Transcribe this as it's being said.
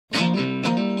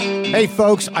Hey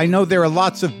folks, I know there are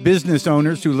lots of business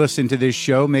owners who listen to this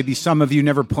show. Maybe some of you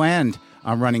never planned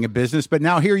on running a business, but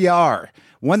now here you are.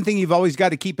 One thing you've always got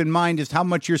to keep in mind is how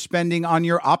much you're spending on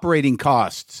your operating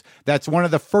costs. That's one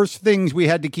of the first things we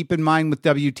had to keep in mind with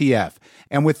WTF.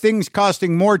 And with things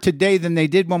costing more today than they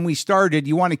did when we started,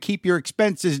 you want to keep your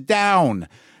expenses down.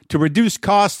 To reduce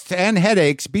costs and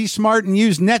headaches, be smart and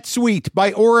use NetSuite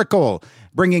by Oracle,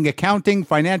 bringing accounting,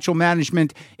 financial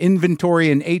management,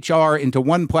 inventory, and HR into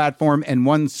one platform and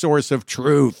one source of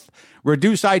truth.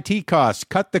 Reduce IT costs,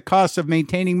 cut the costs of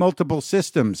maintaining multiple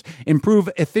systems, improve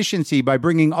efficiency by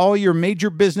bringing all your major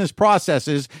business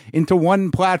processes into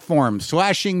one platform,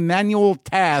 slashing manual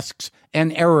tasks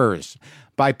and errors.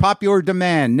 By popular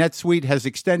demand, NetSuite has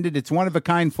extended its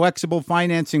one-of-a-kind flexible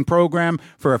financing program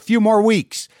for a few more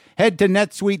weeks. Head to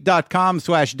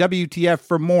netsuite.com/WTF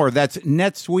for more. That's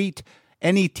NetSuite,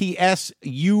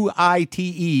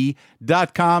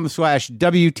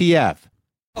 NetSuite.com/WTF.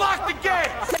 Lock the gate!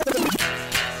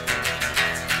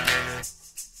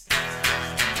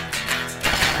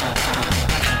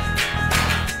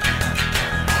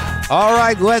 All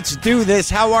right, let's do this.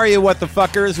 How are you, what the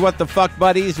fuckers, what the fuck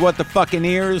buddies, what the fucking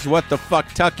ears, what the fuck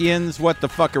tuckians, what the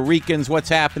fuckaricans, what's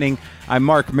happening? I'm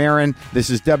Mark Maron. This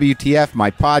is WTF,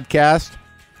 my podcast.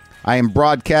 I am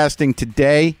broadcasting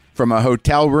today from a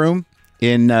hotel room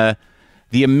in the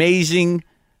amazing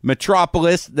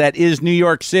metropolis that is New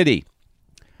York City.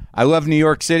 I love New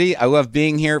York City. I love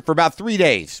being here for about 3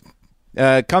 days.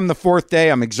 Come the fourth day,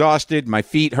 I'm exhausted, my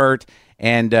feet hurt,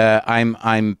 and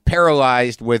I'm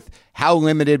paralyzed with how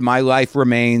limited my life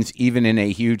remains, even in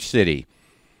a huge city.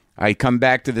 I come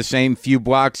back to the same few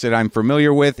blocks that I'm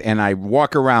familiar with, and I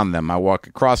walk around them. I walk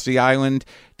across the island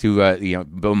to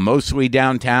mostly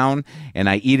downtown, and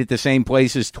I eat at the same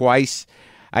places twice.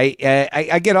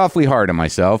 I get awfully hard on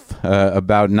myself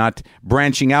about not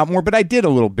branching out more, but I did a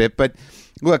little bit. But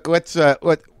look, let's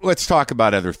talk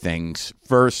about other things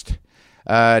first.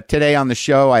 Today on the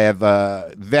show, I have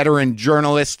veteran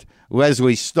journalist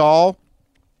Lesley Stahl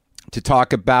to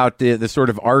talk about the sort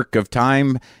of arc of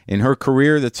time in her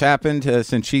career that's happened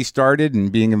since she started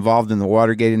and being involved in the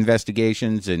Watergate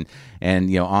investigations and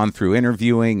on through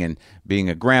interviewing and being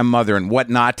a grandmother and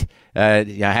whatnot. I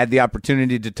had the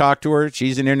opportunity to talk to her.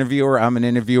 She's an interviewer. I'm an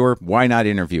interviewer. Why not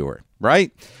interview her,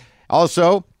 right?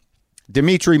 Also,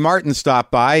 Demetri Martin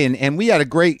stopped by, and we had a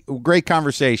great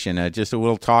conversation, just a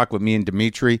little talk with me and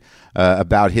Demetri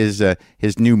about his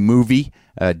new movie,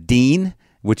 Dean,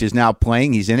 which is now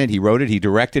playing. He's in it. He wrote it. He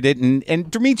directed it. And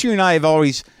Demetri and I have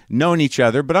always known each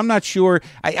other, but I'm not sure.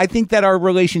 I think that our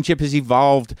relationship has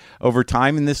evolved over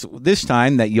time, and this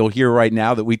time that you'll hear right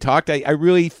now that we talked, I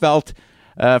really felt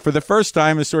for the first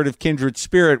time a sort of kindred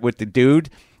spirit with the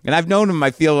dude. And I've known him, I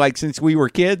feel like, since we were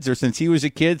kids or since he was a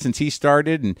kid, since he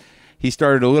started, and he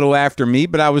started a little after me,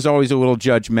 but I was always a little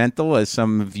judgmental, as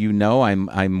some of you know.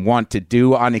 I'm want to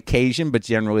do on occasion, but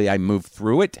generally I move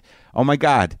through it. Oh my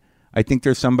God, I think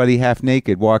there's somebody half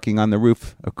naked walking on the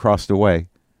roof across the way.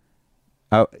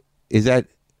 Oh, is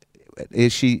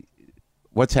she?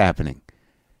 What's happening?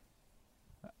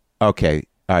 Okay,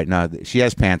 all right. No, she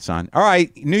has pants on. All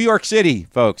right, New York City,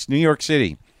 folks. New York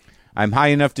City. I'm high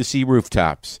enough to see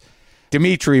rooftops.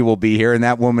 Demetri will be here, and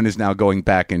that woman is now going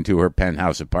back into her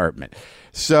penthouse apartment.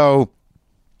 So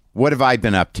what have I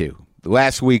been up to?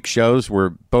 Last week's shows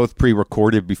were both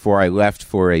pre-recorded before I left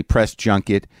for a press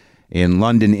junket in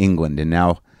London, England. And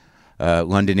now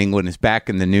London, England is back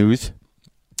in the news,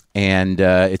 and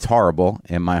it's horrible.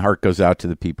 And my heart goes out to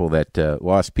the people that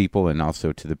lost people, and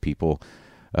also to the people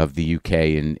of the UK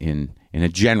in a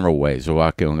general way. There's a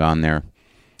lot going on there,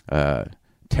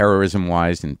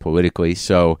 terrorism-wise and politically.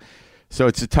 So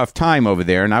it's a tough time over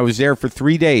there, and I was there for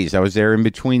 3 days. I was there in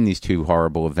between these two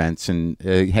horrible events, and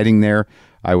heading there,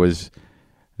 I was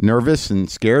nervous and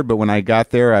scared, but when I got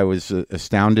there, I was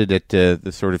astounded at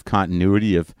the sort of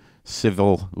continuity of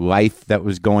civil life that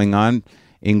was going on.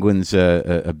 England's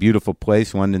a beautiful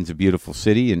place. London's a beautiful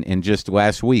city, and just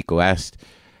last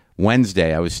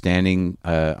Wednesday, I was standing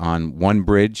on one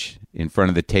bridge in front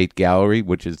of the Tate Gallery,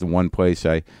 which is the one place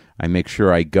I make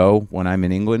sure I go when I'm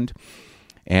in England.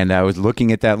 And I was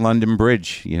looking at that London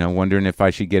Bridge, wondering if I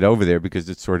should get over there because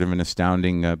it's sort of an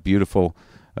astounding, beautiful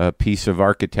piece of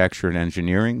architecture and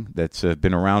engineering that's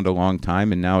been around a long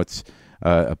time. And now it's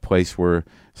a place where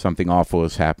something awful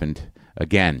has happened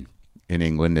again in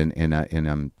England. And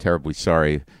I'm terribly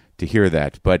sorry to hear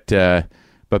that. But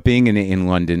being in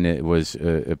London, it was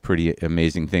a pretty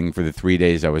amazing thing for the 3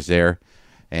 days I was there.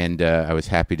 And I was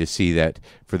happy to see that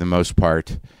for the most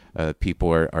part,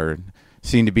 people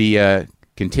seem to be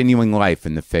continuing life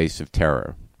in the face of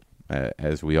terror.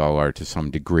 as we all are to some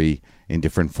degree in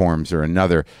different forms or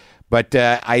another. But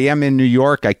I am in New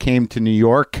York. I came to New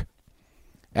York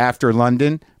after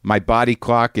London. My body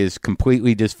clock is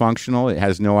completely dysfunctional. It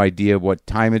has no idea what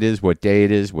time it is, what day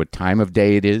it is, what time of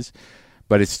day it is.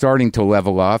 But it's starting to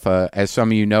level off. As some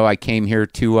of you know, I came here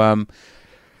to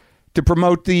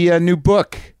promote the new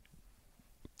book,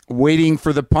 Waiting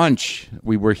for the Punch.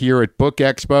 We were here at Book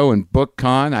Expo and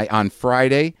BookCon on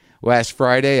Friday. Last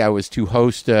Friday, I was to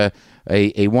host a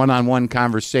one-on-one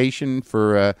conversation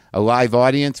for a live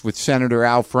audience with Senator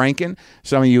Al Franken.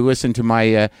 Some of you listened to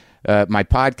my my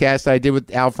podcast I did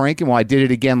with Al Franken. Well, I did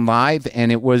it again live,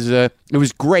 and it was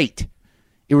great.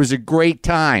 It was a great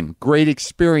time, great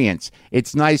experience.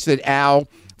 It's nice that Al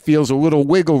feels a little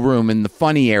wiggle room in the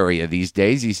funny area these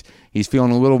days. He's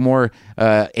feeling a little more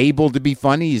able to be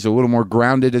funny. He's a little more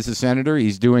grounded as a senator.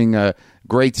 He's doing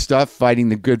great stuff, fighting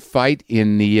the good fight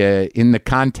in the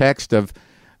context of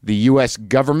the U.S.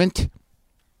 government.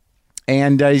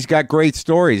 And he's got great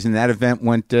stories, and that event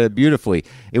went beautifully.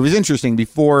 It was interesting.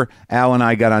 Before Al and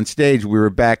I got on stage, we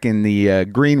were back in the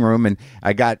green room, and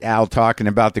I got Al talking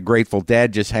about the Grateful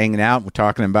Dead, just hanging out. We're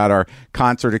talking about our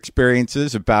concert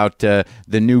experiences, about the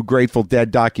new Grateful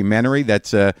Dead documentary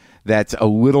that's a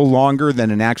little longer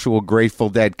than an actual Grateful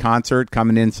Dead concert,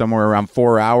 coming in somewhere around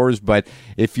 4 hours. But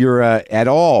if you're at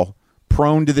all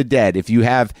prone to the Dead, if you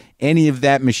have any of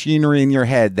that machinery in your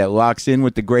head that locks in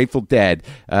with the Grateful Dead,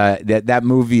 that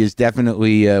movie is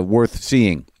definitely worth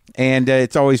seeing. And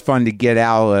it's always fun to get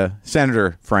Al,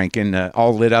 Senator Franken,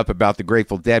 all lit up about the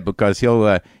Grateful Dead, because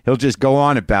he'll just go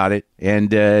on about it.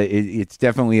 And it's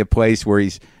definitely a place where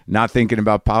he's not thinking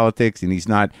about politics, and he's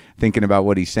not thinking about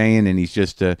what he's saying, and he's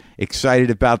just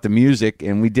excited about the music.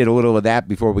 And we did a little of that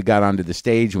before we got onto the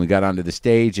stage,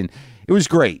 and it was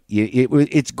great.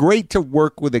 It's great to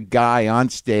work with a guy on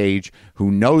stage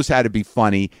who knows how to be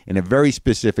funny in a very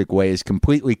specific way, is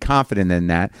completely confident in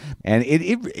that. And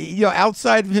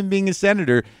outside of him being a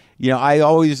senator, I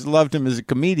always loved him as a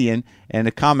comedian and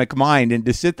a comic mind, and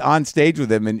to sit on stage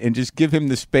with him and just give him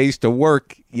the space to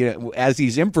work, as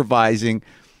he's improvising,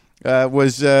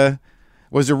 was a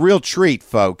real treat,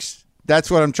 folks. That's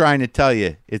what I'm trying to tell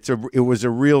you. It was a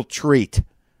real treat.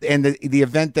 And the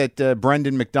event that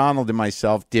Brendan McDonald and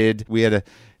myself did, we had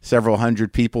several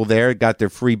hundred people there, got their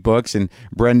free books, and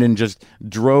Brendan just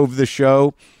drove the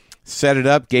show, set it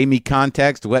up, gave me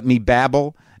context, let me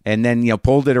babble, and then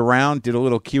pulled it around, did a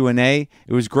little Q&A.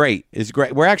 It was great. It's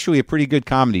great. We're actually a pretty good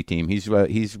comedy team. He's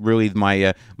really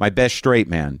my best straight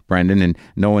man, Brendan, and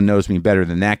no one knows me better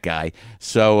than that guy.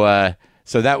 So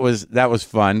that was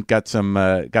fun. Got some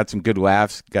good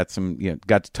laughs. Got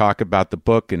to talk about the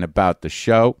book and about the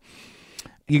show.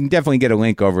 You can definitely get a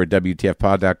link over at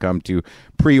WTFpod.com to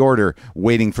pre-order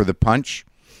Waiting for the Punch.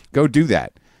 Go do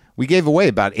that. We gave away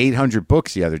about 800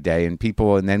 books the other day, and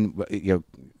then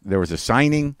there was a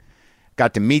signing.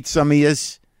 Got to meet some of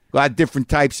yous. A lot of different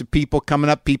types of people coming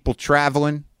up. People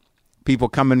traveling. People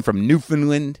coming from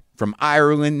Newfoundland, from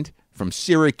Ireland, from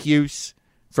Syracuse,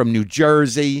 from New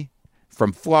Jersey,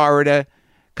 from Florida,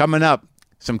 coming up.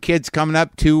 Some kids coming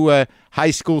up, 2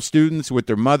 high school students with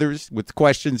their mothers with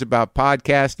questions about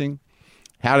podcasting,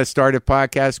 how to start a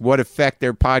podcast, what effect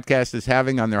their podcast is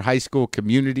having on their high school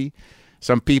community.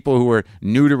 Some people who are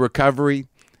new to recovery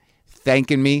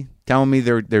thanking me, telling me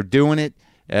they're doing it.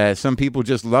 Some people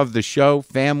just love the show.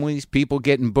 Families, people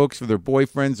getting books for their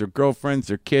boyfriends, their girlfriends,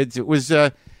 their kids.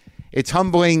 It's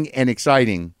humbling and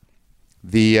exciting,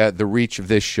 the reach of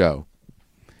this show.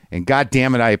 And God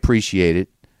damn it, I appreciate it.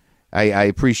 I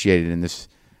appreciate it in this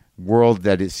world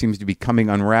that it seems to be coming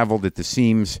unraveled at the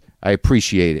seams. I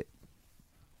appreciate it.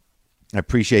 I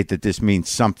appreciate that this means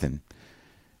something.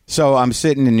 So I'm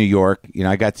sitting in New York.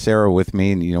 I got Sarah with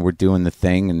me, and we're doing the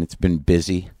thing, and it's been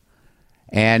busy.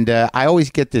 And I always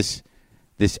get this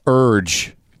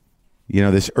urge.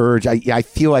 This urge. I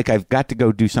feel like I've got to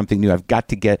go do something new. I've got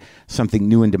to get something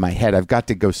new into my head. I've got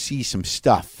to go see some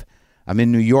stuff. I'm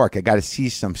in New York. I got to see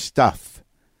some stuff.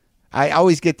 I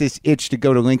always get this itch to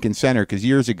go to Lincoln Center, because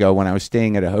years ago when I was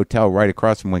staying at a hotel right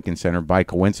across from Lincoln Center, by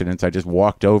coincidence, I just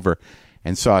walked over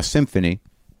and saw a symphony,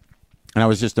 and I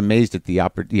was just amazed at the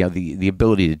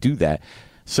ability to do that.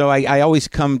 So I always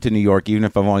come to New York, even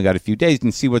if I've only got a few days,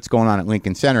 and see what's going on at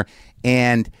Lincoln Center.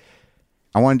 And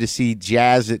I wanted to see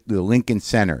jazz at the Lincoln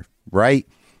Center, right?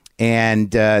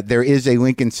 And there is a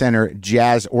Lincoln Center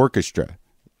Jazz Orchestra,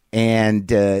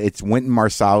 and it's Wynton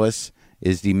Marsalis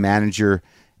is the manager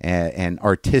and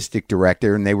artistic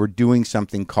director, and they were doing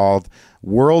something called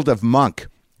World of Monk,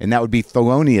 and that would be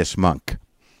Thelonious Monk.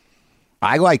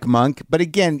 I like Monk, but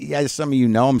again, as some of you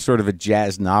know, I'm sort of a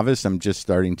jazz novice. I'm just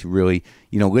starting to really,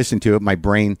 listen to it. My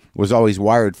brain was always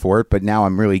wired for it, but now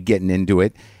I'm really getting into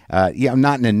it. I'm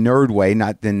not in a nerd way,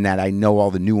 not in that I know all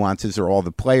the nuances or all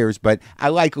the players, but I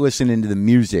like listening to the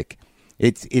music.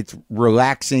 It's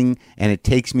relaxing, and it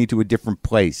takes me to a different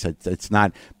place. It's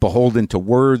not beholden to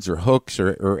words or hooks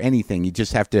or anything. You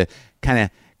just have to kind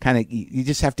of you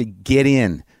just have to get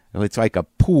in. It's like a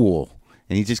pool.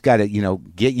 And you just got to,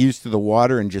 get used to the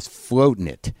water and just float in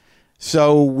it.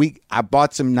 So I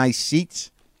bought some nice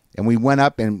seats, and we went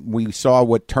up and we saw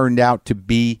what turned out to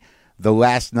be the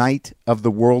last night of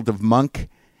the World of Monk.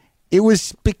 It was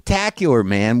spectacular,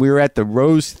 man. We were at the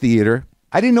Rose Theater.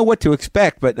 I didn't know what to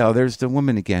expect, but there's the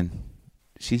woman again.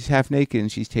 She's half naked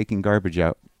and she's taking garbage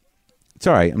out. It's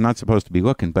all right. I'm not supposed to be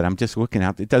looking, but I'm just looking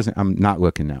out. I'm not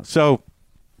looking now. So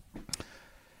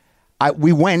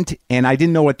we went, and I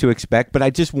didn't know what to expect, but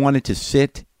I just wanted to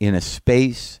sit in a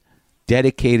space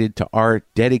dedicated to art,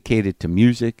 dedicated to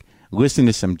music, listen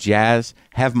to some jazz,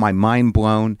 have my mind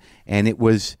blown, and it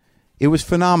was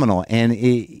phenomenal. And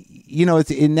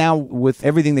it's now with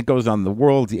everything that goes on in the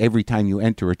world, every time you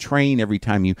enter a train, every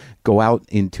time you go out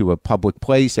into a public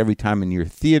place, every time in your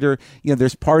theater,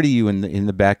 there's part of you in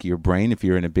the back of your brain. If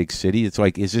you're in a big city, it's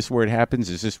like, is this where it happens?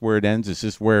 Is this where it ends? Is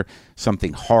this where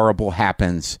something horrible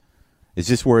happens? Is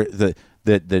this where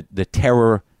the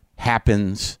terror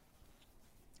happens?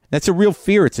 That's a real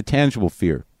fear. It's a tangible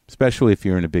fear, especially if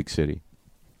you're in a big city.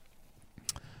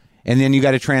 And then you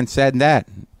got to transcend that.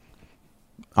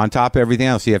 On top of everything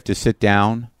else, you have to sit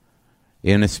down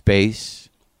in a space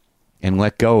and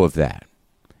let go of that.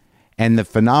 And the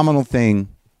phenomenal thing,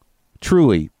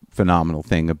 truly phenomenal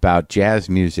thing about jazz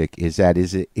music is that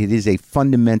it is a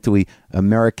fundamentally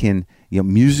American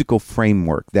musical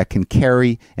framework that can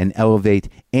carry and elevate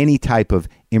any type of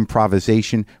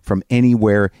improvisation from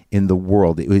anywhere in the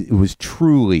world. It was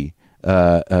truly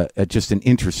just an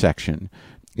intersection.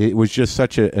 It was just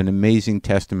such an amazing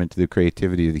testament to the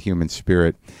creativity of the human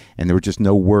spirit, and there were just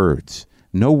no words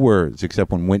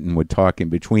except when Wynton would talk in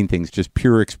between things, just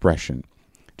pure expression,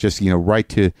 just right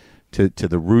to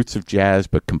the roots of jazz,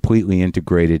 but completely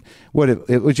integrated.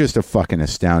 It was just a fucking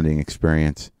astounding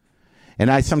experience. And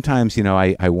I sometimes,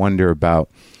 I wonder about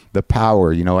the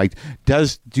power,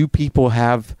 do people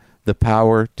have the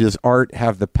power? Does art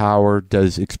have the power?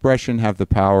 Does expression have the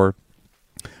power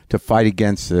to fight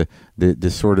against the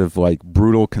sort of like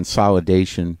brutal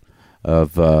consolidation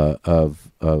of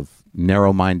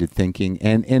narrow-minded thinking?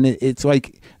 And it's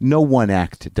like no one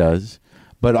act does,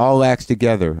 but all acts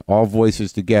together, all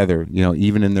voices together,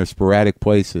 even in their sporadic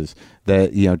places,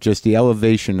 that, just the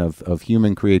elevation of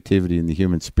human creativity and the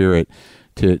human spirit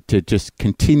to just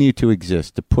continue to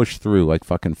exist, to push through like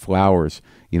fucking flowers,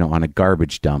 on a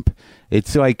garbage dump.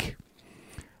 It's like,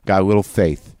 got a little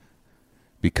faith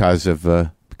because of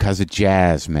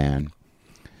jazz, man.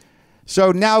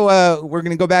 So now we're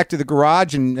going to go back to the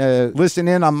garage and listen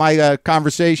in on my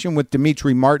conversation with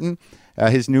Demetri Martin.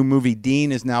 His new movie,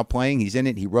 Dean, is now playing. He's in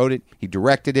it. He wrote it. He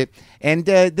directed it. And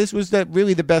this was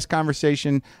really the best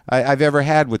conversation I've ever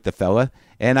had with the fella.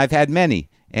 And I've had many.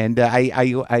 And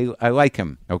I like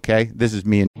him, okay? This is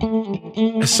me.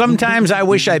 Sometimes I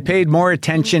wish I paid more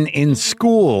attention in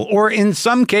school, or in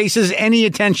some cases, any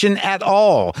attention at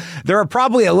all. There are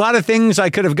probably a lot of things I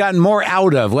could have gotten more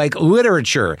out of, like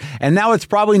literature, and now it's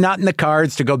probably not in the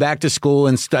cards to go back to school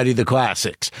and study the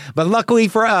classics. But luckily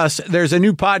for us, there's a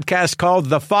new podcast called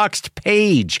The Foxed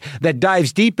Page that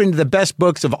dives deep into the best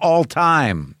books of all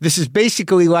time. This is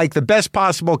basically like the best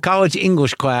possible college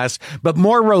English class, but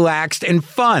more relaxed and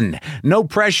fun. No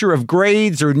pressure of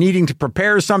grades or needing to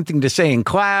prepare something to say in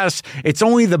class. It's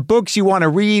only the books you want to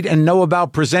read and know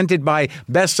about, presented by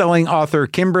best-selling author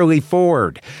Kimberly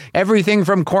Ford. Everything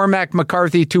from Cormac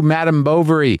McCarthy to Madame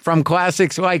Bovary, from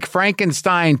classics like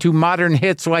Frankenstein to modern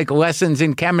hits like Lessons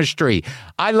in Chemistry.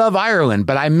 I love Ireland,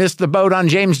 but I missed the boat on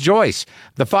James Joyce.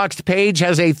 The Foxed Page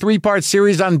has a 3-part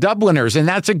series on Dubliners, and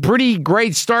that's a pretty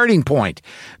great starting point.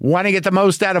 Want to get the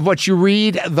most out of what you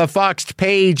read? The Foxed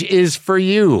Page is for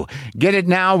you. Get it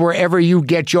now wherever you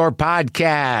get your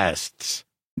podcasts.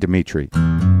 Demetri.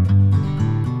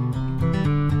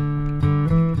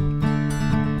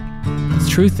 The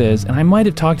truth is, and I might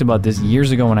have talked about this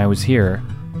years ago when I was here,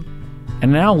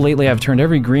 and now lately I've turned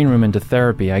every green room into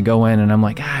therapy. I go in and I'm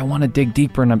like, I want to dig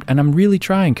deeper, and I'm really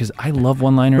trying, because I love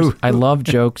one-liners, I love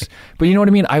jokes, but you know what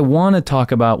I mean? I want to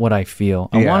talk about what I feel.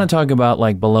 I want to talk about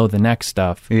like below the neck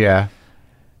stuff. Yeah.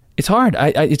 It's hard.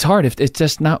 It's hard if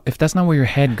that's not where your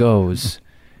head goes.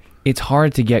 It's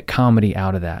hard to get comedy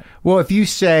out of that. Well, if you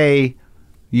say,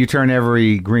 You turn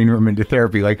every green room into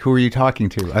therapy. Like, who are you talking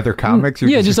to? Other comics? Or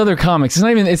Yeah, just other comics. It's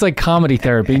not even. It's like comedy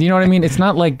therapy. You know what I mean? It's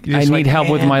not like I need help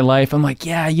with my life. I'm like,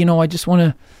 yeah, I just want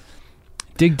to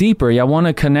dig deeper. Yeah, I want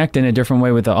to connect in a different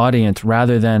way with the audience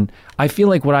rather than. I feel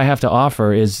like what I have to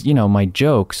offer is my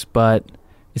jokes, but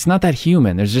it's not that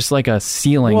human. There's just like a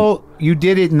ceiling. Well, you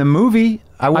did it in the movie.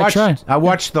 I tried.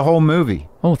 watched the whole movie.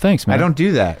 Oh, thanks, man. I don't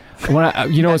do that. When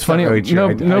what's funny? Really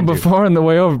true. Before on the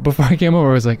way over, before I came over,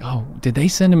 I was like, oh, did they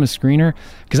send him a screener?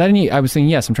 Because I was saying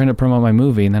yes, I'm trying to promote my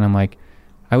movie, and then I'm like,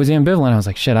 I was ambivalent. I was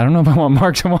like, shit, I don't know if I want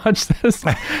Mark to watch this,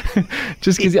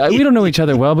 just because we don't know each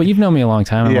other well, but you've known me a long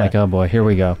time. I'm like, oh boy, here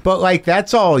we go. But like,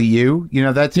 that's all you.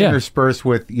 That's interspersed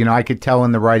with. I could tell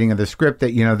in the writing of the script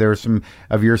that there's some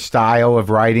of your style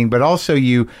of writing, but also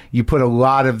you put a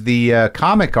lot of the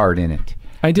comic art in it.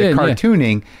 I did, the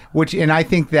cartooning, and I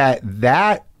think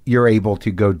that you're able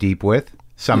to go deep with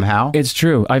somehow. It's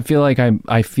true. I feel like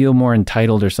I feel more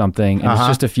entitled or something, and it's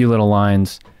just a few little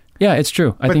lines. Yeah, it's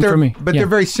true. I think for me. But they're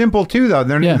very simple too, though.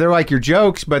 They're like your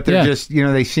jokes, but they're just,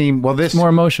 they seem, this... It's more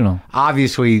emotional.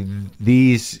 Obviously,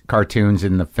 these cartoons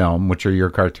in the film, which are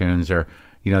your cartoons, are,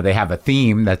 they have a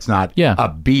theme that's not a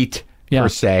beat per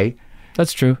se.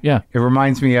 That's true, yeah. It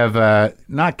reminds me of,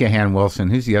 not Gahan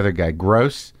Wilson, who's the other guy?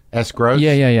 Gross? S. Gross?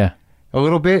 Yeah. A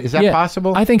little bit? Is that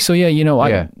possible? I think so,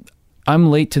 yeah. I'm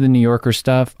late to the New Yorker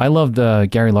stuff. I loved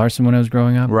Gary Larson when I was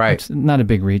growing up. Right. It's not a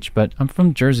big reach, but I'm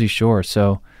from Jersey Shore,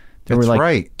 so there were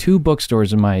like 2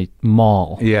 bookstores in my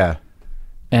mall. Yeah.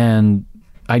 And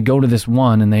I'd go to this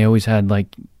one, and they always had like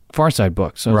Far Side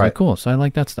books. So I was like, cool. So I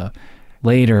like that stuff.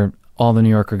 Later, all the New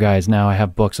Yorker guys, now I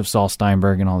have books of Saul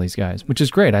Steinberg and all these guys, which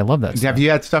is great. I love that stuff. Have you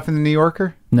had stuff in the New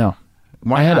Yorker? No.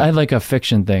 Why I not? had like a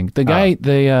fiction thing. The guy,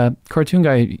 the cartoon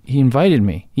guy, he invited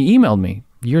me. He emailed me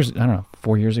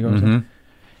 4 years ago or something.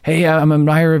 Hey, I'm an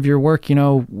admirer of your work.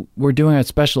 We're doing a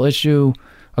special issue,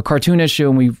 a cartoon issue,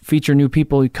 and we feature new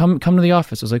people. Come to the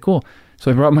office. I was like, cool.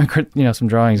 So I brought my, some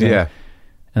drawings in. Yeah.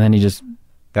 And then he just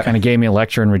kind of gave me a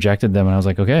lecture and rejected them. And I was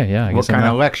like, okay, yeah. I guess what kind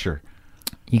of lecture?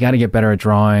 You got to get better at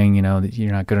drawing. That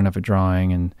you're not good enough at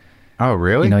drawing. And oh,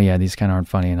 really? These kind of aren't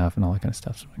funny enough and all that kind of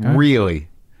stuff. So I'm like, really?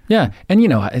 Yeah, and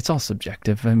it's all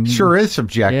subjective. I mean, sure is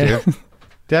subjective. Yeah.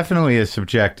 Definitely is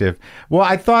subjective. Well,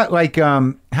 I thought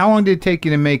how long did it take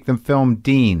you to make the film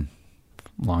Dean?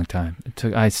 Long time.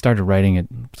 I started writing it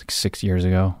like 6 years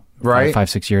ago. Right.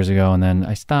 5-6 years ago, and then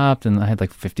I stopped, and I had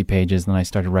like 50 pages, and then I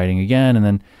started writing again, and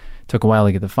then it took a while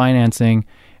to get the financing,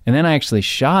 and then I actually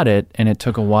shot it, and it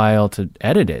took a while to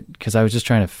edit it because I was just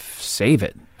trying to save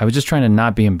it. I was just trying to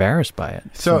not be embarrassed by it.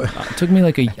 So it took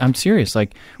me I'm serious.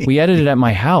 Like, we edited at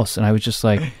my house, and I was just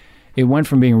like, it went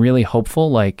from being really hopeful,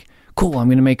 like, cool, I'm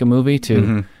going to make a movie,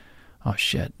 to, oh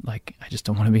shit, like, I just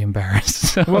don't want to be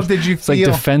embarrassed. So well, did you feel... It's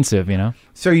like defensive,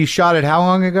 So you shot it how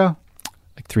long ago?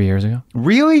 Like 3 years ago.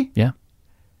 Really? Yeah.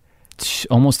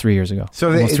 Almost 3 years ago.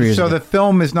 So the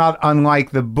film is not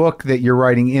unlike the book that you're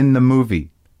writing in the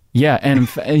movie. Yeah, and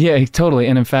yeah, totally.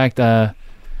 And in fact,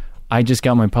 I just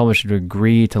got my publisher to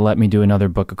agree to let me do another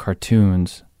book of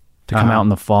cartoons to come out in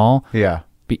the fall. Yeah.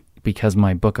 Because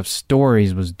my book of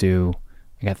stories was due.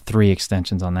 I got 3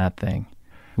 extensions on that thing.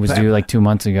 It was due like 2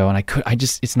 months ago, and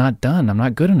it's not done. I'm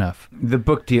not good enough. The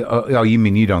book deal. Oh, you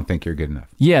mean you don't think you're good enough?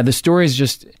 Yeah, the stories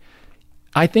just.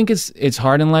 I think it's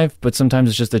hard in life, but sometimes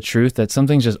it's just the truth that some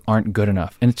things just aren't good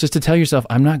enough, and it's just to tell yourself,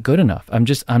 I'm not good enough.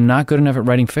 I'm not good enough at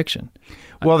writing fiction.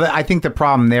 Well, I think the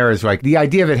problem there is like the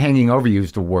idea of it hanging over you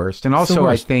is the worst, and also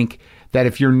I think that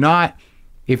if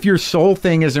your sole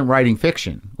thing isn't writing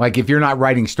fiction, like if you're not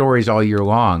writing stories all year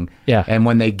long, and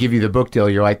when they give you the book deal,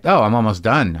 you're like, oh, I'm almost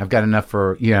done. I've got enough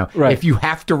for, Right. If you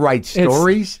have to write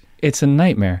stories, it's a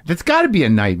nightmare. That's got to be a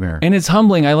nightmare. And it's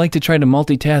humbling. I like to try to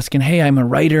multitask, and hey, I'm a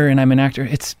writer and I'm an actor.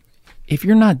 If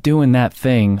you're not doing that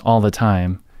thing all the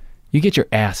time, you get your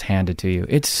ass handed to you.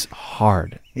 It's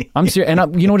hard. I'm serious.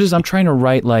 And you know what it is? I'm trying to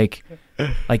write like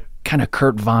kind of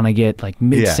Kurt Vonnegut, like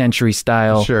mid-century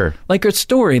style. Sure. Like a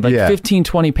story, like 15,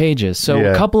 20 pages. So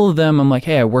a couple of them, I'm like,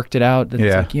 hey, I worked it out. It's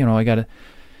like, I got to...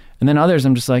 And then others,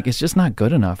 I'm just like, it's just not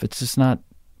good enough. It's just not...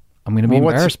 I'm going to be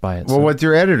embarrassed by it. Well, what's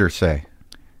your editor say?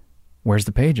 Where's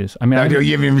the pages? I mean, you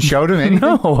haven't even showed him anything?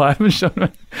 No, I haven't shown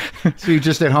him. So you're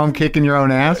just at home kicking your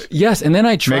own ass? Yes, and then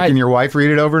I tried... Making your wife read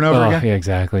it over and over again? Yeah,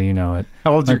 exactly. You know it.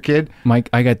 How old's your kid? Mike,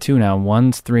 I got 2 now.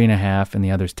 One's 3.5, and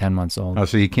the other's 10 months old. Oh,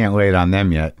 so you can't lay it on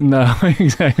them yet? No,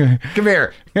 exactly. Come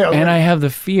here. And I have the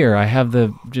fear. I have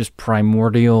the just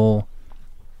primordial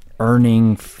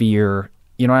earning fear.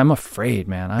 I'm afraid,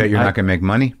 man. That you're not going to make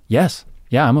money? Yes.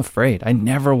 Yeah, I'm afraid. I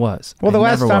never was. Well, the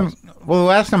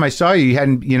last time I saw you, you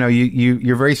hadn't,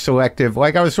 you're very selective.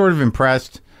 Like, I was sort of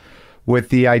impressed with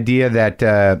the idea that,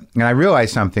 and I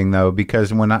realized something though,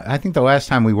 because when I think the last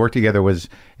time we worked together was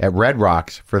at Red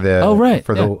Rocks for the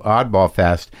the Oddball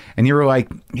Fest, and you were like,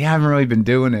 "Yeah, I haven't really been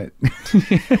doing it."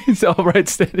 It's all right,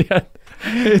 steady. Yeah.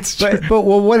 It's true. But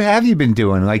well, what have you been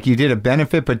doing? Like you did a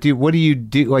benefit, but what do you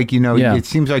do? Like it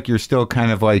seems like you're still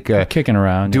kind of like kicking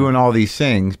around, doing all these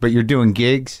things, but you're doing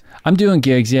gigs. I'm doing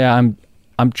gigs. Yeah,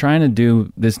 I'm trying to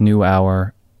do this new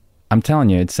hour. I'm telling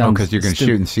you, it sounds... because you're going to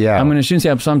shoot in Seattle. I'm going to shoot in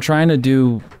Seattle, so I'm trying to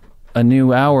do a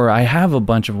new hour. I have a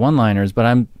bunch of one-liners, but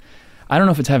I don't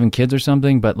know if it's having kids or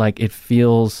something, but like it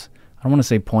feels, I don't want to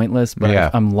say pointless,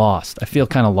 but I'm lost. I feel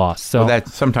kind of lost. So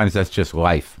sometimes that's just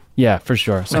life. Yeah, for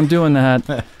sure. So I'm doing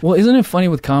that. Well, isn't it funny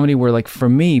with comedy where like for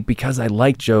me, because I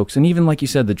like jokes, and even like you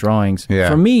said, the drawings,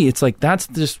 for me, it's like that's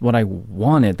just what I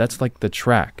wanted. That's like the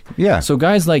track. Yeah. So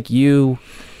guys like you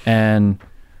and...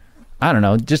 I don't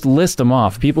know, just list them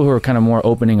off. People who are kind of more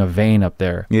opening a vein up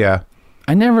there. Yeah.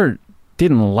 I never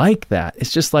didn't like that.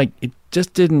 It's just like, it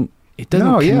doesn't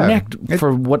connect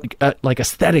for what, like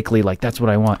aesthetically, like that's what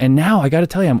I want. And now I got to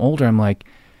tell you, I'm older. I'm like,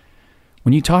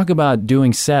 when you talk about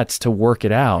doing sets to work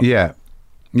it out. Yeah.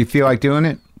 You feel like doing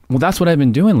it? Well, that's what I've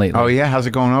been doing lately. Oh yeah? How's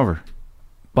it going over?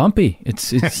 Bumpy.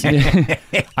 It's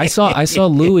I saw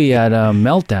Louis at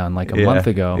Meltdown like a month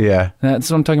ago. Yeah. That's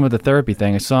what I'm talking about, the therapy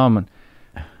thing. I saw him.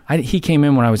 He came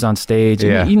in when I was on stage.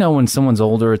 Yeah. And you know when someone's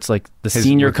older, it's like the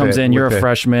senior comes in, you're a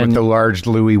freshman. With the large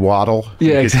Louis waddle.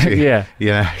 Yeah, exactly.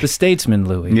 Yeah. The statesman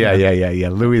Louis. Yeah.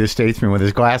 Louis the statesman with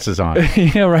his glasses on.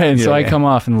 Yeah, right. And so I come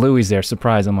off and Louis there,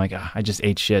 surprised. I'm like, I just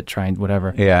ate shit trying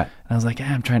whatever. Yeah. And I was like,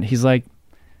 I'm trying. He's like,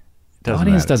 the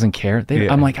audience doesn't care.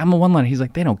 I'm like, I'm a one-liner. He's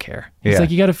like, they don't care. He's like,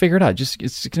 you got to figure it out.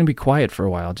 It's going to be quiet for a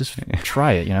while. Just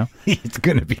try it, you know? It's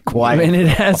going to be quiet. And it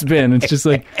has been. It's just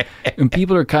like, and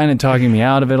people are kind of talking me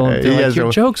out of it. They're like,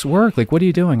 your jokes work. Like, what are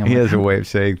you doing? He has a way of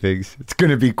saying things. It's going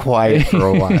to be quiet for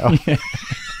a while.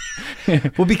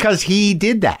 Well, because he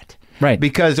did that. Right.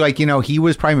 Because, like, he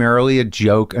was primarily an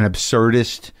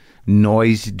absurdist,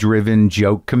 noise-driven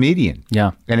joke comedian.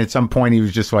 Yeah. And at some point, he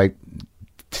was just like,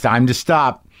 it's time to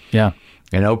stop. Yeah.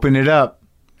 And open it up.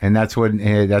 And that's what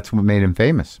made him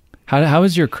famous. How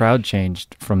has your crowd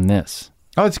changed from this?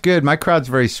 Oh, it's good. My crowd's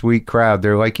a very sweet crowd.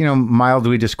 They're like,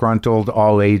 mildly disgruntled,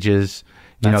 all ages,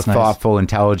 That's nice. Thoughtful,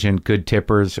 intelligent, good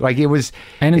tippers. Like it was.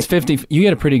 And it's 50. You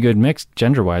get a pretty good mix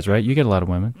gender-wise, right? You get a lot of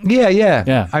women.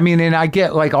 Yeah. I mean, and I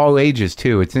get like all ages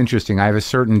too. It's interesting. I have a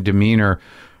certain demeanor,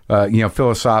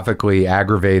 philosophically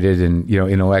aggravated and,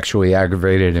 intellectually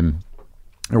aggravated and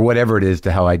or whatever it is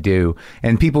to how I do.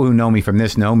 And people who know me from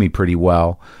this know me pretty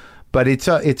well. But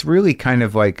it's really kind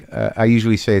of like, I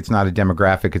usually say it's not a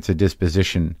demographic, it's a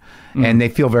disposition. Mm. And they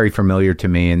feel very familiar to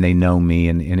me and they know me.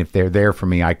 And if they're there for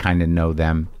me, I kind of know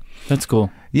them. That's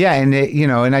cool. Yeah. And,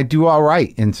 and I do all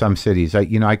right in some cities.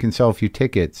 I can sell a few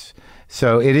tickets.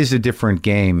 So it is a different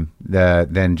game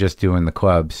than just doing the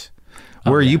clubs.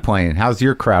 Where are you playing? How's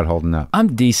your crowd holding up?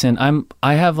 I'm decent.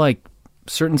 I have like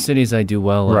certain cities I do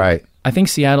well. Right. I think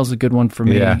Seattle's a good one for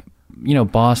me. Yeah.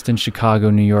 Boston, Chicago,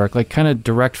 New York, like kind of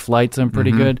direct flights. I'm pretty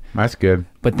good. That's good.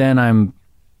 But then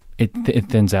it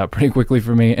thins out pretty quickly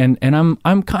for me. And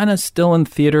I'm kind of still in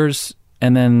theaters.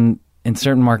 And then in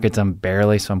certain markets, I'm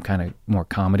barely. So I'm kind of more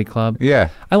comedy club. Yeah.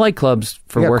 I like clubs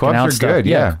for working clubs out are stuff. Good,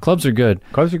 yeah. Clubs are good.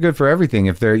 Clubs are good for everything.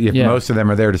 If most of them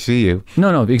are there to see you.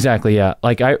 No, exactly. Yeah.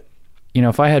 Like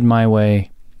if I had my way,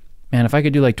 man, if I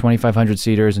could do like 2,500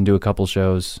 seaters and do a couple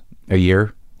shows a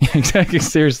year. Exactly.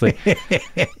 Seriously.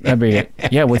 That'd be it.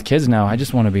 Yeah. With kids now, I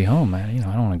just want to be home, man.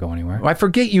 I don't want to go anywhere. Well, I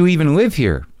forget you even live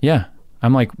here. Yeah.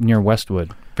 I'm like near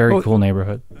Westwood. Very cool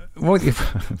neighborhood. What?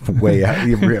 Way out.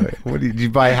 You really? Did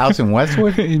you buy a house in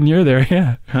Westwood? Near there,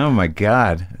 yeah. Oh my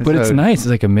God. But it's nice.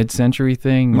 It's like a mid-century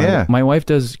thing. Yeah. My wife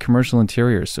does commercial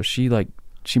interiors, so she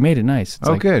made it nice.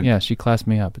 It's good. Yeah. She classed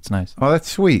me up. It's nice. Oh,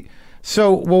 that's sweet.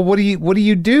 So, well, what do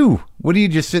you do? What are you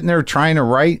just sitting there trying to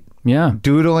write? Yeah.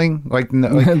 Doodling? Like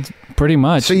pretty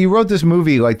much. So you wrote this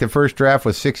movie, like the first draft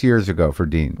was 6 years ago for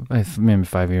Dean. Maybe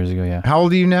 5 years ago, yeah. How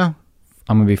old are you now?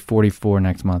 I'm going to be 44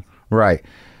 next month. Right.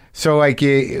 So like,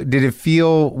 did it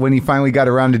feel when he finally got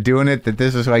around to doing it that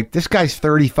this is like, this guy's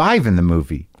 35 in the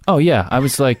movie? Oh, yeah. I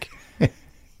was like,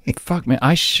 fuck, man.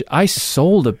 I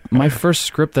sold my first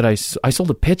script that I sold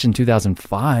a pitch in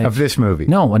 2005. Of this movie?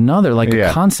 No, another, like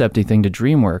a concept-y thing to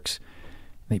DreamWorks.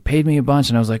 They paid me a bunch,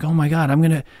 and I was like, oh my God, I'm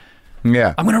going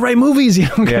to write movies.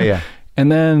 Yeah.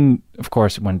 And then, of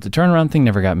course, it went to turnaround thing,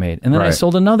 never got made. And then I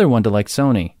sold another one to like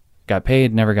Sony. Got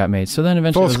paid, never got made. So then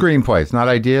eventually... Full screenplays, not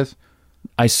ideas?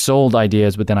 I sold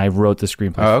ideas, but then I wrote the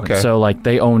screenplay. Oh, okay. So like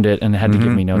they owned it and had to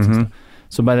give me notes and stuff.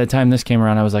 So by the time this came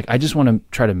around, I was like, I just want to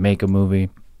try to make a movie.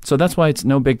 So that's why it's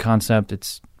no big concept.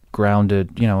 It's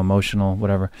grounded, emotional,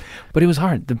 whatever. But it was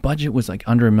hard. The budget was like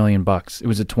under $1 million. It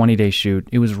was a 20-day shoot.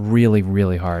 It was really,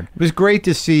 really hard. It was great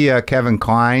to see Kevin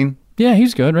Kline. Yeah,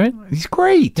 he's good, right? He's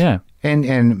great. Yeah.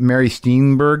 And Mary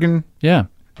Steenburgen. Yeah.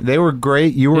 They were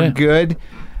great. You were good.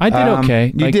 I did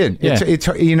okay. You did. Yeah. It's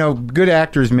good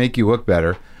actors make you look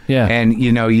better. Yeah. And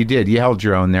you did. You held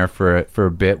your own there for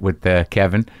a bit with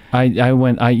Kevin. I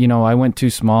went too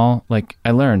small. Like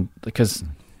I learned because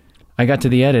I got to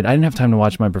the edit. I didn't have time to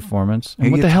watch my performance.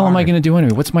 And what the hell am I going to do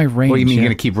anyway? What's my range? What, you mean you're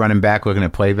going to keep running back, looking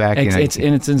at playback? It's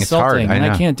insulting. It's hard, and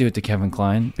I can't do it to Kevin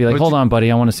Kline. Be like, hold on, buddy.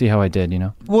 I want to see how I did,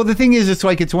 Well, the thing is, it's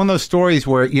one of those stories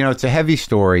where, it's a heavy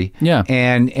story. Yeah.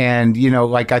 And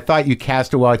I thought you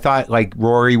cast it well. I thought,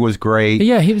 Rory was great.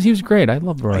 Yeah, he was great. I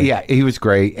love Rory. Yeah, he was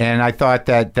great. And I thought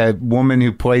that woman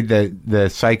who played the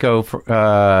psycho,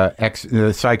 friend.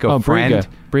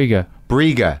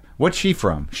 Briga. What's she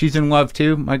from? She's in love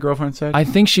too, my girlfriend said? I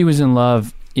think she was in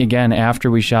love again after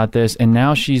we shot this, and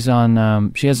now she's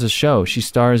on, she has a show. She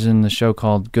stars in the show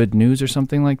called Good News or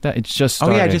something like that. It's just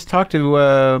started. Oh, yeah, I just talked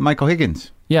to Michael Higgins.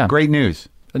 Yeah. Great news.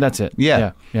 That's it.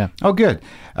 Yeah. Oh, good.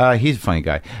 He's a funny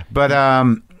guy. But,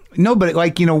 no, but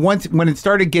once, when it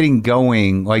started getting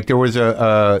going, there was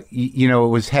it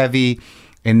was heavy,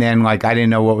 and then, I didn't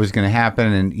know what was going to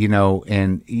happen,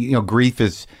 and grief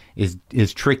is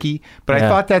tricky, but I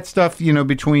thought that stuff,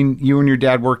 between you and your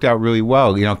dad worked out really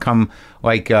well.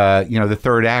 The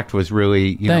third act was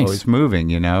really, it was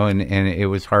moving, and it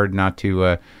was hard not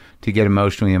to get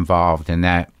emotionally involved in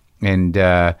that, and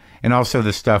also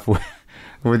the stuff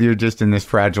where you're just in this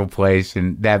fragile place,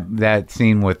 and that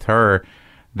scene with her,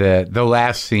 the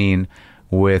last scene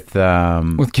with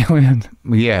Gillian,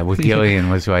 with Gillian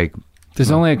was like. There's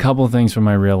only a couple of things from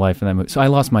my real life in that movie. So I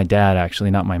lost my dad,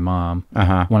 actually, not my mom,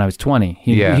 when I was 20.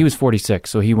 He was 46,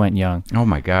 so he went young. Oh,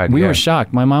 my God. We were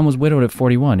shocked. My mom was widowed at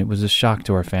 41. It was a shock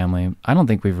to our family. I don't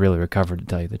think we've really recovered, to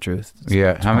tell you the truth.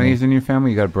 Yeah. How many is in your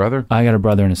family? You got a brother? I got a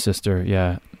brother and a sister,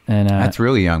 yeah. And that's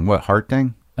really young. What, heart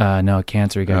thing? No,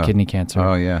 cancer. He got kidney cancer.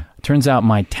 Oh, yeah. Turns out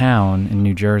my town in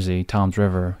New Jersey, Toms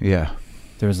River. Yeah.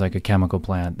 There was a chemical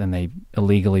plant, and they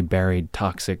illegally buried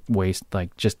toxic waste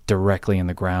just directly in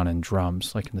the ground in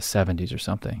drums, in the 70s or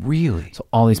something. Really? So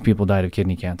all these people died of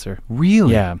kidney cancer.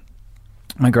 Really? Yeah.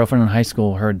 My girlfriend in high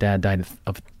school, her dad died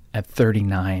at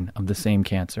 39 of the same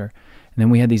cancer. And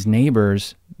then we had these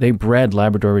neighbors, they bred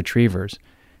Labrador retrievers.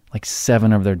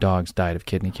 7 of their dogs died of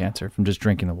kidney cancer from just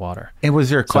drinking the water. And was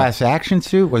there a class action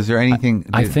suit? Was there anything?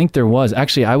 I think there was.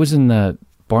 Actually, I was in the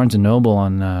Barnes & Noble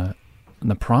on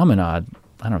the promenade,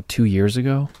 I don't know, 2 years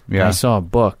ago. Yeah. I saw a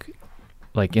book,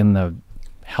 in the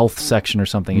health section or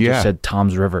something. It just said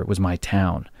Toms River. It was my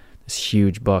town. This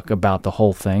huge book about the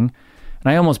whole thing.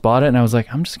 And I almost bought it, and I was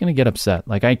like, I'm just going to get upset.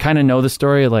 I kind of know the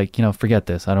story. Forget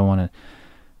this. I don't want to.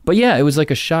 But yeah, it was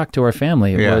a shock to our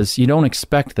family. It was, you don't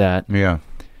expect that. Yeah.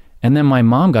 And then my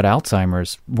mom got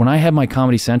Alzheimer's. When I had my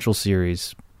Comedy Central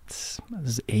series, this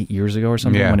is 8 years ago or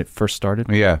something, when it first started.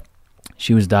 Yeah.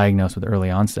 She was diagnosed with early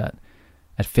onset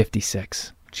at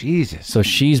 56. Jesus. So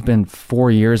she's been 4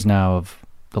 years now of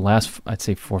the last, I'd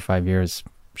say 4 or 5 years.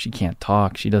 She can't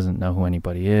talk. She doesn't know who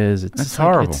anybody is. That's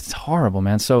horrible. It's horrible,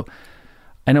 man. So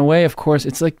in a way, of course,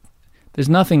 it's there's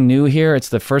nothing new here. It's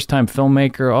the first time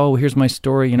filmmaker. Oh, here's my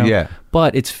story, Yeah.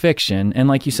 But it's fiction. And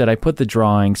like you said, I put the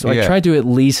drawing. So Yeah. I tried to at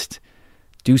least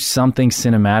do something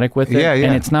cinematic with it. Yeah, yeah.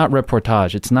 And it's not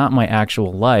reportage. It's not my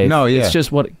actual life. No, yeah. It's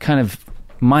just what kind of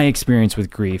my experience with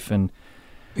grief. And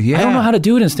Yeah. I don't know how to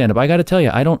do it in stand-up. I got to tell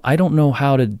you, I don't know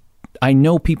how to. I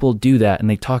know people do that and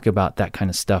they talk about that kind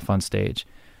of stuff on stage.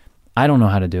 I don't know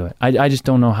how to do it. I just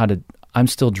don't know how to. I'm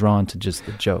still drawn to just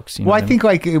the jokes. You know I think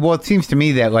it seems to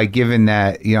me that given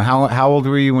that how old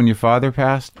were you when your father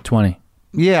passed? 20.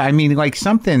 Yeah, I mean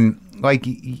something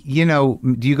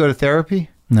do you go to therapy?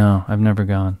 No, I've never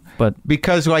gone. But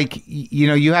because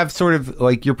you have sort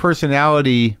of your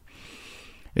personality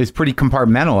is pretty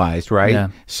compartmentalized, right? Yeah.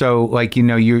 So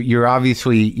you're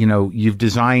obviously you've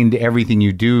designed everything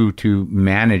you do to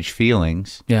manage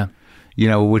feelings. yeah.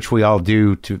 Which we all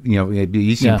do to,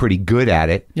 you seem Yeah. pretty good at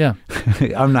it. Yeah.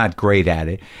 I'm not great at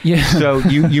it. Yeah. So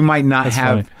you might not That's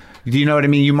have, funny. do you know what I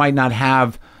mean? You might not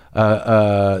have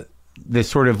this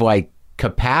sort of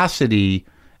capacity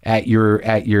at your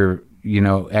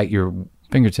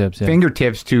Fingertips. Yeah.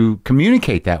 fingertips to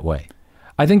communicate that way.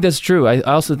 I think that's true. I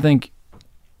also think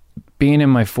being in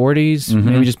my 40s, Mm-hmm.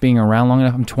 maybe just being around long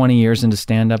enough, I'm 20 years into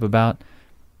stand-up about,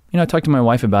 I talked to my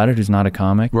wife about it, who's not a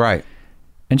comic. Right.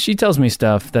 And she tells me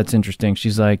stuff that's interesting.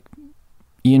 She's like,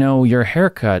 your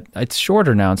haircut, it's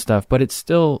shorter now and stuff, but it's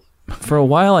still, for a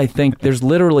while, I think there's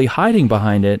literally hiding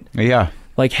behind it. Yeah.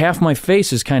 like half my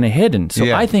face is kind of hidden. So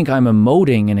Yeah. I think I'm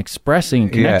emoting and expressing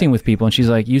and connecting with people. And she's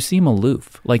like, you seem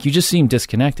aloof. Like, you just seem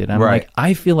disconnected. I'm Right. like,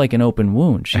 I feel like an open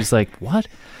wound. She's like, what?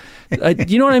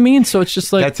 You know what I mean? So it's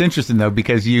just like, That's interesting though,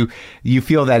 because you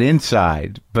feel that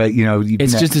inside, but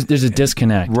it's just, there's a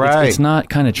disconnect. Right. It's not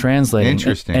kind of translating.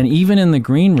 Interesting. And even in the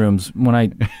green rooms, when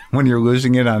I... when you're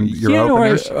losing it on your Yeah,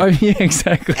 openers. yeah,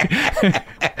 exactly.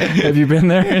 Have you been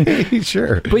there?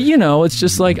 Sure. But it's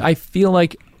just like, I feel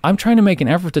like I'm trying to make an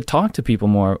effort to talk to people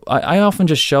more. I often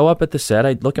just show up at the set.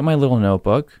 I look at my little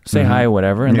notebook, say hi or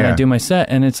whatever, and then Yeah. I do my set.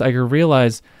 And it's like I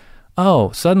realize,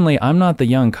 oh, suddenly I'm not the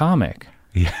young comic.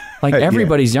 Yeah. Like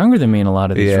everybody's younger than me in a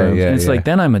lot of these rooms. yeah, and it's like,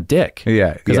 then I'm a dick.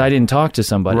 Yeah, Because yeah. I didn't talk to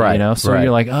somebody, Right, So right.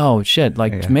 you're like, oh, shit.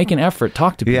 Like, make an effort.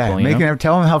 Talk to people, Yeah,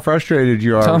 tell them how frustrated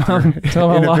you are. Tell them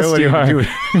how lost you are. Do it.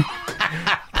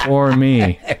 Poor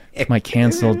me. It's my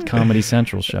canceled Comedy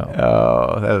Central show.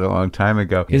 Oh, that was a long time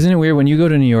ago. Isn't it weird when you go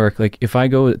to New York, like if I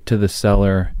go to the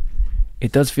Cellar,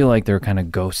 it does feel like there are kind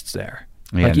of ghosts there.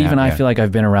 Yeah, like now, even I yeah. feel like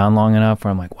I've been around long enough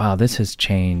where I'm like, wow, this has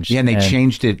changed. Yeah, and they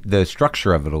changed the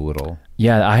structure of it a little.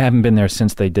 Yeah, I haven't been there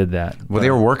since they did that. Well,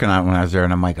 they were working on it when I was there,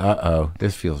 and I'm like, uh-oh,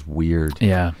 this feels weird.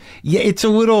 Yeah. Yeah, it's a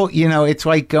little, it's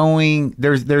like going,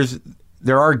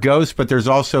 there are ghosts, but there's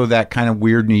also that kind of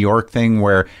weird New York thing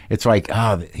where it's like,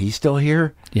 oh, he's still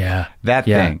here? Yeah. That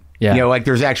Yeah. thing. Yeah. Like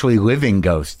there's actually living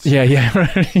ghosts. Yeah, yeah.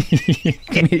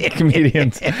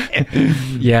 Comedians.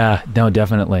 Yeah, no,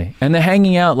 definitely. And the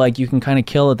hanging out, like you can kind of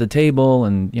kill at the table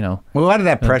and, Well, a lot of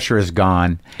that pressure is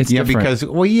gone. It's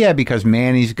different. because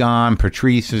Manny's gone,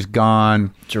 Patrice is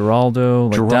gone, Geraldo,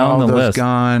 like down the Geraldo's list.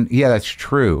 gone. Yeah, that's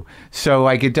true. So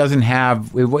like it doesn't have,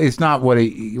 it's not what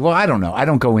it, well, I don't know. I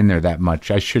don't go in there that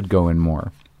much. I should go in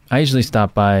more. I usually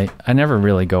stop by. I never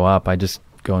really go up. I just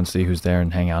go and see who's there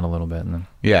and hang out a little bit. And then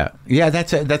Yeah,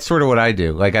 that's sort of what I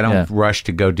do. Like I don't rush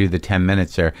to go do the 10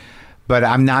 minutes there. But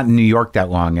I'm not in New York that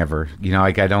long ever.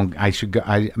 Like I should go,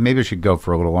 maybe I should go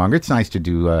for a little longer. It's nice to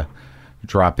do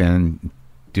drop in,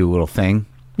 do a little thing.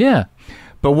 Yeah.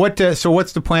 But so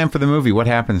what's the plan for the movie? What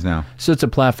happens now? So it's a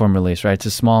platform release, right? It's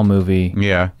a small movie.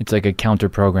 Yeah. It's like a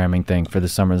counter-programming thing for the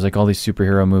summer. There's like all these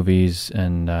superhero movies,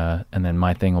 and then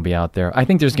my thing will be out there. I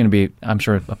think there's going to be, I'm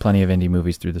sure, plenty of indie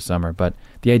movies through the summer. But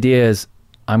the idea is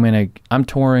I'm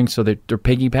touring, so they're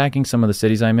piggybacking some of the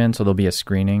cities I'm in, so there'll be a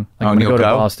screening. Like I'm going to go to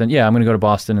Boston. Yeah, I'm going to go to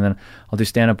Boston, and then I'll do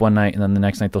stand-up one night, and then the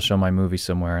next night they'll show my movie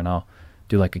somewhere, and I'll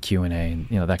do like a Q&A and,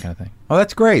 that kind of thing. Oh,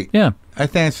 that's great. Yeah. I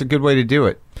think it's a good way to do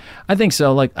it. I think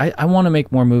so. Like, I want to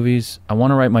make more movies. I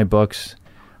want to write my books.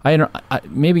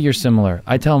 Maybe you're similar.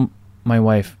 I tell my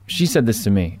wife, she said this to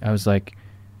me. I was like,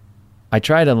 I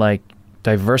try to like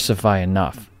diversify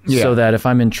enough so that if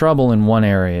I'm in trouble in one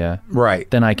area, right,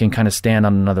 then I can kind of stand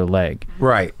on another leg.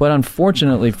 Right. But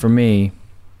unfortunately for me,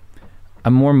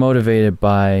 I'm more motivated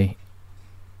by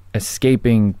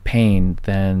escaping pain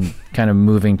than kind of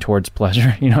moving towards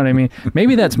pleasure. You know what I mean?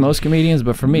 Maybe that's most comedians,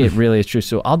 but for me, it really is true.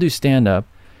 So I'll do stand-up.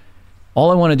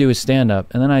 All I want to do is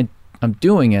stand-up, and then I'm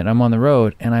doing it. I'm on the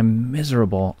road, and I'm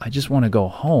miserable. I just want to go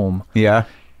home. Yeah.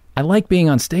 I like being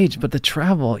on stage, but the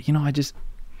travel,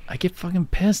 I get fucking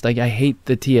pissed. Like, I hate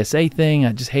the TSA thing.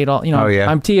 I just hate all,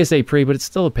 I'm TSA pre, but it's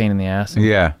still a pain in the ass. And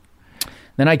yeah.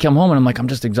 then I come home, and I'm like, I'm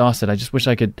just exhausted. I just wish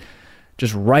I could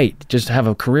just have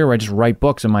a career where I just write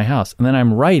books in my house. And then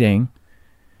I'm writing,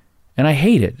 and I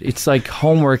hate it. It's like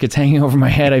homework. It's hanging over my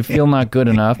head. I feel not good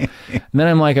enough. And then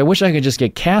I'm like, I wish I could just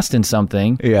get cast in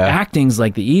something. Yeah. Acting's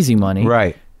like the easy money.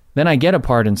 Right. Then I get a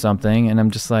part in something, and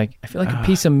I'm just like, I feel like a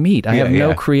piece of meat. I have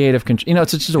no creative control.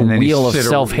 It's just a wheel of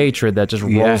self-hatred that just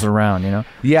rolls around,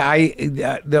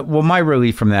 Yeah, well, my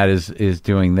relief from that is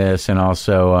doing this, and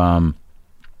also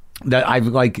that I've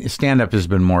like stand-up has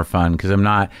been more fun because I'm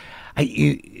not...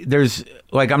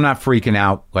 I'm not freaking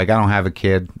out. Like, I don't have a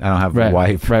kid. I don't have a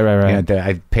wife. Right. And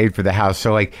I paid for the house.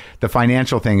 So, like, the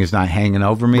financial thing is not hanging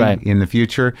over me in the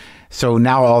future. So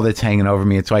now all that's hanging over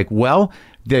me, it's like, well,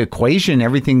 the equation,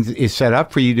 everything is set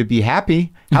up for you to be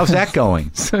happy. How's that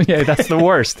going? So, yeah, that's the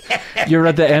worst. You're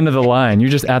at the end of the line. You're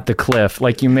just at the cliff.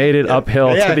 Like, you made it uphill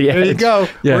to the edge. There you go.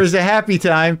 Yeah. Where's the happy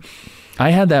time? I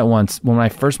had that once when I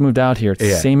first moved out here. It's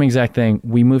the same exact thing.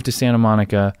 We moved to Santa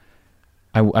Monica.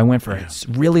 I went for a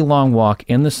really long walk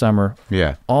in the summer,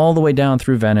 all the way down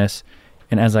through Venice,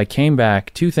 and as I came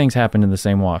back, two things happened in the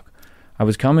same walk. I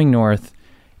was coming north,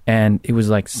 and it was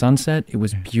like sunset. It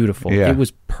was beautiful. Yeah. It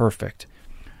was perfect.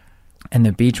 And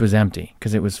the beach was empty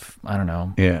because it was, I don't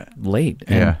know, late.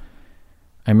 And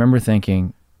I remember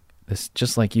thinking, this,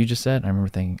 just like you just said, I remember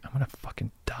thinking, I'm going to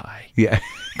fucking die. Yeah.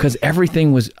 Because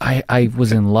everything was, I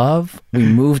was in love. We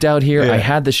moved out here. I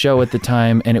had the show at the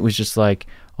time, and it was just like,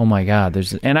 oh my God,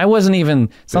 and I wasn't even,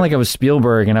 it's not like I was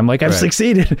Spielberg and I'm like, I've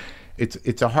succeeded.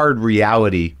 It's a hard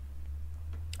reality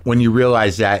when you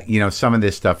realize that, you know, some of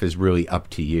this stuff is really up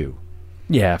to you.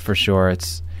 Yeah, for sure.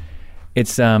 It's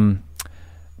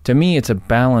to me, it's a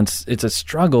balance. It's a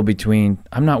struggle between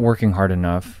I'm not working hard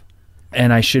enough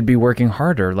and I should be working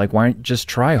harder. Like, why don't just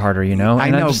try harder, you know? And I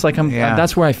know. I'm just like,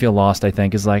 that's where I feel lost, I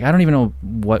think, is like, I don't even know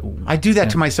what. I do that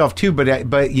to myself too,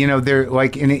 but you know, they're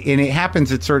like, and it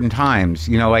happens at certain times,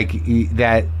 you know, like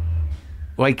that,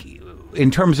 like in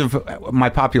terms of my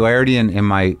popularity and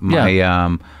my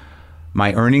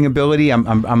earning ability,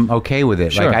 I'm okay with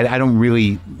it. Sure. Like, I don't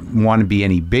really want to be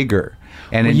any bigger.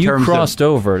 And in you terms crossed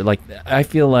over. Like, I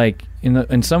feel like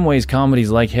in some ways,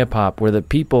 comedy's like hip hop, where the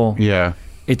people,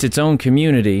 it's its own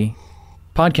community.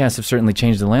 Podcasts have certainly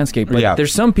changed the landscape, but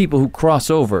there's some people who cross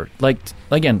over. Like,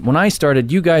 again, when I started,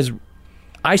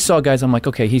 I saw guys, I'm like,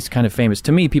 okay, he's kind of famous.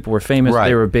 To me, people were famous. Right.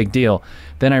 They were a big deal.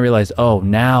 Then I realized, oh,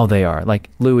 now they are.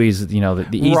 Like Louis, you know,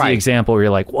 the easy example where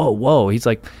you're like, whoa. He's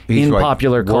like in like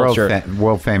popular culture.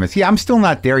 World famous. Yeah, I'm still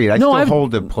not there yet. I still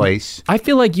hold a place. I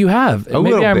feel like you have.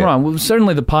 Maybe I'm wrong. Well,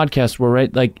 certainly the podcast world,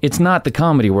 right? Like, it's not the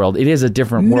comedy world. It is a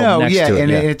different world next to it.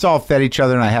 And it's all fed each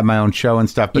other, and I have my own show and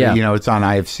stuff. But, you know, it's on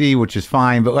IFC, which is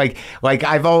fine. But, like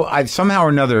I've somehow or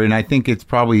another, and I think it's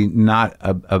probably not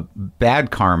a bad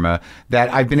karma,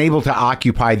 that I've been able to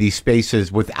occupy these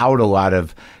spaces without a lot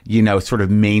of, you know, sort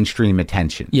of mainstream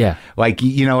attention. Yeah. Like,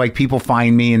 you know, like people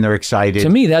find me and they're excited. To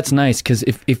me, that's nice, because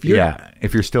if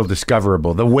you're still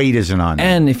discoverable, the weight isn't on you.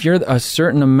 And if you're a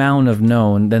certain amount of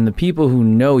known, then the people who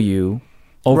know you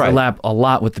overlap a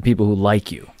lot with the people who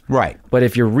like you. Right. But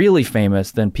if you're really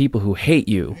famous, then people who hate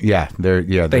you,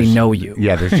 they know you.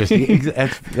 Yeah, there's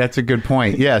just that's a good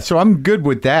point. Yeah, so I'm good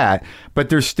with that, but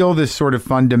there's still this sort of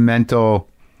fundamental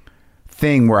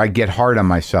thing where I get hard on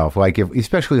myself, like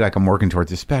especially like I'm working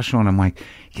towards a special and I'm like,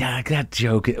 yeah, that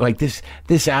joke, like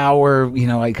this hour, you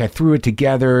know, like I threw it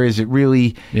together. Is it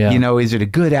really, you know, is it a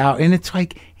good hour? And it's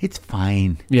like, it's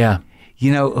fine. Yeah.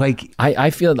 You know, like I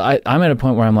feel I'm at a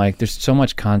point where I'm like, there's so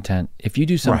much content. If you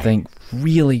do something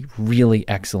really, really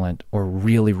excellent or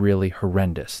really, really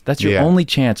horrendous, that's your only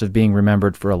chance of being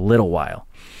remembered for a little while.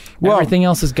 Well, everything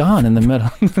else is gone in the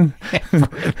middle.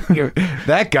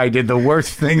 That guy did the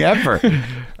worst thing ever.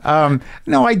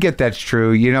 No, I get that's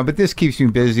true, you know, but this keeps me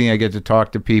busy. I get to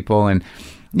talk to people and,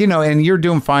 you know, and you're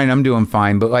doing fine. I'm doing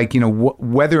fine. But like, you know,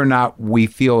 whether or not we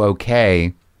feel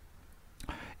okay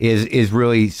is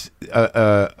really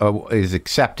is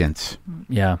acceptance.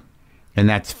 Yeah. And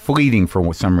that's fleeting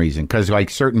for some reason. Because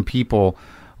like certain people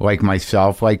like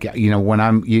myself, like, you know, when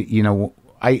I'm, you know,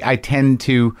 I tend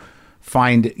to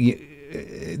find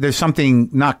there's something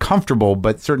not comfortable,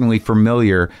 but certainly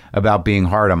familiar about being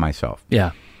hard on myself.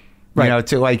 Yeah. Right. You know,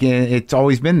 it's like, it's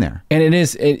always been there. And it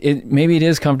is, maybe it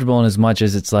is comfortable in as much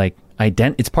as it's like,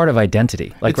 it's part of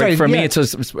identity. Like for me, it's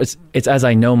as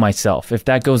I know myself. If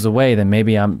that goes away, then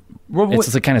maybe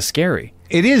it's kind of scary.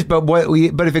 It is, but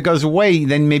if it goes away,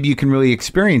 then maybe you can really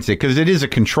experience it, because it is a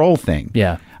control thing.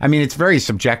 Yeah. I mean, it's very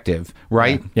subjective,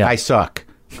 right? Yeah. I suck.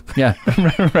 Yeah,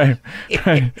 right.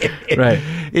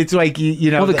 It's like,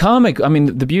 you know. Well, the comic, I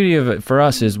mean, the beauty of it for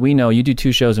us is we know you do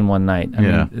 2 shows in one night. I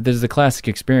mean, there's the classic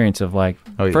experience of like,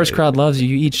 first crowd loves you,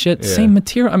 you eat shit, same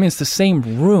material. I mean, it's the same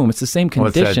room, it's the same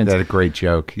conditions. That great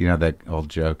joke, you know, that old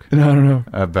joke. No, I don't know.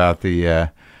 About the,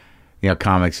 you know,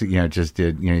 comics, you know, just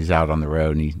did, you know, he's out on the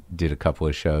road and he did a couple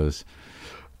of shows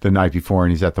the night before,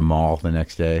 and he's at the mall the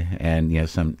next day, and, you know,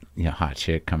 some, you know, hot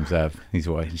chick comes up. He's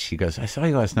white, and she goes, "I saw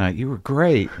you last night. You were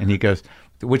great." And he goes,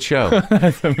 "Which show?"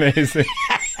 That's amazing.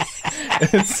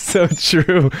 It's so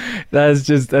true. That's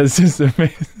just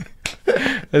amazing.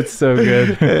 It's so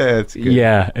good. Yeah, it's good.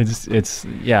 Yeah, it's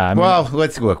yeah. I mean, well,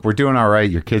 let's look. We're doing all right.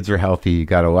 Your kids are healthy. You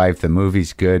got a life. The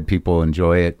movie's good. People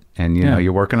enjoy it, and you know,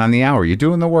 you're working on the hour. You're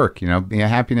doing the work. You know,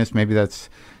 happiness. Maybe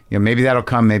that's, you know, maybe that'll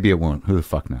come. Maybe it won't. Who the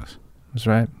fuck knows? That's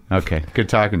right. Okay. Good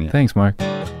talking to you. Thanks, Mark.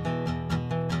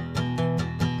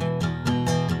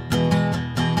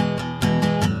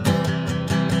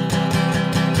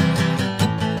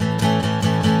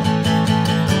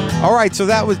 All right. So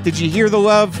that was, did you hear the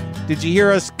love? Did you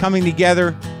hear us coming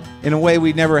together in a way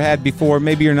we never had before?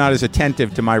 Maybe you're not as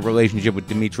attentive to my relationship with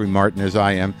Demetri Martin as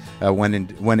I am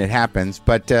when it happens.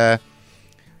 But it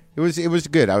was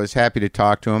good. I was happy to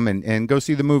talk to him and go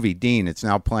see the movie, Dean. It's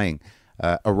now playing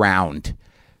around.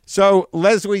 So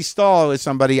Lesley Stahl is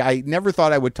somebody I never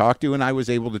thought I would talk to, and I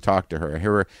was able to talk to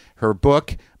her. Her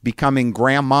book, Becoming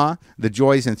Grandma: The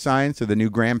Joys and Science of the New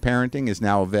Grandparenting, is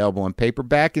now available in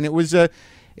paperback, and it was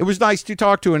nice to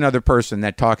talk to another person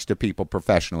that talks to people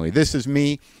professionally. This is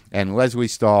me and Lesley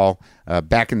Stahl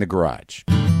back in the garage.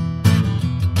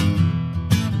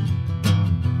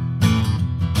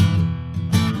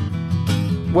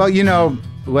 Well,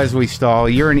 Leslie Stahl,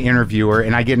 you're an interviewer,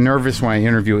 and I get nervous when I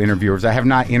interview interviewers. I have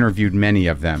not interviewed many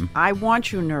of them. I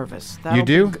want you nervous. You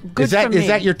do? Good Is that for me. is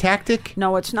that your tactic?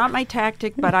 No, it's not my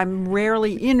tactic, but I'm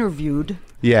rarely interviewed,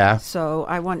 Yeah. so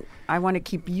I want to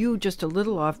keep you just a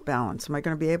little off balance. Am I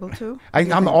going to be able to?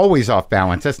 I'm always off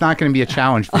balance. That's not going to be a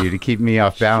challenge for you to keep me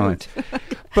off balance.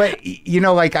 But,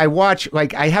 like I watch,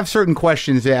 like I have certain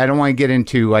questions that I don't want to get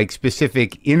into, like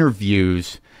specific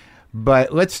interviews.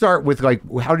 But let's start with like,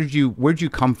 where'd you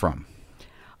come from?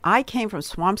 I came from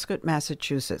Swampscott,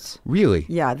 Massachusetts. Really?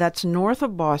 Yeah, that's north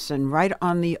of Boston, right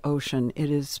on the ocean. It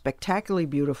is spectacularly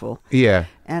beautiful. Yeah.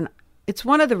 And it's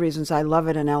one of the reasons I love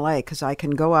it in LA, because I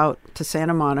can go out to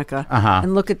Santa Monica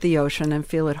and look at the ocean and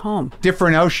feel at home.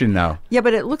 Different ocean, though. Yeah,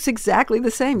 but it looks exactly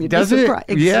the same. You'd Does be it? surprised.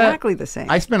 Yeah. Exactly the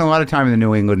same. I spent a lot of time in the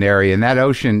New England area, and that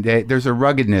ocean, there's a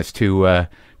ruggedness to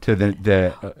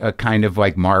the kind of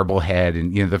like Marblehead,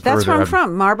 and the That's further where I'm up-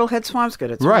 from, Marblehead, Swampscott.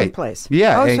 It's Right. one place.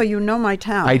 Yeah, Oh, so you know my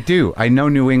town. I do. I know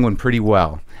New England pretty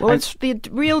well. Well, it's the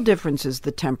real difference is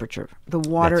the temperature. The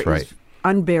water That's right. is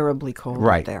unbearably cold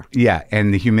Right out there. Yeah,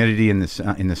 and the humidity in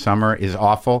the summer is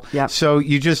awful. Yep. So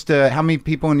you just how many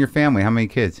people in your family? How many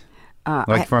kids?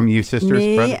 From you sisters,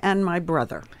 Me brother? and my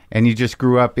brother. And you just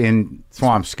grew up in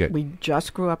Swampscott. We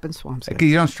just grew up in Swampscott.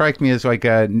 You don't strike me as like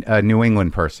a New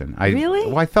England person.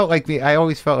 Really? Well, I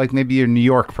always felt like maybe you're a New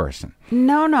York person.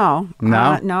 No. No?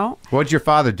 No. What'd your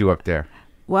father do up there?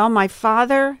 Well, my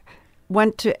father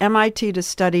went to MIT to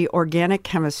study organic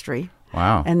chemistry.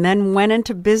 Wow. And then went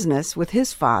into business with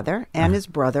his father and his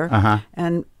brother.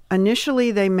 And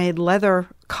initially they made leather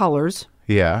colors.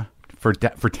 Yeah. For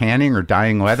tanning or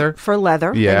dyeing leather? For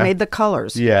leather. Yeah. They made the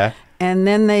colors. Yeah. And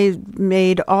then they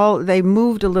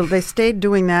moved a little. They stayed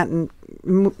doing that and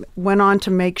went on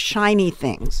to make shiny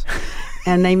things.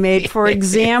 And they made, for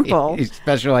example... He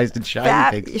specialized in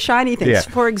shiny things. Shiny things. Yeah.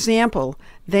 For example,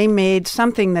 they made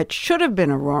something that should have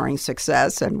been a roaring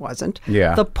success and wasn't.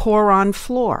 Yeah. The pour-on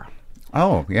floor.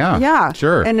 Oh, yeah. Yeah.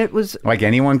 Sure. And it was... Like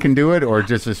anyone can do it, or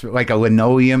just like a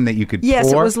linoleum that you could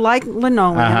Yes, pour? it was like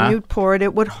linoleum. You'd pour it,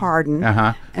 it would harden.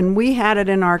 And we had it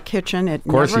in our kitchen. It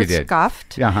course never you did.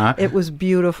 scuffed. It was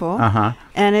beautiful.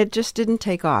 And it just didn't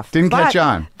take off. Didn't But catch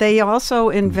on. They also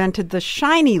invented the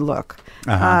shiny look.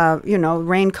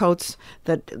 Raincoats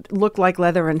that looked like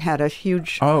leather and had a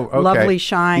huge, lovely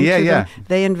shine to them.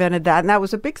 They invented that, and that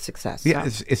was a big success. Yeah.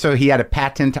 So he had a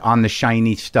patent on the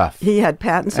shiny stuff. He had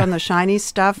patents on the shiny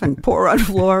stuff and pour on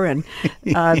floor, and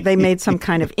they made some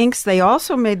kind of inks. They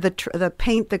also made the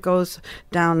paint that goes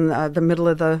down the middle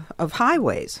of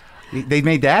highways. They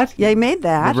made that? Yeah, they made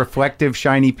that. The reflective,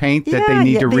 shiny paint that they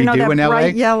need to redo that in LA?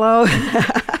 bright yellow.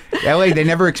 LA, they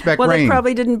never expect well, rain. they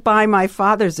probably didn't buy my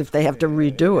father's if they have to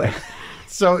redo it.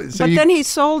 But then he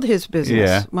sold his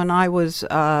business when I was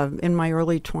in my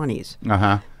early 20s.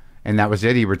 And that was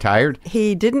it? He retired?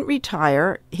 He didn't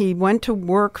retire. He went to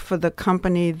work for the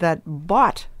company that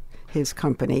bought his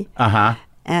company.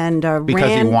 And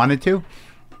because he wanted to?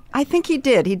 I think he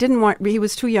did. He didn't want. He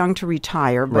was too young to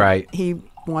retire, but he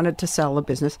wanted to sell the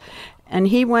business. And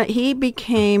he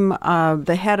became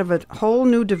the head of a whole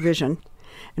new division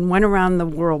and went around the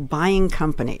world buying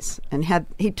companies. And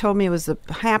he told me it was the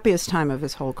happiest time of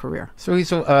his whole career. So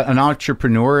he's an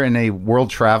entrepreneur and a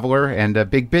world traveler and a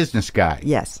big business guy.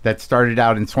 Yes. That started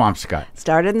out in Swampscott.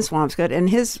 Started in Swampscott. And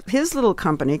his little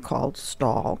company called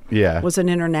Stahl was an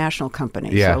international company.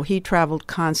 Yeah. So he traveled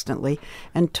constantly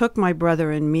and took my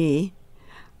brother and me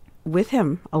with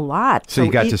him a lot. So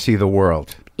you got to see the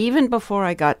world. Even before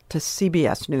I got to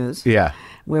CBS News,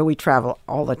 where we travel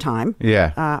all the time,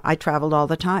 I traveled all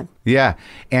the time. Yeah.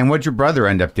 And what'd your brother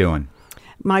end up doing?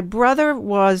 My brother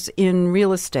was in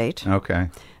real estate. Okay.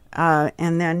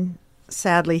 And then,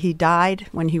 sadly, he died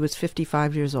when he was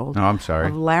 55 years old. Oh, I'm sorry.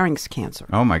 Of larynx cancer.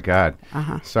 Oh, my God.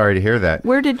 Sorry to hear that.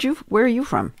 Where are you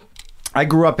from? I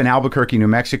grew up in Albuquerque, New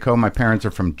Mexico. My parents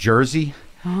are from Jersey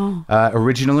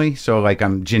originally. So, like,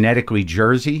 I'm genetically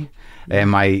Jersey.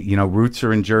 And my, roots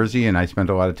are in Jersey, and I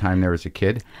spent a lot of time there as a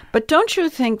kid. But don't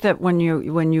you think that when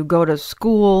you go to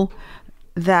school,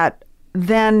 that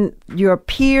then your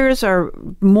peers are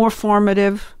more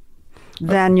formative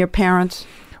than your parents?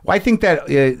 Well, I think that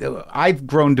I've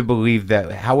grown to believe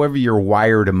that however you're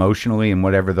wired emotionally and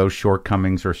whatever those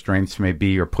shortcomings or strengths may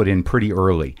be are put in pretty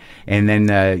early. And then...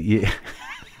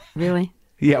 Really?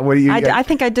 Yeah, what do you... I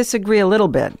think I disagree a little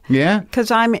bit. Yeah? Because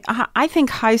I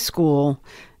think high school...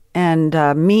 and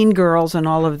Mean Girls and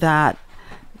all of that,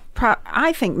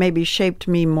 I think maybe shaped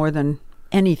me more than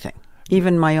anything,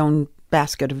 even my own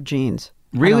basket of jeans.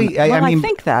 Really? I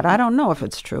think that. I don't know if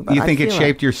it's true. But you think it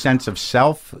shaped your sense of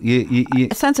self? A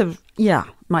sense of,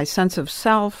 my sense of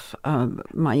self,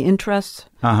 my interests,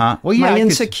 Well, yeah, my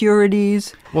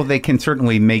insecurities. Well, they can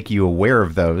certainly make you aware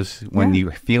of those when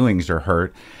your feelings are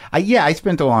hurt. I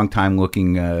spent a long time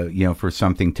looking, for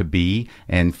something to be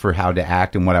and for how to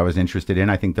act and what I was interested in.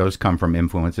 I think those come from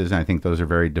influences, and I think those are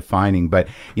very defining. But,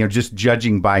 just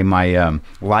judging by my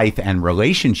life and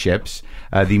relationships,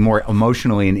 the more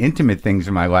emotionally and intimate things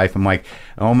in my life, I'm like,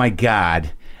 oh, my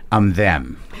God, I'm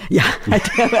them. Yeah,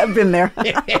 I've been there.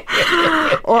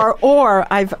 or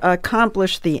I've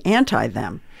accomplished the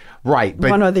anti-them. Right, but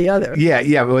one or the other.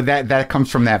 Yeah. Well, that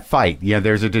comes from that fight.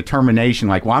 There's a determination.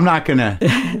 Like, well, I'm not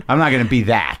gonna be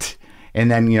that, and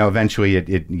then eventually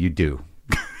you do.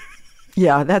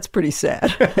 Yeah, that's pretty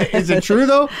sad. Is it true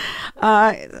though?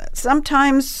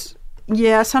 Sometimes,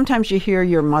 yeah. Sometimes you hear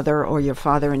your mother or your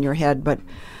father in your head, but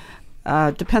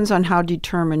depends on how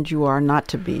determined you are not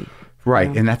to be.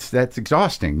 Right, and that's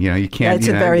exhausting. You can't. It's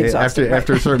very exhausting.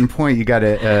 After a certain point, you got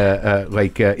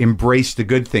to embrace the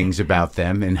good things about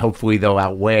them, and hopefully they'll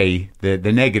outweigh the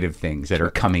negative things that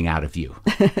are coming out of you.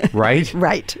 Right.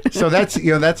 Right. So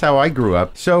that's how I grew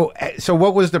up. So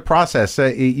what was the process?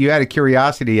 You had a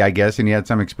curiosity, I guess, and you had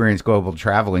some experience global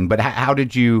traveling. But how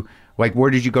did you where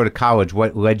did you go to college?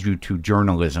 What led you to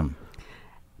journalism?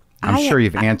 I'm sure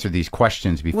you've answered these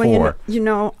questions before.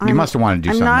 Well, you must have wanted to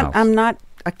do something else. I'm not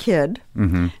a kid,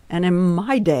 and in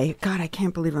my day, God, I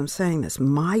can't believe I'm saying this.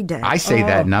 My day. I say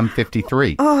that, and I'm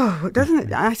 53. Oh, doesn't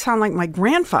it? I sound like my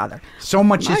grandfather. So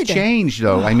much has changed,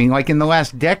 though. I mean, like in the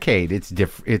last decade, it's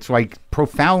It's like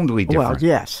profoundly different. Well,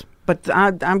 yes, but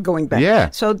I'm going back.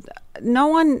 Yeah. So no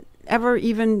one ever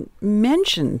even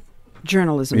mentioned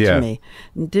journalism to me.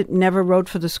 Never wrote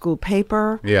for the school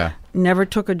paper. Yeah. Never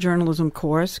took a journalism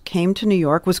course. Came to New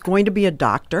York. Was going to be a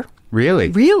doctor. Really?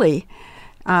 Really.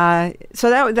 So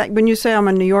that when you say I'm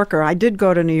a New Yorker, I did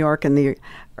go to New York in the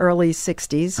early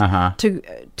 60s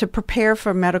to prepare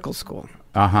for medical school.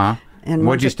 And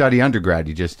what did you study undergrad?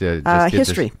 You just did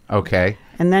history. Okay.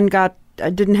 And then I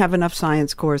didn't have enough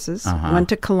science courses. Went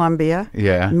to Columbia.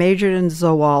 Yeah. Majored in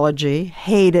zoology.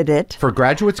 Hated it. For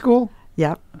graduate school?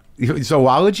 Yep.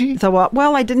 Zoology?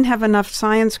 Well, I didn't have enough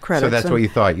science credits. So that's what you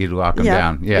thought. You'd lock them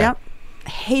down. Yeah. Yep.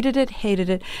 Hated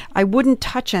it. I wouldn't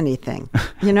touch anything.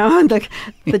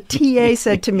 The TA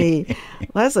said to me,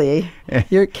 Leslie,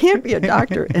 you can't be a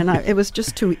doctor. And it was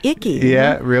just too icky.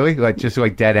 Yeah, really? Just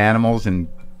like dead animals and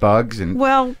bugs? And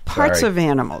parts of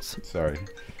animals. Sorry.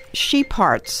 Sheep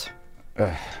parts.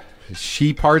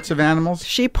 Sheep parts of animals?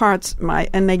 Sheep parts.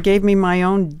 And they gave me my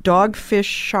own dogfish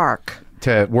shark.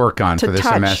 To work on for the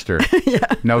semester. Yeah.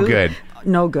 No good.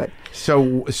 No good.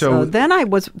 So then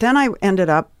I ended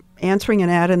up answering an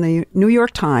ad in the New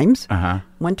York Times.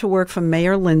 Went to work for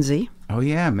Mayor Lindsay. Oh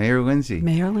yeah, Mayor Lindsay.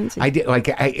 I did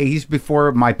he's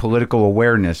before my political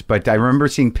awareness, but I remember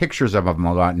seeing pictures of him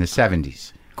a lot in the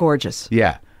 70s. Gorgeous.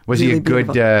 Yeah. Was really he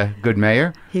a good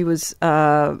mayor? He was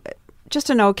just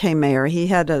an okay mayor. He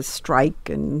had a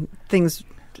strike and things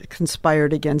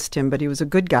conspired against him, but he was a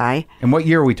good guy. And what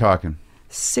year are we talking?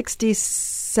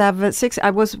 67.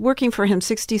 I was working for him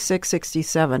 66,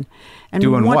 67. And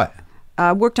doing what?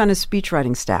 Worked on his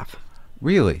speechwriting staff.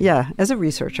 Really? Yeah, as a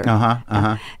researcher.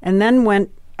 And then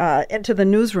went into the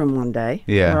newsroom one day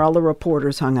where all the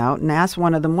reporters hung out and asked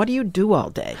one of them, what do you do all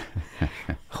day?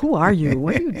 Who are you?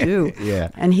 What do you do?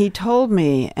 Yeah. And he told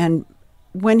me, and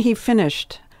when he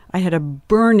finished, I had a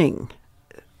burning,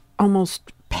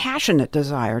 almost passionate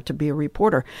desire to be a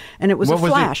reporter, and it was a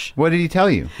flash. What did he tell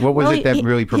you? What was it that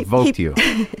really provoked you?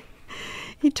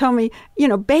 He told me,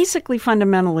 basically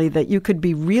fundamentally that you could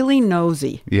be really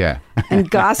nosy and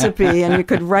gossipy, and you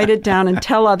could write it down and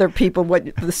tell other people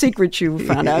what the secrets you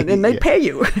found out, and they pay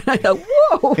you. I thought,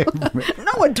 whoa,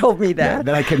 no one told me that. Yeah,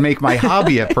 that I could make my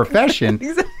hobby a profession.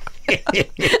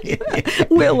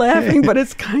 We're laughing, but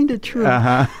it's kind of true.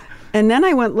 And then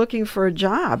I went looking for a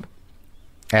job.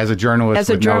 As a journalist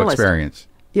with no experience.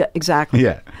 Yeah, exactly.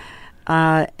 Yeah.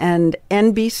 And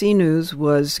NBC News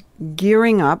was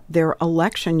gearing up their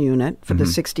election unit for the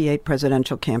 68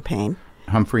 presidential campaign.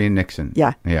 Humphrey and Nixon.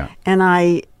 Yeah. Yeah. And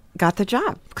I got the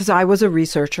job because I was a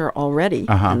researcher already,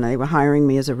 and they were hiring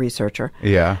me as a researcher.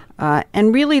 Yeah.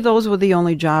 And really, those were the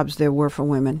only jobs there were for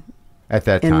women. At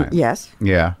that time? Yes.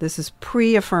 Yeah. This is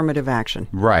pre-affirmative action.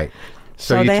 Right.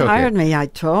 So they hired me.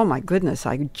 Oh, my goodness,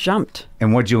 I jumped.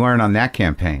 And what'd you learn on that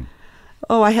campaign?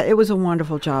 Oh, it was a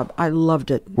wonderful job. I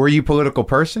loved it. Were you a political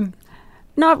person?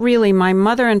 Not really. My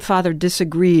mother and father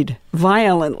disagreed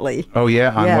violently. Oh,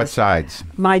 yeah? On what sides?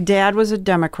 My dad was a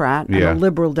Democrat, and a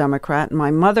liberal Democrat. And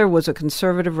my mother was a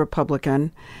conservative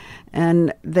Republican.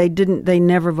 And they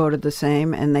never voted the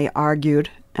same, and they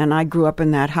argued And I grew up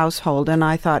in that household, and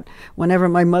I thought whenever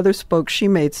my mother spoke, she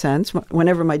made sense.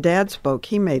 Whenever my dad spoke,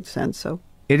 he made sense. So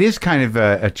it is kind of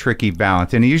a tricky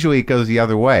balance, and usually it goes the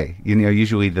other way.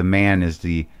 Usually the man is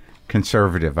the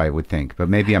conservative, I would think, but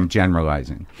maybe I'm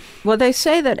generalizing. Well, they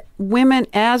say that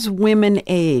as women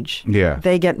age,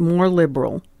 they get more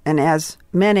liberal, and as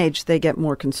men age, they get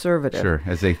more conservative. Sure,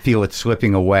 as they feel it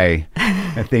slipping away,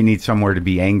 that they need somewhere to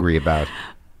be angry about.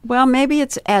 Well, maybe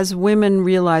it's as women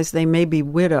realize they may be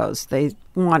widows, they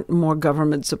want more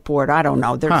government support. I don't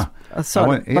know. There's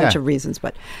a bunch of reasons,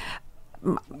 but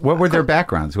what were their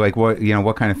backgrounds? Like what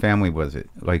kind of family was it?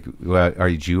 Like, are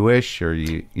you Jewish? Or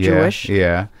you Jewish?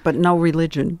 Yeah, but no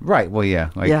religion. Right. Well,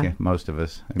 most of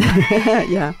us.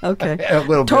 Yeah. Okay. A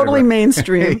little totally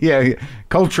mainstream. Yeah.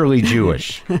 Culturally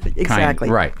Jewish. Exactly.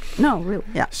 Right. No, really.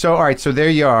 Yeah. So all right. So there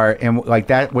you are, and like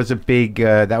that was a big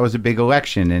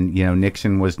election, and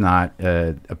Nixon was not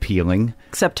appealing,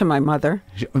 except to my mother.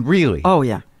 Really? Oh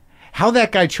yeah. How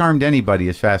that guy charmed anybody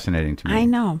is fascinating to me. I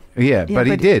know. Yeah, but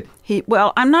he did.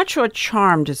 Well, I'm not sure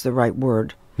charmed is the right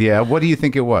word. Yeah, what do you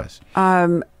think it was?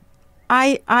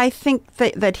 I think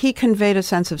that he conveyed a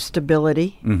sense of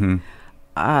stability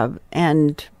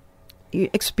and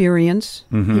experience.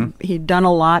 He'd done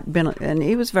a lot, and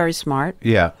he was very smart.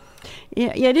 Yeah.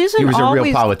 Yeah, it isn't. He was a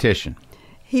real politician.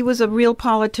 He was a real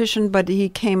politician, but he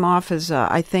came off as,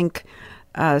 I think,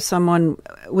 someone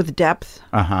with depth,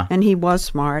 and he was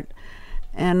smart.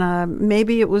 And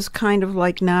maybe it was kind of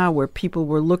like now where people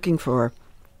were looking for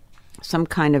some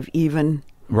kind of even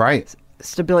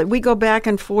stability. We go back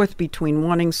and forth between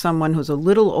wanting someone who's a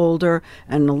little older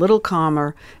and a little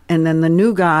calmer, and then the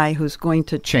new guy who's going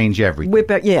to change everything. Whip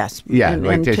it, yes. Yeah,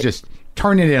 just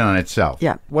turn it in on itself.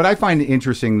 Yeah. What I find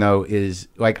interesting, though, is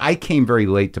like I came very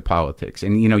late to politics,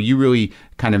 and you really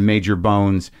kind of made your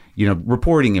bones,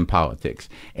 reporting in politics.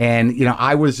 And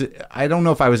I don't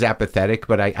know if I was apathetic,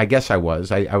 but I guess I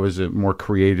was. I was a more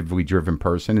creatively driven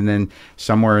person, and then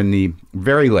somewhere in the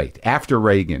very late after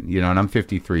Reagan, and I'm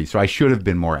 53, so I should have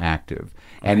been more active.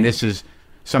 And this is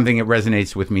something that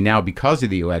resonates with me now because of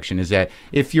the election, is that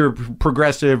if you're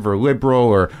progressive or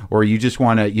liberal or you just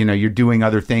want to, you're doing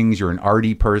other things, you're an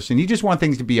arty person, you just want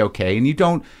things to be okay, and you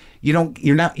don't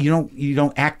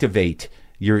activate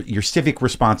your civic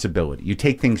responsibility. You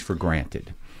take things for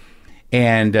granted.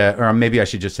 And or maybe I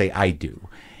should just say I do.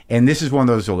 And this is one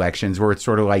of those elections where it's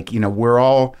sort of like,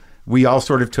 we all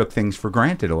sort of took things for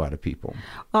granted, a lot of people.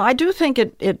 Well, I do think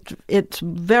it's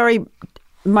very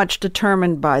much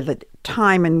determined by the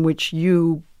time in which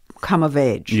you come of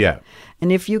age. Yeah.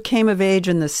 And if you came of age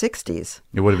in the 60s...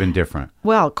 It would have been different.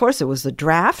 Well, of course, it was the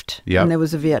draft, and there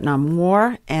was the Vietnam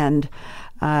War, and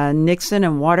Nixon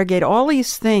and Watergate. All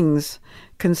these things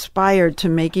conspired to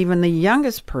make even the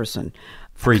youngest person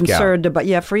freak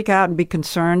out and be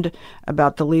concerned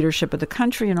about the leadership of the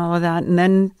country and all of that. And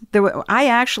then I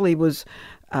actually was...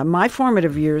 my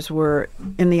formative years were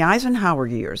in the Eisenhower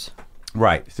years.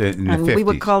 Right, so in the 50s. We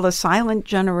would call the silent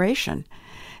generation.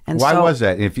 And why was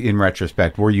that? If in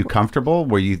retrospect, were you comfortable?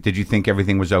 Did you think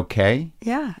everything was okay?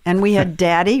 Yeah, and we had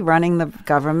Daddy running the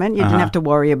government. You didn't have to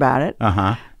worry about it.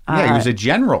 Yeah, he was a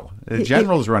general. The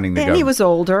general's running the government. And he was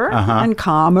older and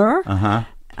calmer,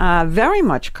 very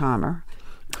much calmer.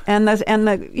 And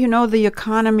the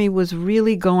economy was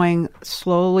really going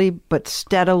slowly but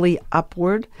steadily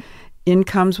upward.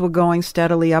 Incomes were going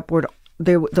steadily upward.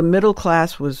 The middle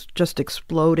class was just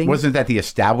exploding. Wasn't that the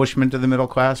establishment of the middle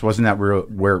class? Wasn't that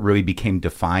where it really became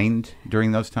defined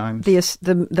during those times?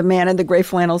 The man in the gray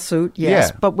flannel suit, yes.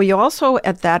 Yeah. But we also,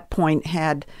 at that point,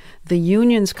 had the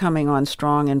unions coming on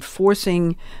strong and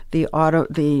forcing the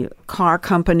car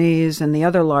companies and the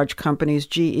other large companies,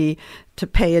 GE, to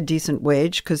pay a decent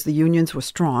wage because the unions were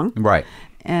strong. Right.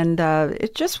 And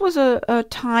it just was a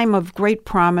time of great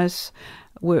promise.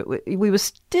 We were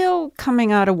still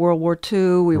coming out of World War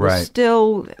II. We were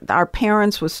still, our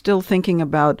parents were still thinking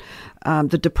about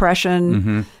the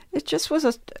Depression. It just was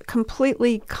a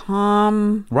completely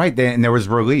calm... Right, and there was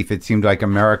relief. It seemed like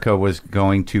America was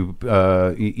going to,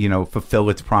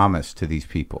 fulfill its promise to these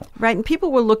people. Right, and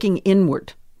people were looking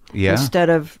inward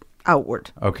instead of outward.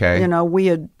 Okay. We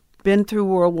had been through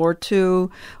World War II.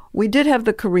 We did have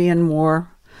the Korean War.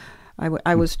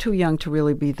 I was too young to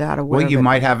really be that aware of it. Well, you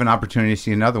might have an opportunity to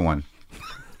see another one.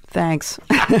 Thanks.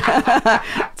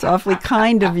 It's awfully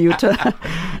kind of you to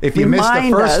if you missed the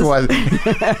first one.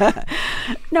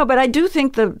 No, but I do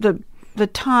think the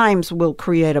times will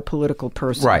create a political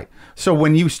person. Right. So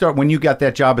when you got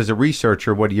that job as a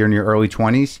researcher, you're in your early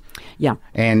 20s? Yeah.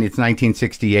 And it's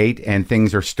 1968 and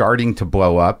things are starting to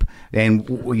blow up and,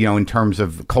 in terms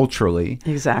of culturally.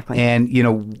 Exactly. And,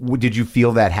 did you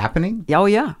feel that happening? Oh,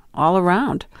 yeah. all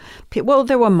around. Well,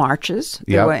 there were marches.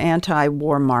 There Yep. were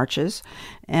anti-war marches,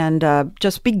 and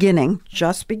just beginning.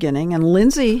 And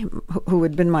Lindsay, who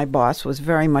had been my boss, was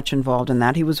very much involved in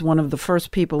that. He was one of the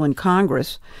first people in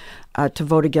Congress to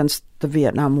vote against the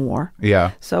Vietnam War.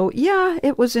 Yeah. So, yeah,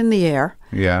 it was in the air.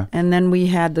 Yeah. And then we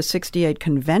had the 68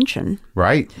 convention.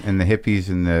 Right. And the hippies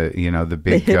and the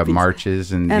big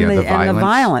marches and, And the violence. And the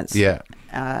violence. Yeah.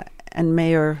 And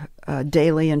Mayor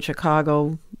Daley in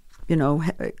Chicago,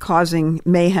 causing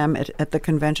mayhem at the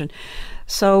convention.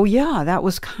 So, yeah, that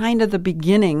was kind of the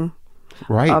beginning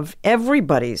of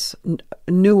everybody's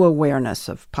new awareness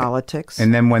of politics.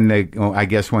 And then when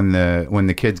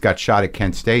the kids got shot at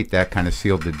Kent State, that kind of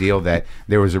sealed the deal that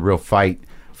there was a real fight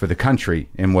for the country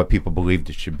and what people believed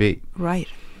it should be. Right.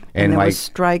 And there was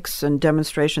strikes and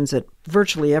demonstrations at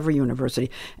virtually every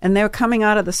university. And they're coming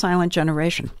out of the silent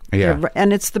generation. Yeah.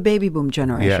 And it's the baby boom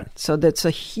generation. Yeah. So that's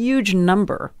a huge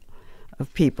number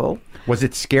of people. Was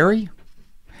it scary?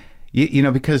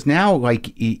 Because now, I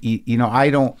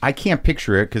can't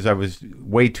picture it because I was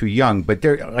way too young, but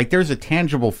there's a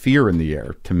tangible fear in the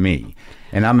air to me.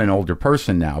 And I'm an older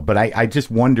person now, but I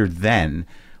just wondered then,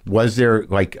 was there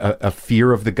like a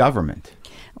fear of the government?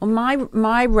 Well,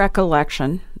 my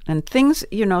recollection, and things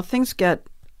get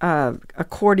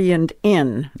accordioned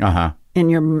in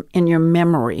your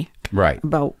memory, right?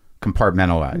 About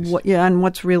compartmentalized, and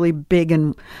what's really big.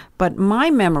 But my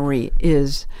memory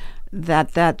is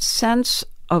that sense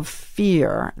of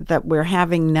fear that we're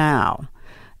having now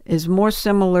is more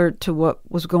similar to what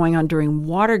was going on during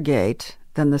Watergate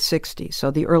than the 60s, so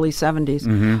the early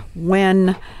 70s,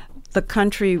 when the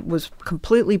country was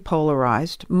completely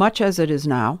polarized, much as it is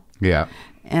now. Yeah.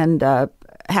 And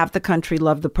half the country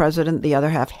loved the president, the other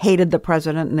half hated the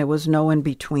president, and there was no in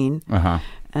between.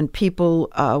 And people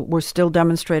were still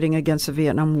demonstrating against the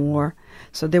Vietnam War.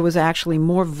 So there was actually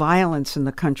more violence in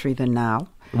the country than now.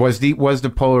 Was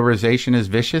the polarization as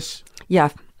vicious? Yeah,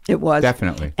 it was.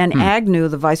 Definitely. And Agnew,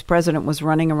 the vice president, was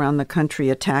running around the country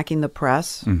attacking the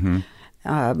press.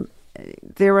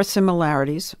 There are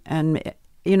similarities. And,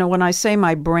 when I say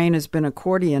my brain has been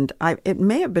accordioned, it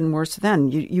may have been worse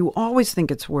then. You always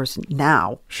think it's worse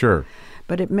now. Sure.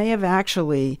 But it may have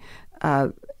actually,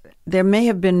 there may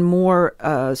have been more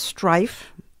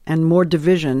strife and more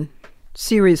division,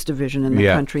 serious division in the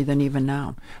country than even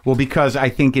now. Well, because I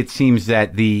think it seems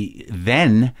that the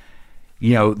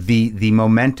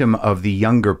momentum of the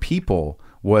younger people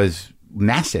was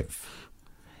massive.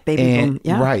 Baby boom,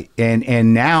 yeah. Right.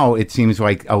 And now it seems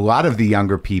like a lot of the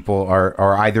younger people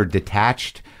are either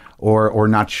detached or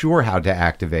not sure how to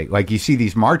activate. Like you see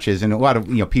these marches and a lot of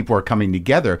people are coming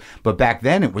together, but back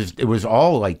then it was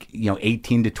all like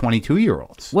 18 to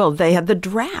 22-year-olds. Well, they had the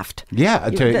draft. Yeah,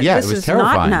 it was is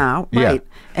terrifying. Not now, right?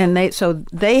 Yeah. And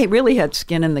they really had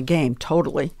skin in the game,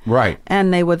 totally. Right.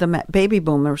 And they were the baby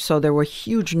boomers, so there were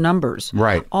huge numbers.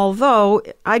 Right. Although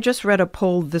I just read a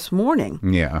poll this morning.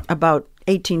 Yeah. About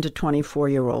 18 to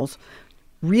 24-year-olds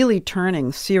really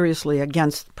turning seriously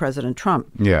against President Trump.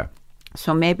 Yeah.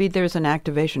 So maybe there's an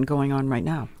activation going on right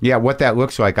now. Yeah, what that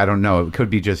looks like, I don't know. It could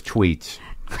be just tweets.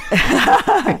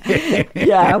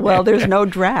 Yeah, well, there's no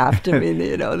draft. I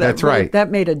mean, that's right. That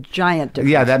made a giant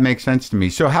difference. Yeah, that makes sense to me.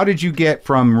 So how did you get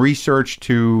from research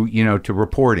to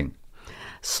reporting?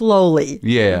 Slowly.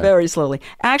 Yeah. Very slowly.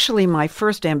 Actually, my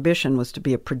first ambition was to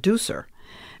be a producer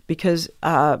because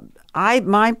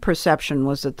my perception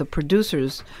was that the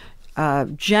producers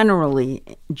generally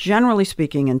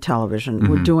speaking in television,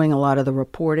 were doing a lot of the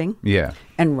reporting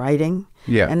and writing.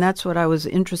 Yeah. And that's what I was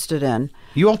interested in.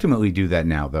 You ultimately do that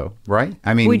now, though, right?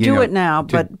 I mean, we do it now,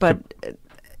 but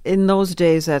in those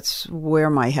days, that's where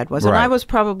my head was. Right. And I was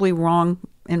probably wrong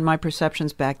in my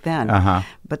perceptions back then.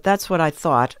 But that's what I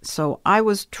thought. So I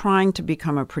was trying to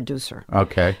become a producer.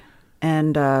 Okay.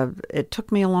 And it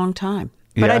took me a long time.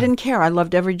 But I didn't care. I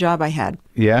loved every job I had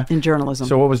in journalism.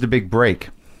 So what was the big break?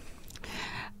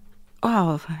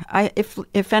 Oh,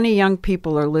 if any young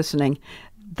people are listening,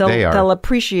 they'll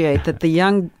appreciate that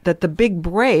the big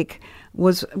break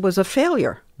was a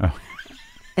failure. Oh.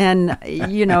 And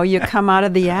you come out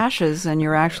of the ashes and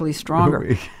you're actually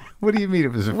stronger. What do you mean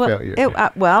it was a failure?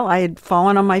 I had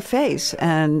fallen on my face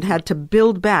and had to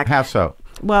build back. How so?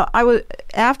 Well, I was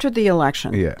after the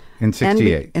election. Yeah, in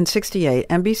 68. In 68,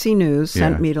 NBC News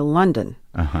sent me to London,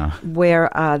 where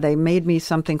they made me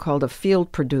something called a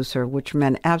field producer, which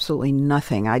meant absolutely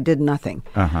nothing. I did nothing,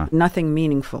 nothing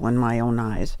meaningful in my own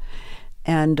eyes.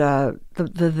 And the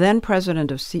then president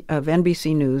of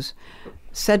NBC News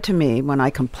said to me when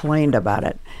I complained about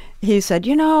it, he said,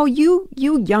 you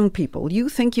young people, you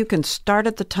think you can start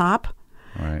at the top?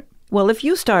 Right. Well, if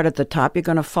you start at the top, you're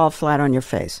going to fall flat on your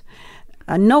face.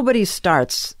 Nobody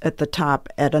starts at the top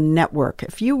at a network.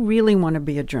 If you really want to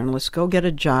be a journalist, go get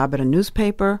a job at a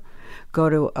newspaper, go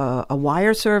to a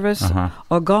wire service,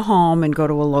 or go home and go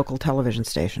to a local television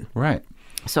station. Right.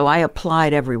 So I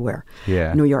applied everywhere.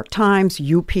 Yeah. New York Times,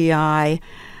 UPI.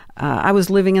 I was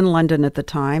living in London at the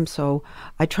time, so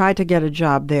I tried to get a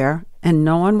job there, and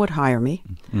no one would hire me.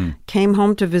 Came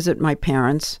home to visit my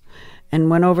parents and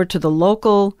went over to the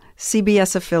local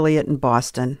CBS affiliate in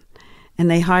Boston, and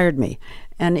they hired me.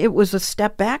 And it was a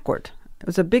step backward. It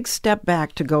was a big step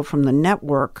back to go from the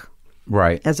network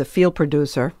as a field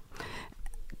producer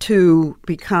to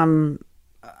become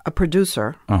a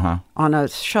producer on a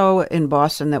show in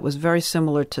Boston that was very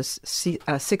similar to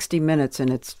 60 Minutes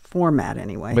in its format,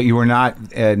 anyway. But you were not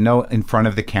in front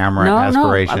of the camera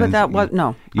aspirations. No, but that was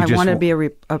I wanted to be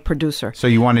a producer. So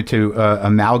you wanted to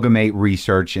amalgamate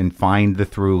research and find the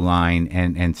through line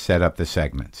and set up the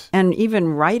segments. And even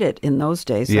write it in those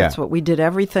days. That's what we did,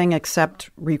 everything except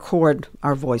record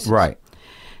our voices. Right.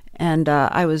 And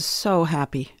I was so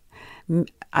happy.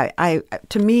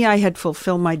 To me, I had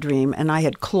fulfilled my dream, and I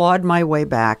had clawed my way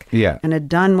back and had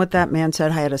done what that man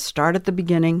said. I had to start at the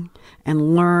beginning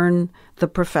and learn the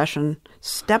profession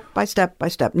step by step by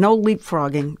step. No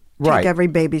leapfrogging. Take every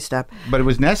baby step. But it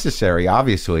was necessary,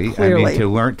 obviously. Clearly. I mean, to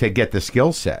learn to get the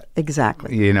skill set.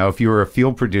 Exactly. You know, if you were a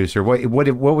field producer, what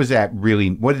was that really?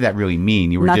 What did that really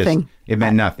mean? You were nothing. It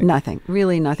meant nothing. Nothing.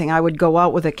 Really nothing. I would go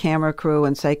out with a camera crew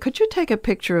and say, "Could you take a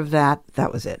picture of that?"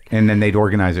 That was it. And then they'd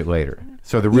organize it later.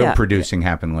 So the real producing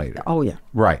happened later. Oh yeah.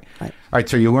 Right. All right.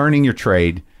 So you're learning your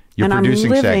trade. You're producing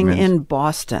segments. And I'm living segments. in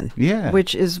Boston,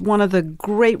 which is one of the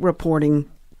great reporting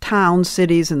towns,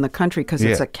 cities in the country, because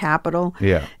it's a capital.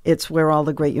 Yeah. It's where all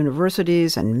the great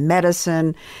universities and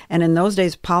medicine, and in those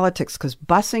days, politics, because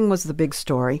busing was the big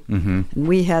story. And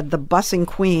we had the busing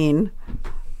queen,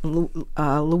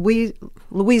 Louise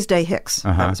Day Hicks.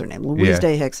 That was her name, Louise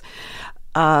Day Hicks.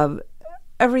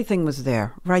 Everything was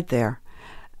there, right there.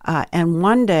 And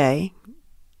one day,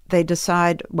 they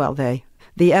decide, the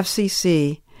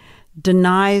FCC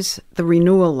denies the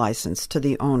renewal license to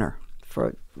the owner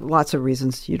for lots of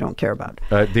reasons you don't care about.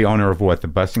 The owner of what? The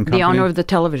busing company? The owner of the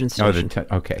television station.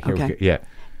 Okay. Here we go. Yeah.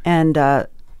 And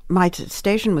my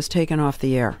station was taken off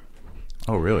the air.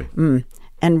 Oh, really?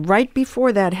 And right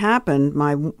before that happened,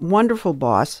 my wonderful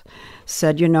boss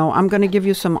said, I'm going to give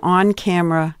you some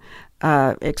on-camera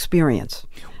experience.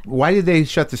 Why did they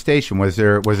shut the station? Was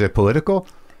it political?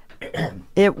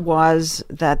 It was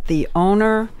that the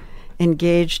owner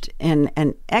engaged in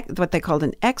what they called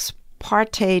an ex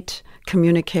parte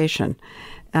communication,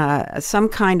 some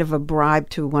kind of a bribe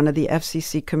to one of the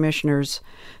FCC commissioners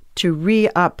to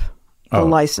re-up the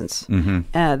license.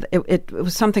 It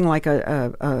was something like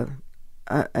a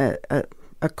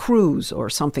cruise or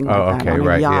something like that, on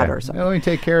a yacht or something. Let me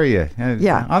take care of you.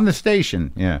 On the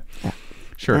station. Yeah.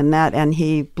 Sure. And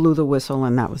he blew the whistle,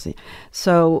 and that was it.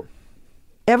 So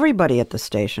everybody at the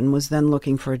station was then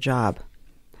looking for a job.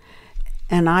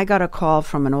 And I got a call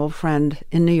from an old friend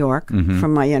in New York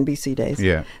from my NBC days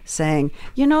saying,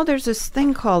 there's this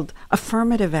thing called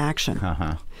affirmative action.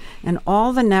 And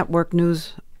all the network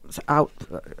news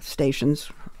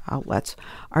outlets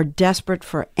are desperate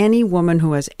for any woman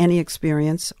who has any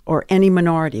experience or any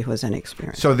minority who has any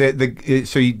experience. So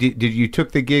did you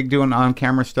took the gig doing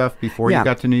on-camera stuff before you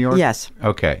got to New York? Yes.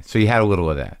 Okay. So you had a little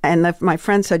of that. And my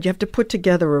friend said, you have to put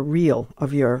together a reel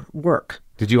of your work.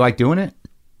 Did you like doing it?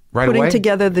 Putting away?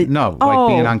 Together the... No, like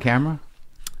being on camera?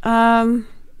 I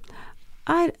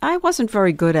wasn't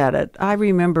very good at it. I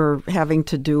remember having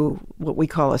to do what we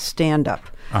call a stand-up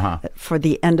for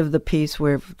the end of the piece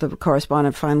where the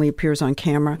correspondent finally appears on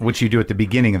camera. Which you do at the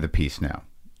beginning of the piece now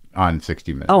on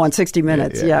 60 Minutes. Oh, on 60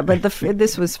 Minutes, yeah. But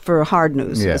this was for hard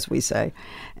news, as we say.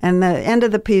 And the end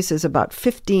of the piece is about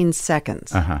 15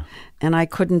 seconds. And I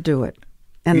couldn't do it.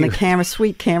 And the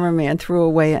sweet cameraman threw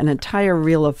away an entire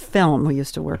reel of film. We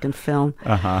used to work in film.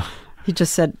 He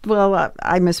just said, well,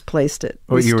 I misplaced it.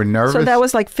 Oh, you were nervous? So that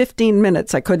was like 15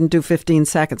 minutes. I couldn't do 15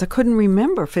 seconds. I couldn't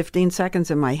remember 15 seconds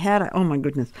in my head. Oh, my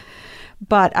goodness.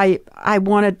 But I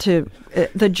wanted to,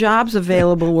 the jobs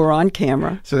available were on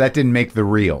camera. So that didn't make the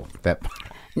reel?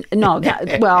 No.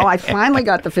 I finally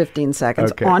got the 15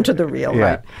 seconds onto the reel,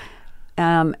 right?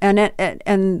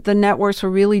 And the networks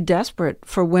were really desperate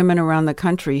for women around the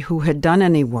country who had done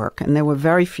any work. And there were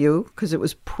very few because it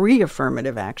was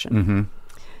pre-affirmative action.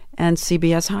 And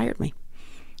CBS hired me.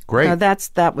 Great.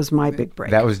 That was my big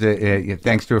break. That was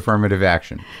thanks to affirmative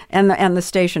action. And the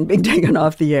station being taken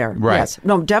off the air. Right. Yes.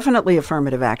 No, definitely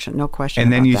affirmative action. No question.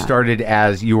 And then you that. started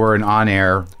as you were an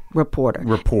on-air reporter.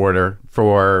 Reporter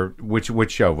for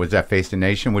which show? Was that Face the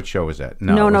Nation? Which show was that?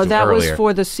 No, that was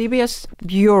for the CBS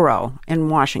Bureau in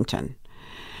Washington.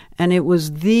 And it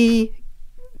was the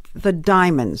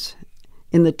diamonds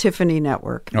in the Tiffany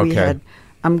network. Okay. We had,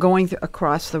 I'm going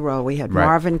across the row. We had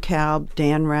Marvin Kalb,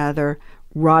 Dan Rather,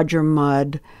 Roger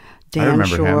Mudd, Dan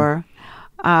Shore.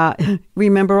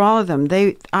 Remember all of them.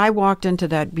 I walked into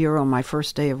that bureau my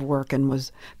first day of work and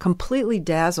was completely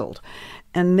dazzled.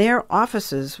 And their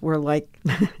offices were like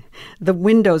the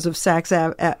windows of Saks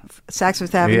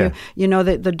Fifth Avenue. Yeah. You know,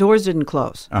 the doors didn't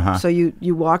close. So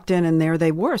you walked in and there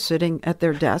they were sitting at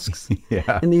their desks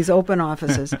in these open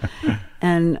offices.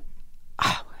 And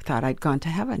I thought I'd gone to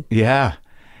heaven. Yeah.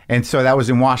 And so that was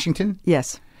in Washington?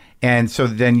 Yes. And so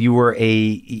then you were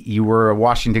a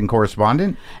Washington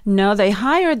correspondent? No, they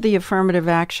hired the affirmative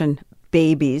action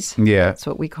babies. Yeah. That's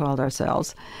what we called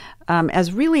ourselves.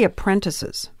 As really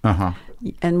apprentices. Uh-huh.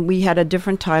 And we had a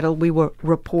different title. We were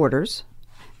reporters,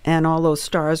 and all those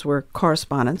stars were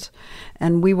correspondents.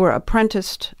 And we were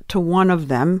apprenticed to one of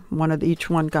them.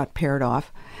 Each one got paired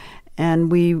off.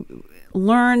 And we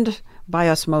learned by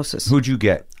osmosis. Who'd you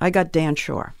get? I got Dan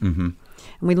Shore. Mm-hmm.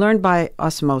 And we learned by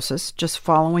osmosis, just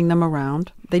following them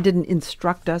around. They didn't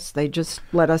instruct us. They just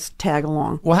let us tag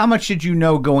along. Well, how much did you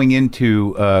know going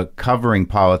into covering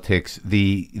politics,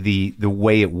 the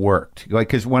way it worked? Like,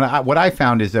 because what I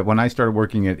found is that when I started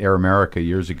working at Air America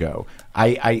years ago,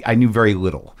 I knew very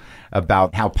little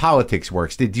about how politics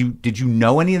works. Did you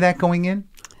know any of that going in?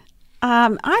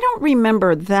 I don't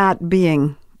remember that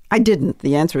being. I didn't.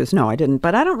 The answer is no, I didn't.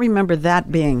 But I don't remember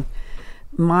that being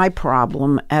my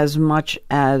problem as much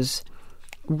as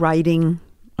writing,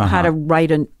 how to write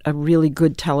a really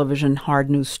good television hard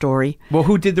news story. Well,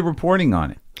 who did the reporting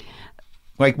on it?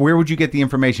 Like, where would you get the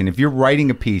information? If you're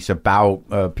writing a piece about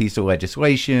a piece of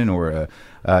legislation or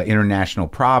a international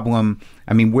problem,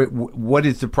 I mean, what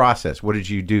is the process? What did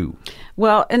you do?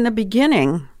 Well, in the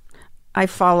beginning, I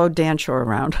followed Dan Shore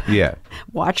around. Yeah.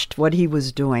 Watched what he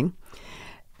was doing.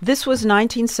 This was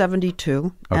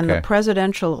 1972, and the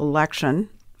presidential election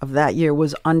of that year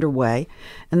was underway,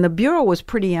 and the Bureau was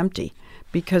pretty empty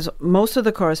because most of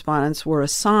the correspondents were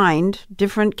assigned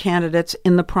different candidates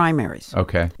in the primaries.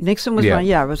 Okay. Nixon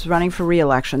was running for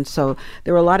re-election, so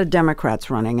there were a lot of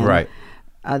Democrats running. And, right.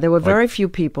 There were very few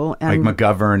people. And like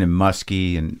McGovern and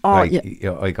Muskie and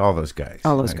like all those guys.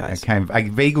 All those guys. I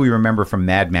vaguely remember from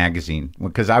Mad Magazine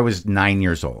because I was 9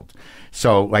 years old.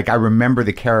 So, like, I remember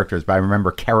the characters, but I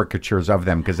remember caricatures of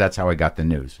them because that's how I got the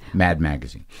news. Mad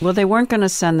Magazine. Well, they weren't going to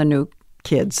send the new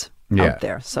kids out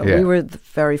there. So we were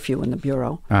very few in the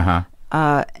Bureau.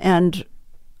 And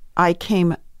I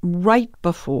came right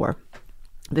before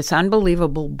this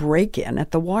unbelievable break-in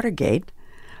at the Watergate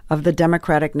of the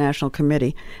Democratic National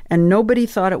Committee. And nobody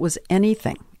thought it was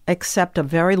anything except a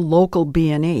very local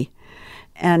B&E.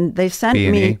 And they sent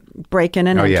me break-in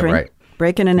and entering. Right.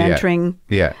 Break-in and entering.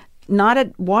 Yeah. Not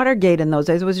at Watergate in those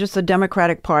days. It was just the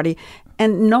Democratic Party.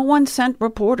 And no one sent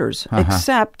reporters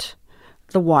except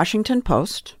the Washington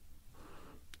Post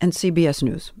and CBS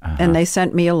News. And they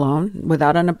sent me alone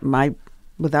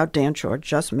without Dan Shore,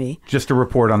 just me. Just to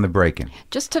report on the break-in.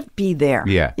 Just to be there.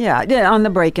 Yeah, on the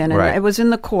break-in. And right. it was in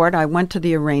the court. I went to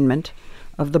the arraignment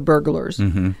of the burglars.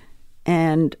 Mm-hmm.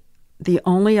 And the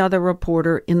only other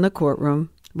reporter in the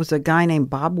courtroom was a guy named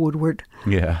Bob Woodward.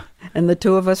 Yeah. And the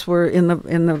two of us were in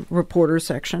the reporter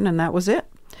section, and that was it.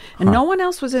 And no one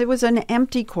else was. It was an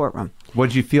empty courtroom. What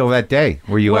did you feel that day?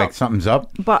 Were you like, something's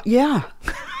up? But yeah.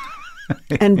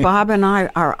 And Bob and I,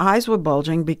 our eyes were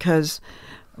bulging because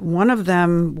one of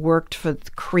them worked for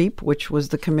CREEP, which was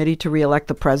the committee to reelect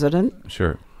the president.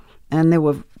 Sure. And there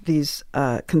were these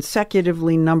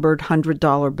consecutively numbered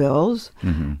 $100 bills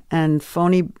and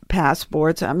phony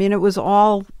passports. I mean, it was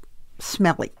all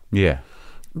smelly. Yeah.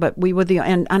 But we were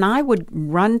and I would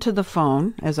run to the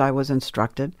phone, as I was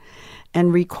instructed,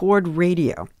 and record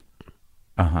radio.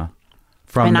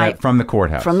 From the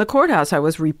courthouse. From the courthouse. I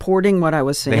was reporting what I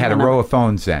was seeing. They had a row of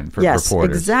phones then for reporters.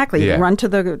 Yes, exactly. Yeah. Run to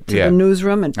the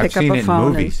newsroom and pick up a phone. I've seen it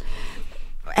in movies.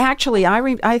 Actually,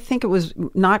 I think it was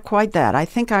not quite that. I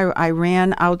think I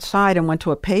ran outside and went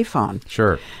to a payphone.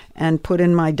 Sure. And put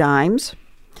in my dimes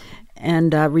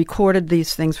and recorded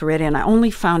these things for radio. And I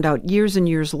only found out years and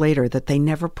years later that they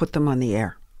never put them on the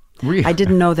air. Really? I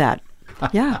didn't know that.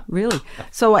 Yeah, really.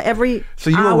 So every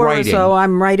you were hour writing. or so,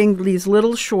 I'm writing these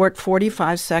little short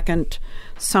 45-second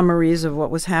summaries of what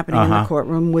was happening in the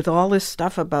courtroom with all this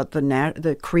stuff about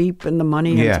the creep and the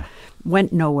money. Yeah. And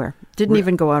went nowhere. Didn't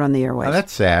even go out on the airwaves. Oh,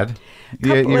 that's sad.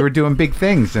 You were doing big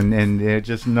things, and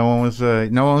just no one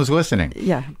was listening.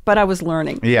 Yeah, but I was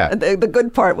learning. Yeah. The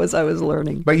good part was I was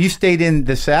learning. But you stayed in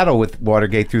the saddle with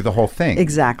Watergate through the whole thing.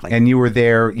 Exactly. And you were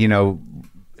there,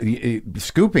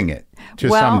 scooping it to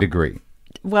some degree.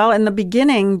 Well, in the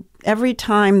beginning, every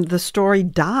time the story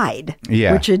died,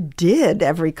 which it did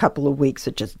every couple of weeks,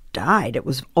 it just died. It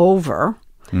was over.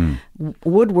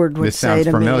 Woodward would say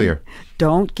to me,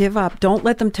 "Don't give up. Don't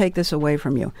let them take this away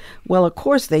from you." Well, of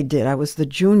course they did. I was the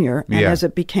junior, and as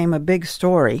it became a big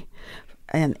story,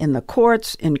 and in the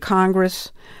courts, in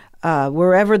Congress,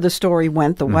 wherever the story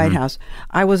went, the White House,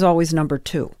 I was always number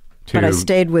two. But I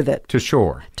stayed with it to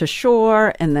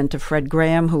Shore, and then to Fred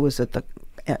Graham, who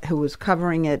was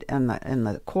covering it in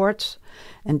the courts,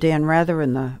 and Dan Rather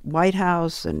in the White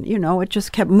House, and it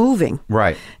just kept moving.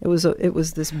 Right. It was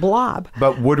this blob.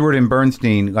 But Woodward and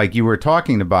Bernstein, like you were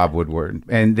talking to Bob Woodward,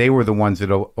 and they were the ones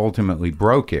that ultimately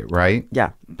broke it, right?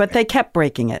 Yeah, but they kept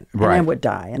breaking it, and it would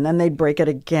die, and then they'd break it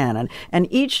again, and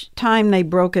each time they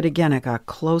broke it again, it got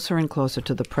closer and closer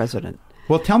to the president.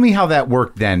 Well, tell me how that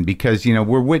worked then, because,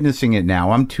 we're witnessing it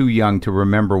now. I'm too young to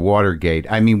remember Watergate.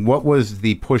 I mean, what was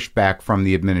the pushback from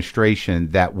the administration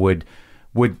that would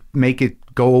make it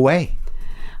go away?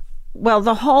 Well,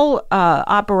 the whole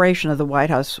operation of the White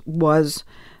House was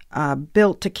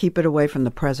built to keep it away from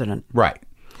the president. Right.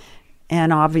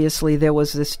 And obviously there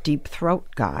was this deep throat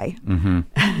guy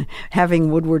having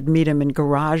Woodward meet him in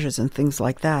garages and things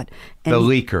like that. And the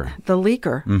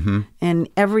leaker. Mm-hmm. And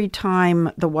every time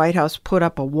the White House put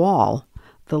up a wall,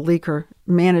 the leaker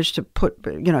managed to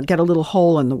get a little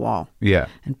hole in the wall. Yeah.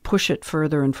 And push it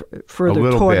further and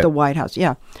further toward the White House.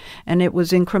 Yeah. And it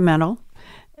was incremental.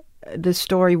 The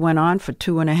story went on for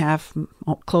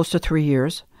 2.5, close to 3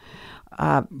 years.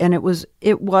 And it was,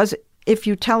 if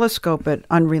you telescope it,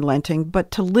 unrelenting,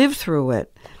 but to live through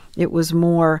it, it was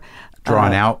more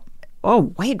drawn out.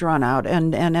 Oh, way drawn out.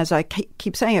 And as I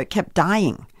keep saying, it kept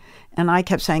dying. And I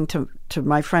kept saying to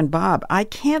my friend Bob, I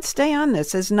can't stay on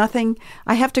this. There's nothing.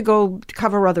 I have to go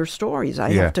cover other stories.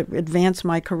 I have to advance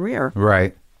my career.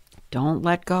 Right. Don't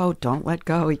let go. Don't let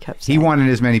go. He kept saying. He wanted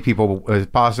as many people as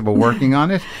possible working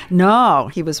on it? No,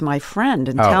 he was my friend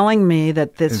and telling me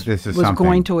that this was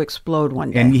going to explode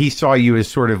one day. And he saw you as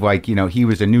sort of like, he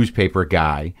was a newspaper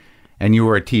guy and you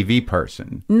were a TV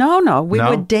person. No, we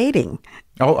were dating.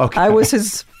 Oh, okay. I was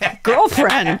his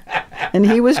girlfriend. And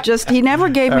he never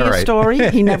gave me a story.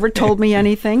 He never told me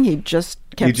anything. He just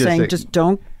kept saying, just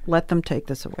don't let them take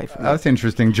this away from me. That's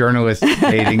interesting. Journalist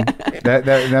dating.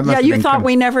 That must you thought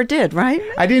we never did, right?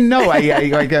 I didn't know.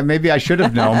 I maybe I should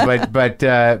have known, but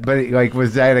like,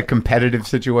 was that a competitive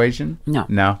situation? No.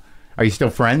 No. Are you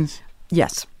still friends?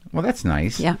 Yes. Well, that's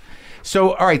nice. Yeah.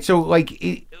 So, all right. So,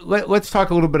 like, let's talk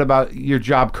a little bit about your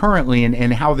job currently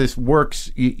and how this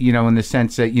works. In the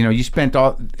sense that you spent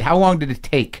how long did it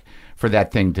take for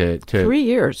that thing to 3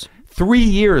 years. 3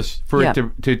 years for it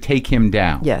to take him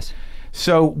down. Yes.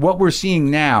 So what we're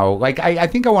seeing now, like I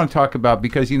think I want to talk about,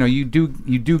 because you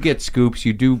do get scoops,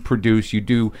 you do produce, you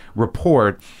do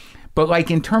report, but like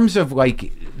in terms of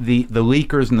like the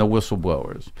leakers and the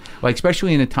whistleblowers, like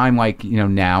especially in a time like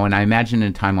now, and I imagine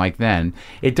in a time like then,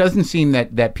 it doesn't seem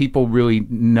that people really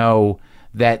know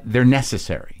that they're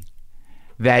necessary.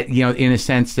 That in a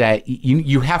sense that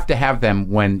you have to have them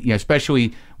when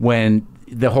especially when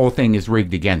the whole thing is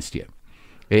rigged against you.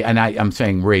 And I'm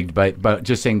saying rigged, but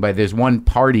just saying, but there's one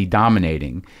party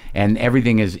dominating, and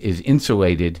everything is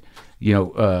insulated,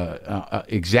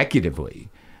 executively.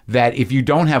 That if you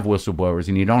don't have whistleblowers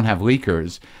and you don't have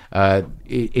leakers,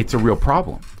 it's a real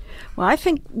problem. Well, I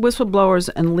think whistleblowers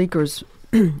and leakers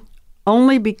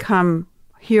only become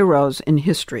heroes in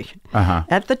history.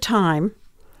 At the time,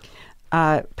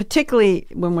 particularly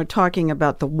when we're talking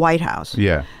about the White House,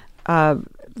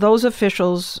 those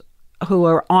officials who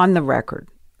are on the record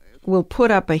will put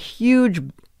up a huge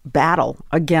battle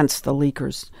against the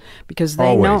leakers because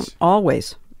they know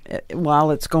always while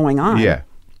it's going on. Yeah.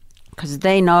 Because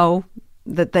they know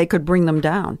that they could bring them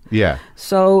down. Yeah.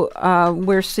 So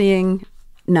we're seeing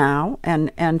now,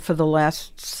 and for the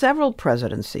last several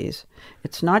presidencies,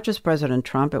 it's not just President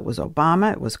Trump. It was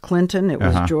Obama. It was Clinton. It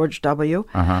was George W.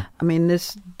 I mean,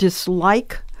 this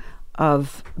dislike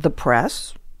of the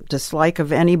press, dislike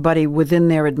of anybody within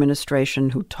their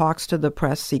administration who talks to the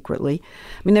press secretly.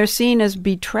 I mean, they're seen as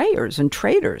betrayers and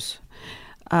traitors.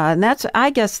 And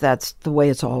I guess that's the way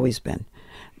it's always been.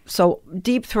 So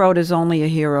Deep Throat is only a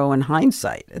hero in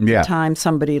hindsight. At the time,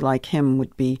 somebody like him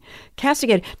would be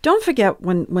castigated. Don't forget,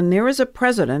 when there is a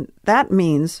president, that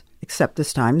means, except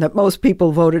this time, that most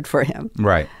people voted for him.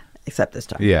 Right. Except this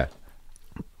time. Yeah.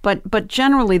 But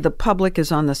generally, the public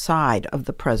is on the side of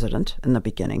the president in the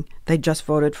beginning. They just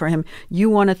voted for him. You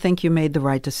want to think you made the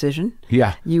right decision.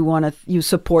 Yeah. You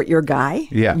support your guy.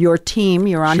 Yeah. Your team.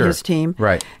 You're on his team.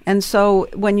 Right. And so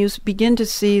when you begin to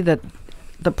see that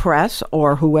the press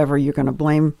or whoever you're going to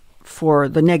blame for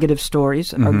the negative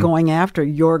stories are going after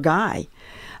your guy,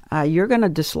 you're going to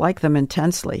dislike them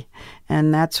intensely.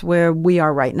 And that's where we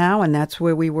are right now, and that's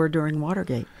where we were during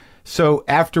Watergate. So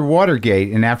after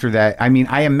Watergate and after that, I mean,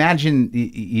 I imagine,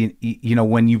 you know,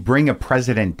 when you bring a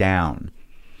president down,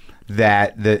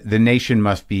 that the nation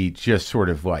must be just sort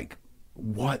of like,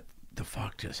 what the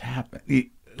fuck just happened?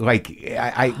 Like,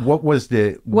 what was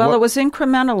the... Well, it was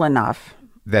incremental enough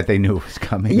that they knew it was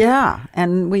coming. Yeah,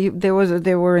 and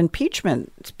there were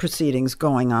impeachment proceedings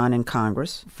going on in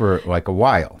Congress for like a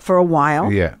while. For a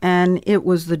while, yeah, and it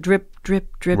was the drip,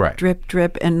 drip, drip, right. drip,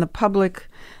 drip, and the public.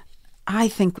 I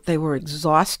think they were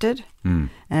exhausted.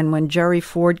 And when Jerry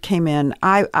Ford came in,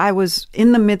 I was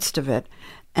in the midst of it,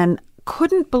 and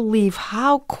couldn't believe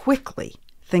how quickly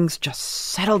things just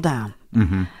settled down.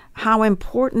 How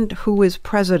important who is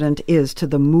president is to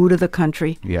the mood of the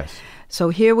country. Yes. So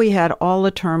here we had all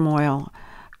the turmoil,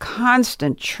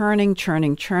 constant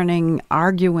churning,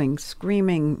 arguing,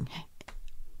 screaming.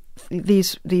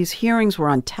 These hearings were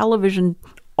on television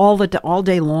all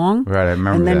day long. Right, I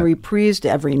remember and then that. reprised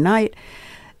every night.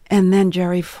 And then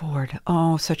Jerry Ford,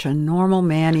 such a normal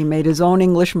man. He made his own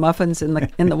English muffins in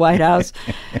the White House,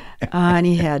 and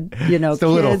he had the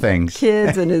little things.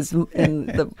 Kids, and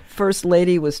the first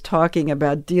lady was talking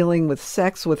about dealing with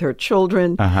sex with her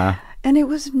children, and it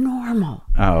was normal.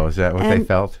 Oh, is that what they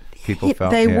felt? People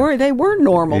felt they were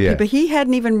normal people. He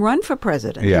hadn't even run for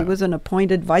president. Yeah. He was an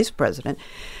appointed vice president,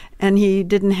 and he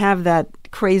didn't have that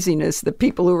craziness that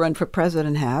people who run for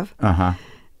president have.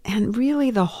 And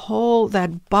really,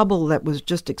 that bubble that was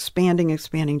just expanding,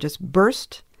 just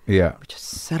burst. Yeah, just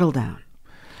settled down.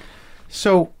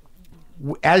 So,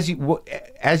 as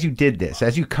you did this,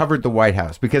 as you covered the White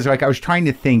House, because like I was trying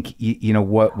to think,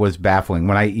 what was baffling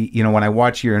when I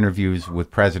watch your interviews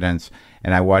with presidents,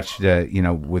 and I watched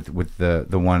with the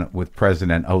one with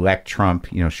President-elect Trump,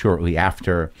 shortly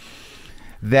after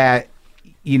that,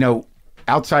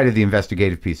 outside of the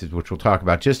investigative pieces, which we'll talk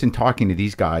about, just in talking to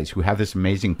these guys who have this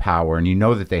amazing power, and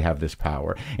that they have this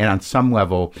power, and on some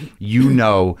level,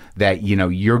 that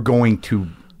you're going to,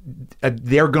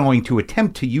 they're going to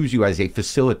attempt to use you as a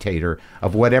facilitator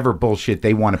of whatever bullshit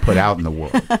they want to put out in the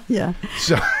world. Yeah.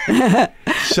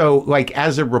 So like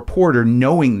as a reporter,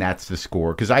 knowing that's the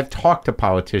score, because I've talked to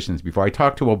politicians before. I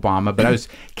talked to Obama, but I was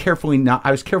careful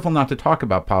not to talk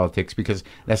about politics because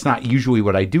that's not usually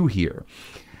what I do here.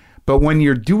 But when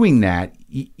you're doing that,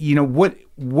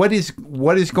 what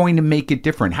is going to make it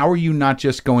different? How are you not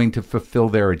just going to fulfill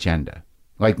their agenda?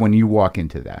 Like when you walk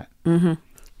into that.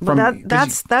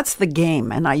 That's the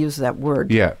game, and I use that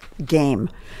word. Yeah, game,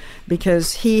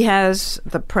 because he has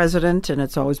the president, and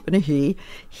it's always been a he.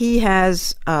 He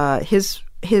has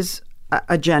his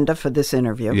agenda for this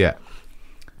interview. Yeah.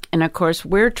 And, of course,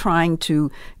 we're trying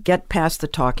to get past the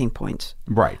talking points.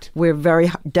 Right. We're very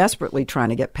desperately trying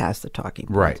to get past the talking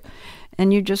points. Right.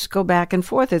 And you just go back and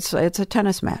forth. It's a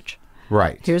tennis match.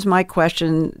 Right. Here's my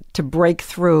question to break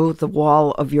through the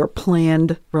wall of your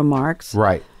planned remarks.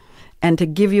 Right. And to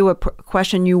give you a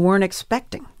question you weren't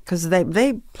expecting. Because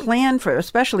they plan for,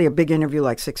 especially a big interview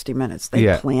like 60 Minutes,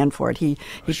 they plan for it. He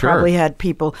probably had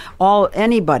people,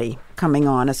 anybody coming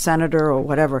on, a senator or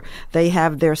whatever, they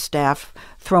have their staff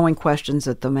throwing questions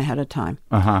at them ahead of time.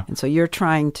 And so you're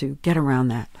trying to get around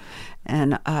that.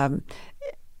 And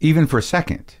even for a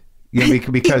second.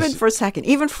 Because even for a second,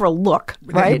 even for a look,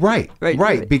 right?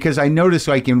 Right. Because I noticed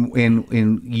like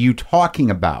in you talking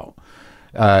about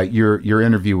your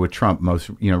interview with Trump most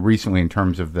recently in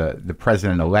terms of the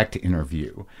president-elect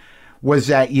interview, was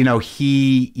that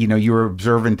you were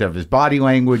observant of his body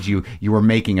language, you were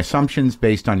making assumptions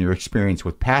based on your experience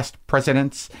with past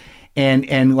presidents,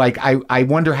 and like I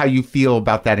wonder how you feel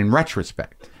about that in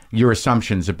retrospect, your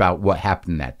assumptions about what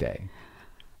happened that day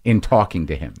in talking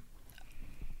to him.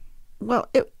 Well,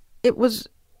 it was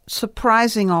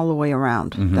surprising all the way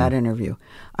around, that interview.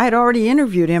 I had already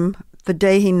interviewed him the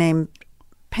day he named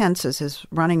Pence as his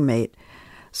running mate.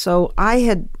 So I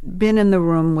had been in the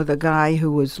room with a guy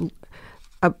who was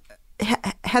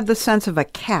had the sense of a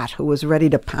cat who was ready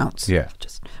to pounce. Yeah.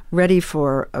 Just ready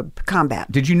for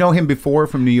combat. Did you know him before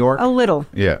from New York? A little.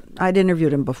 Yeah. I'd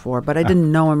interviewed him before, but I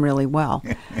didn't know him really well.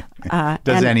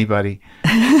 Does anybody?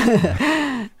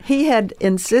 He had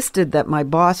insisted that my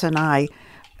boss and I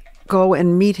go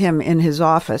and meet him in his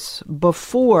office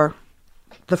before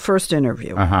the first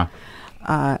interview.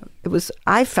 I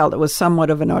felt it was somewhat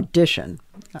of an audition.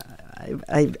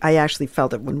 I actually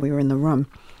felt it when we were in the room.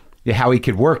 Yeah, how he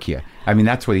could work you. I mean,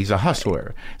 that's what he's a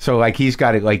hustler. So like he's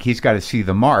got to see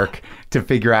the mark to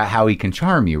figure out how he can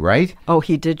charm you, right? Oh,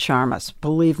 he did charm us.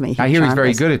 Believe me. I hear he's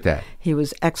very good at that. He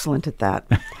was excellent at that.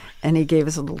 And he gave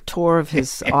us a little tour of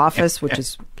his office, which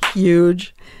is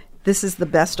huge. This is the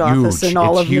best office in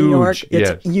all of New York.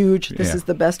 It's huge. This is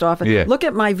the best office. Yeah. Look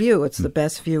at my view. It's the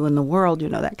best view in the world,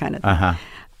 that kind of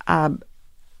thing.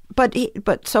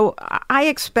 But so I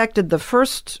expected the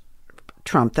first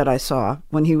Trump that I saw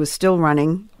when he was still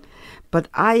running, but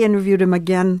I interviewed him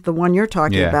again, the one you're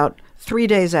talking about, 3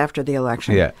 days after the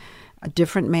election. Yeah. A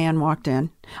different man walked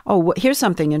in. Oh, here's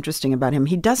something interesting about him.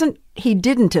 He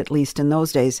didn't, at least in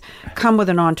those days, come with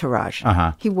an entourage.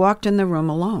 He walked in the room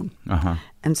alone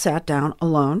and sat down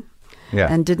alone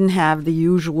and didn't have the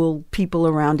usual people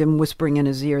around him whispering in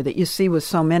his ear that you see with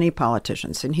so many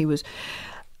politicians. And he was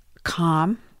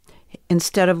calm.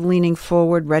 Instead of leaning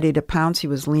forward, ready to pounce, he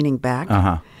was leaning back.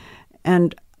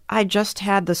 And I just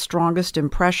had the strongest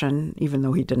impression, even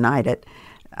though he denied it,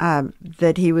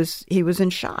 that he was in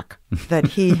shock, that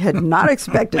he had not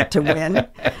expected to win.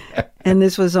 And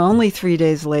this was only 3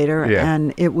 days later,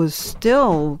 and it was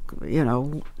still,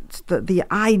 the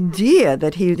idea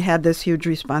that he had this huge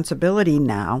responsibility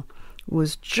now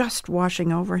was just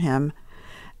washing over him.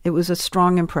 It was a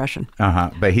strong impression.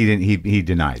 But he didn't. He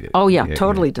denied it. Oh yeah,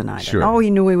 totally denied it. Oh,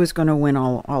 he knew he was going to win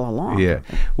all along. Yeah.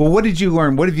 Well, what did you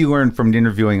learn? What have you learned from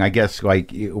interviewing? I guess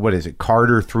what is it?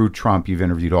 Carter through Trump. You've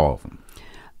interviewed all of them.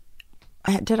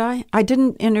 Did I? I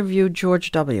didn't interview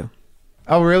George W.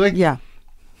 Oh, really? Yeah.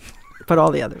 But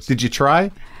all the others. Did you try?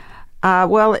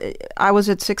 Well, I was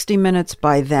at 60 Minutes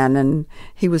by then, and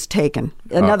he was taken.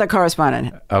 Another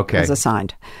correspondent was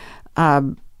assigned.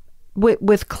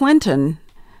 With Clinton.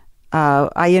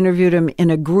 I interviewed him in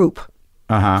a group.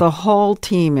 The whole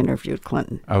team interviewed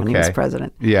Clinton when he was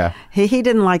president. Yeah, he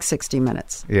didn't like 60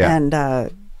 Minutes. Yeah, and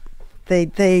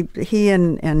he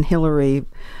and Hillary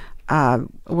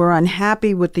were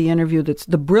unhappy with the interview.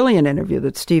 The brilliant interview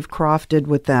that Steve Kroft did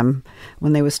with them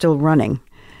when they were still running.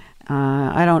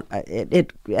 A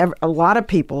lot of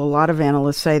people, a lot of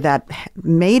analysts say that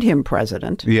made him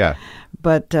president. Yeah,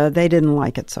 but they didn't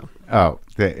like it. So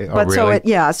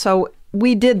really? So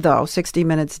we did, though. 60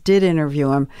 Minutes did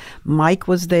interview him. Mike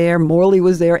was there. Morley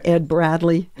was there. Ed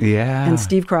Bradley. Yeah. And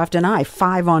Steve Kroft and I,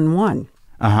 5-on-1.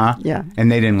 Yeah.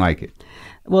 And they didn't like it.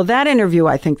 Well, that interview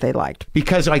I think they liked.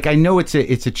 Because, I know it's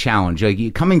a challenge.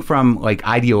 Coming from,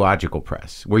 ideological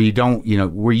press, where you don't,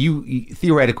 where you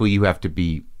theoretically you have to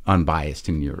be unbiased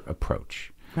in your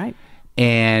approach. Right.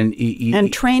 And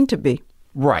trained to be.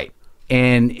 Right.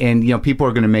 And people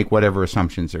are going to make whatever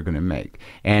assumptions they're going to make.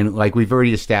 And we've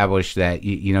already established that,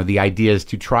 the idea is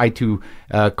to try to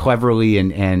cleverly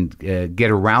and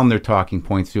get around their talking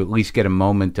points to at least get a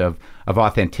moment of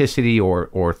authenticity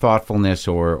or thoughtfulness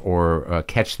or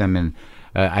catch them in,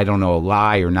 I don't know, a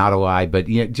lie or not a lie, but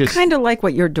just kind of like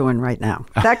what you're doing right now,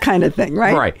 that kind of thing,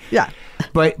 right? Right. Yeah.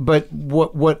 But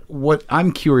what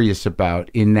I'm curious about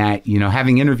in that,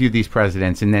 having interviewed these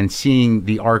presidents and then seeing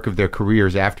the arc of their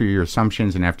careers after your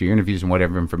assumptions and after your interviews and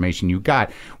whatever information you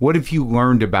got, what have you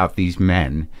learned about these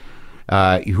men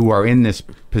who are in this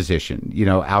position,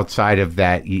 outside of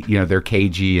that, they're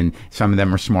cagey and some of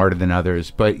them are smarter than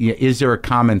others, but is there a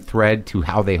common thread to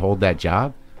how they hold that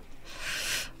job?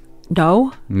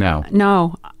 No.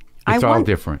 It's all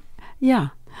different. Yeah.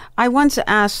 I once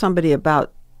asked somebody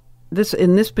about this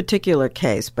in this particular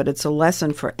case, but it's a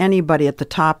lesson for anybody at the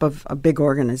top of a big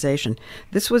organization.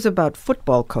 This was about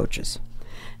football coaches.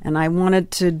 And I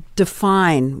wanted to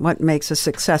define what makes a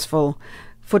successful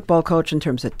football coach in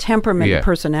terms of temperament and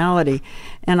personality.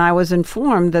 And I was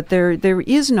informed that there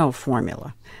is no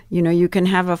formula. You can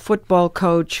have a football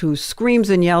coach who screams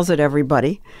and yells at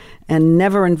everybody and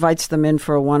never invites them in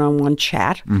for a one-on-one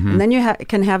chat. And then you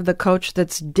can have the coach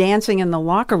that's dancing in the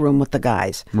locker room with the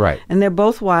guys. Right. And they're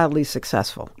both wildly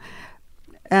successful.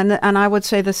 And I would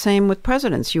say the same with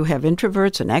presidents. You have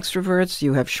introverts and extroverts.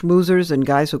 You have schmoozers and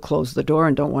guys who close the door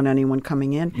and don't want anyone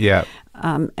coming in. Yeah.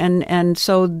 And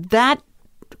so that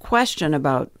question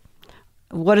about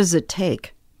what does it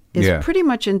take is pretty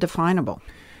much indefinable.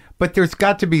 But there's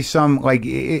got to be some, like...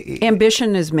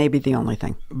 ambition is maybe the only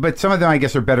thing. But some of them, I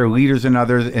guess, are better leaders than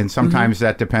others, and sometimes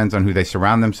that depends on who they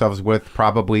surround themselves with,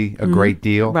 probably a great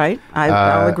deal. Right.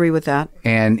 I'll agree with that.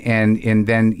 And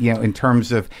then, you know, in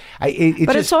terms of...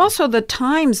 it's also the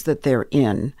times that they're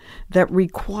in that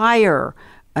require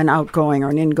an outgoing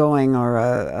or an ingoing or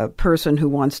a person who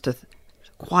wants to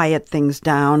quiet things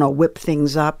down or whip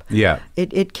things up. Yeah.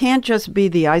 It can't just be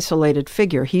the isolated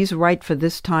figure. He's right for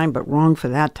this time, but wrong for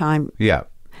that time. Yeah,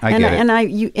 I get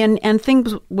it. And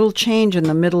things will change in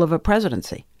the middle of a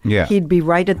presidency. Yeah. He'd be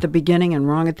right at the beginning and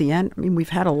wrong at the end. I mean, we've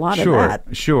had a lot of that.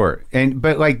 Sure.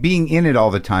 But like being in it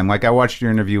all the time, like I watched your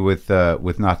interview with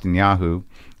Netanyahu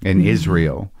in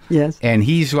Israel. Yes. And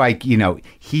he's like, you know,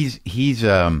 he's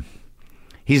a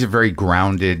very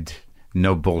grounded,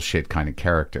 no bullshit kind of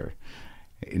character.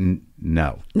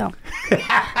 No.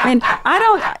 I mean,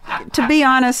 to be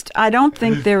honest, I don't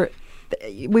think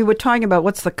we were talking about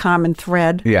what's the common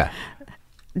thread. Yeah.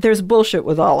 There's bullshit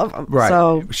with all of them. Right.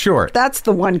 So sure. That's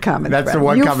the one common thread. That's the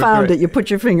one common thread. You found it. You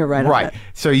put your finger right on it. Right.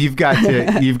 So you've got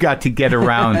to get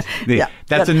around.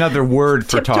 That's another word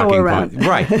for talking around.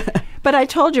 Right. But I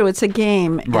told you it's a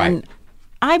game. Right. And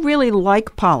I really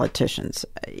like politicians.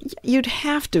 You'd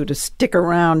have to stick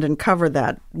around and cover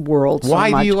that world so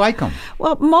much. Why do you like them?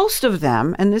 Well, most of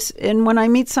them, and when I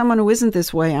meet someone who isn't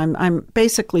this way, I'm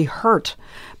basically hurt.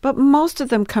 But most of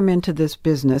them come into this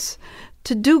business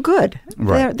to do good.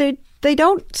 Right. They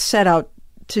don't set out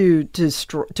to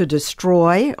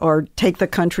destroy or take the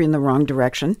country in the wrong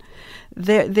direction.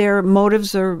 Their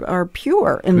motives are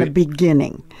pure in the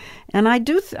beginning, and I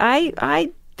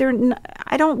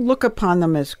don't look upon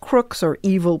them as crooks or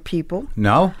evil people.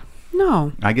 No?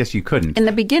 No. I guess you couldn't. In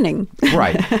the beginning.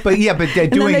 Right. But then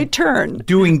they turn.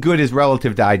 Doing good is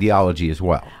relative to ideology as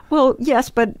well. Well, yes,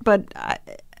 but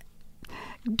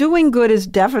doing good is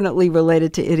definitely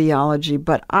related to ideology,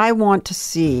 but I want to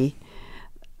see,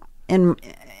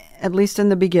 at least in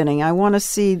the beginning, I want to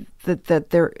see that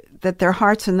their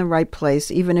heart's in the right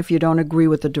place, even if you don't agree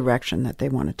with the direction that they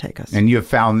want to take us. And you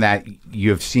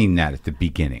have seen that at the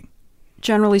beginning?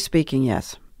 Generally speaking,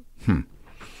 yes.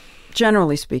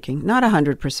 Generally speaking. Not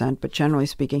 100%, but generally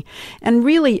speaking. And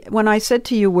really, when I said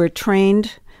to you we're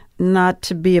trained not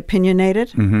to be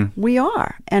opinionated, we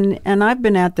are. And I've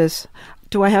been at this,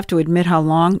 do I have to admit how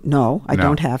long? No, I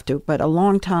don't have to, but a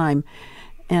long time.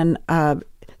 And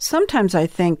sometimes I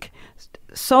think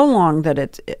so long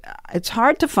that it's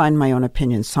hard to find my own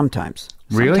opinion sometimes.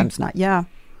 Really? Sometimes not, yeah.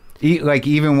 Like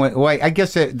even when, well, I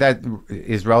guess that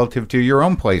is relative to your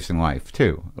own place in life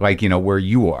too. Like, you know, where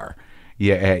you are.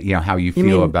 Yeah, you know, how you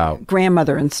feel about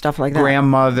grandmother and stuff like that.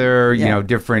 Grandmother, you know,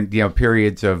 different, you know,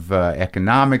 periods of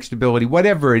economic stability,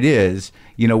 whatever it is,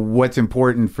 you know, what's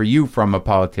important for you from a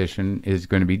politician is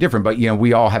going to be different. But, you know,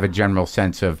 we all have a general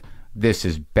sense of this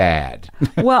is bad.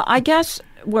 Well, I guess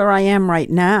where I am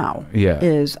right now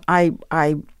is I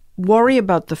worry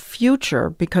about the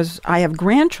future because I have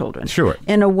grandchildren. Sure.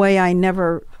 In a way I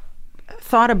never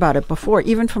thought about it before,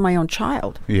 even for my own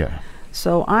child. Yeah.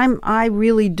 So I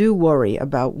really do worry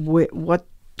about what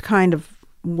kind of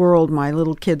world my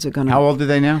little kids are going to. How old are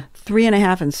they now?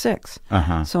 3.5 and 6.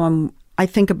 So I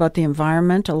think about the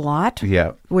environment a lot.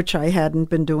 Yeah. Which I hadn't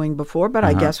been doing before, but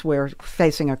I guess we're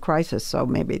facing a crisis, so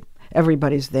maybe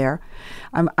everybody's there.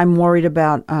 I'm worried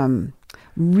about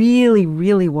really,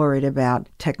 really worried about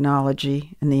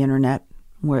technology and the internet,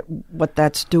 what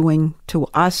that's doing to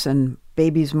us and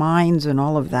babies' minds and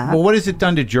all of that. Well, what has it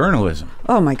done to journalism?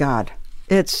 Oh my God.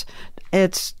 It's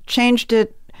changed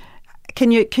it.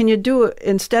 Can you do it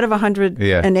instead of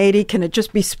 180? Can it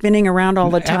just be spinning around all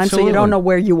the time so you don't know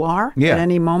where you are at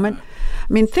any moment?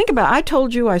 I mean, think about it. I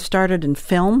told you I started in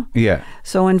film. Yeah.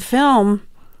 So in film,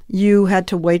 you had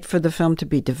to wait for the film to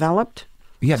be developed.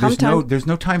 Yeah. There's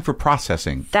no time for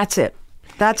processing. That's it.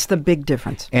 That's the big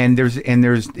difference. And there's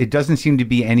it doesn't seem to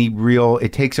be any real.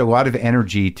 It takes a lot of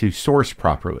energy to source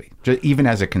properly, even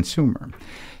as a consumer.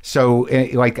 So,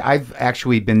 like, I've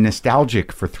actually been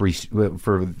nostalgic for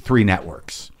three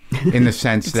networks, in the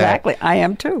sense exactly. that I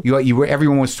am too.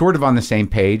 Everyone was sort of on the same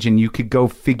page, and you could go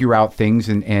figure out things,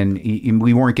 and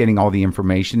we weren't getting all the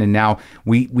information. And now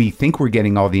we think we're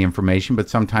getting all the information, but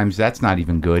sometimes that's not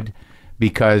even good.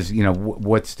 Because, you know,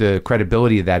 what's the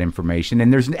credibility of that information?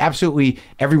 And there's absolutely,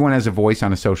 everyone has a voice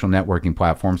on a social networking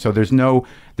platform. So there's no,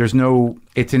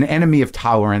 it's an enemy of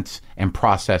tolerance and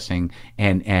processing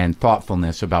and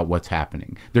thoughtfulness about what's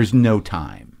happening. There's no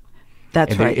time.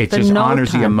 That's right. It just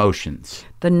honors the emotions.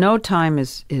 The no time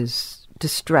is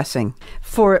distressing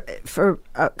for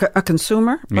a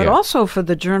consumer, but also for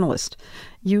the journalist.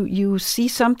 You see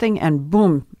something and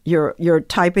boom, you're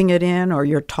typing it in or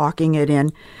you're talking it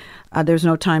in. There's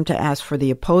no time to ask for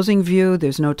the opposing view.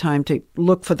 There's no time to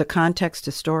look for the context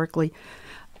historically.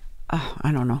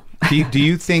 I don't know. Do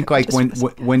you think like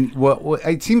when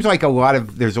it seems like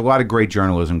there's a lot of great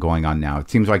journalism going on now. It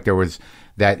seems like there was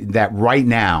that right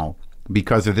now,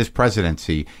 because of this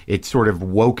presidency, it's sort of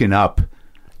woken up,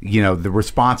 the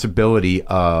responsibility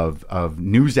of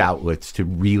news outlets to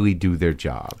really do their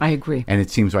job. I agree. And it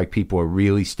seems like people are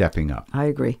really stepping up. I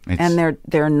agree. And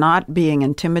they're not being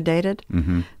intimidated.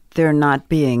 Mm-hmm. They're not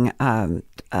being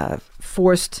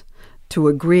forced to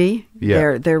agree.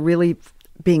 Yeah. They're really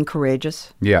being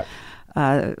courageous. Yeah.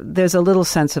 There's a little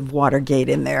sense of Watergate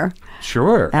in there.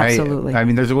 Sure. Absolutely. I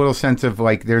mean, there's a little sense of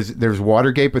like there's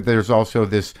Watergate, but there's also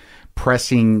this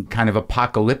pressing kind of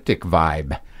apocalyptic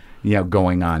vibe,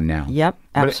 going on now. Yep,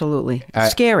 absolutely.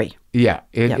 Scary. Yeah,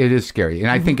 it is scary. And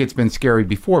I think it's been scary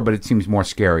before, but it seems more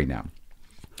scary now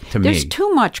to me. There's too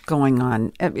much going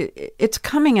on. It's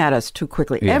coming at us too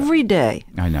quickly. Yeah. Every day.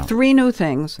 I know. 3 new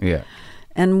things. Yeah.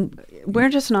 And we're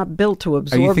just not built to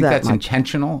absorb that much. You think that's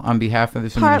intentional on behalf of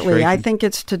this administration? Partly. I think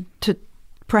it's to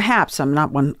perhaps I'm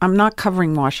not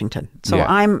covering Washington. So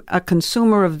I'm a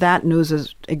consumer of that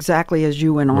news exactly as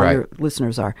you and all your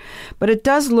listeners are. But it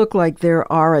does look like there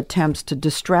are attempts to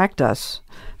distract us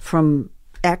from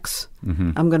X.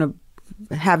 Mm-hmm. I'm going to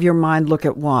have your mind look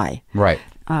at Y. Right.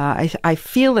 I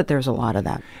feel that there's a lot of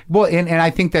that. Well, and I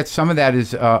think that some of that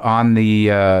is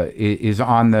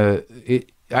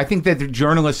I think that the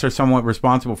journalists are somewhat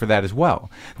responsible for that as well.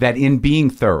 That in being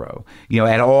thorough,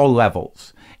 at all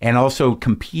levels, and also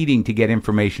competing to get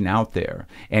information out there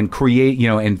and create,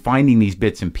 and finding these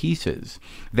bits and pieces,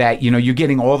 that, you're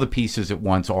getting all the pieces at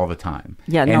once all the time.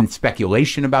 Yeah, and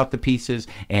speculation about the pieces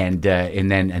and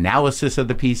then analysis of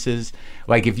the pieces.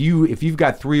 Like if you've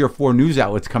got 3 or 4 news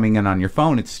outlets coming in on your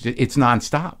phone, it's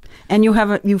nonstop. And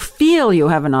you feel you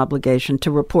have an obligation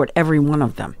to report every one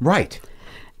of them. Right.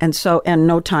 And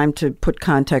no time to put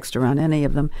context around any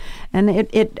of them. And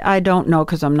I don't know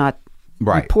because I'm not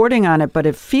reporting on it, but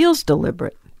it feels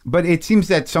deliberate. But it seems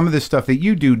that some of the stuff that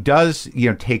you do does,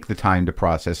 take the time to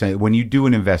process. And when you do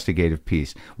an investigative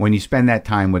piece, when you spend that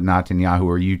time with Netanyahu,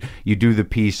 or you do the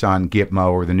piece on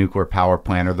Gitmo or the nuclear power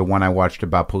plant, or the one I watched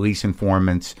about police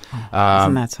informants.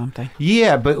 Isn't that something?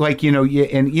 Yeah, but like,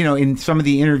 in some of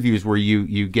the interviews where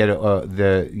you get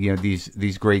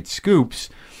these great scoops,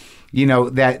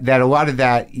 that a lot of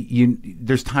that,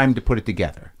 there's time to put it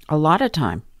together. A lot of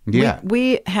time. Yeah.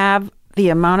 We have the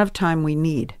amount of time we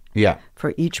need. Yeah.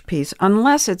 For each piece,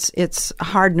 unless it's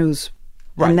hard news,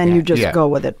 and then you just go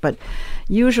with it. But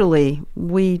usually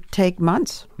we take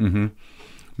months. Mm-hmm.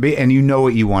 And you know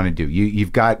what you want to do.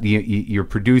 You're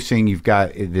producing. You've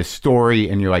got this story,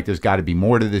 and you're like, there's got to be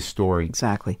more to this story.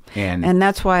 Exactly. And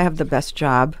that's why I have the best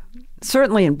job,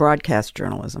 certainly in broadcast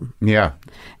journalism. Yeah.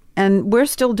 And we're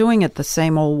still doing it the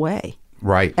same old way.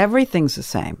 Right. Everything's the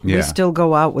same. Yeah. We still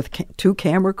go out with 2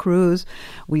 camera crews.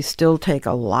 We still take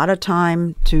a lot of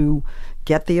time to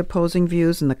get the opposing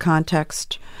views and the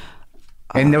context.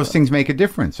 And those things make a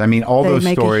difference. I mean, all those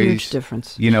stories, make a huge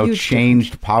difference.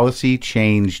 Changed policy,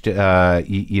 changed,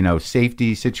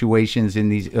 safety situations in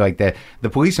these, like that. The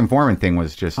police informant thing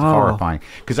was just horrifying.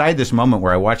 Because I had this moment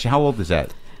where I watched, how old is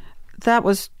that? That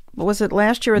was it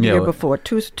last year or the year before?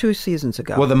 Two seasons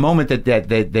ago. Well, the moment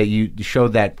that you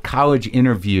showed that college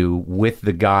interview with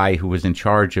the guy who was in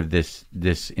charge of this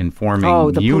informing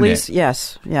unit. The police,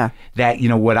 yes, yeah. That,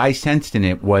 what I sensed in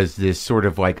it was this sort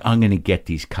of like, I'm going to get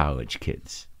these college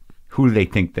kids. Who do they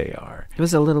think they are? It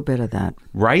was a little bit of that.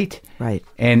 Right? Right.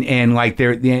 And like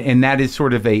and that is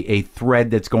sort of a thread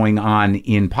that's going on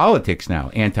in politics now.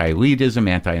 Anti-elitism,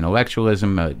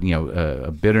 anti-intellectualism,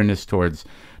 a bitterness towards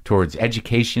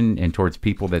education and towards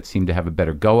people that seem to have a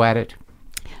better go at it.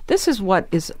 This is what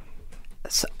is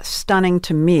stunning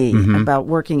to me about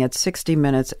working at 60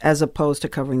 Minutes as opposed to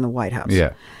covering the White House.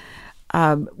 Yeah.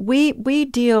 We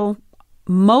deal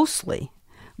mostly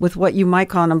with what you might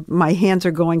call, my hands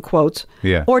are going quotes,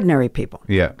 ordinary people.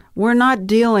 Yeah. We're not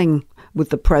dealing with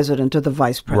the president or the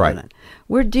vice president. Right.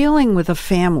 We're dealing with a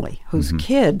family whose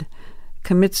kid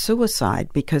commits suicide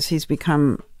because he's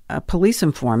become a police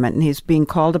informant, and he's being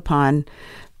called upon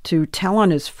to tell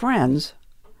on his friends,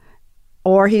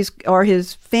 or his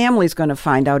family's going to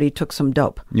find out he took some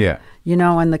dope. Yeah.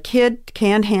 And the kid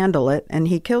can't handle it, and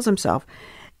he kills himself.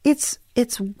 It's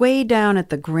way down at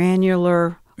the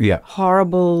granular,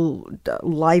 horrible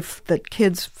life that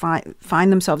kids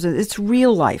find themselves in. It's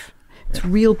real life. It's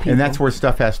real people. And that's where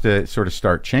stuff has to sort of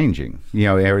start changing.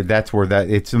 That's where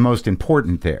it's the most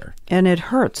important there. And it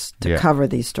hurts to cover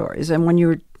these stories. And when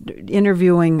you're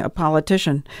interviewing a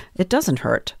politician, it doesn't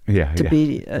hurt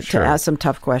to ask some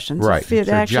tough questions. Right. It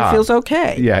actually feels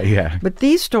okay. Yeah. But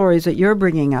these stories that you're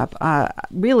bringing up,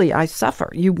 really, I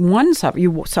suffer.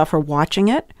 You suffer watching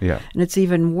it. Yeah. And it's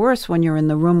even worse when you're in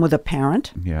the room with a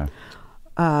parent. Yeah.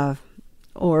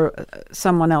 Or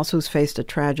someone else who's faced a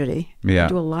tragedy. Yeah. You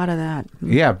do a lot of that.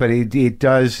 Yeah, but it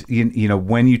does,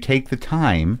 when you take the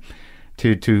time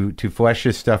to flesh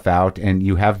this stuff out and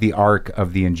you have the arc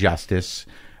of the injustice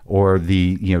or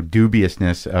the,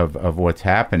 dubiousness of what's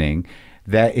happening,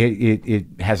 that it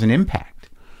has an impact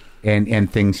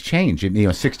and things change.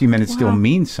 60 Minutes still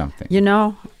means something.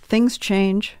 Things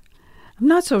change. I'm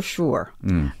not so sure.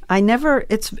 I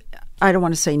don't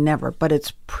want to say never, but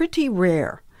it's pretty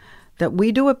rare that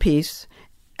we do a piece,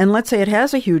 and let's say it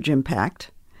has a huge impact,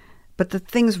 but the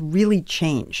things really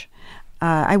change.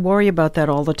 I worry about that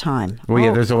all the time.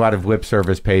 Well, there's a lot of lip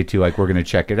service paid to, like, we're going to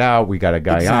check it out. We got a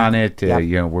guy on it.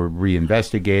 We're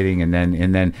reinvestigating, and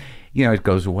then it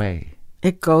goes away.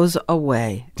 It goes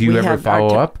away. Do you ever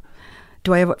follow up?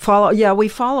 Do I ever follow? Yeah, we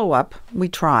follow up. We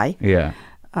try. Yeah.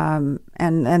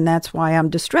 And that's why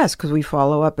I'm distressed, because we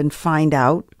follow up and find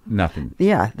out nothing.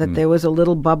 Yeah, that there was a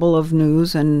little bubble of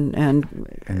news and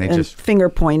just finger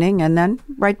pointing, and then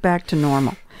right back to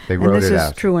normal. They wrote it out. And this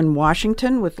is true in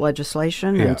Washington with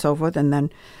legislation and so forth, and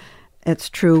then it's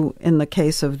true in the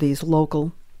case of these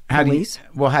local police.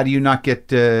 How do you not get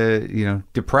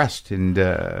depressed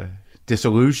and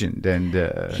disillusioned? And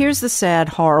here's the sad,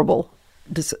 horrible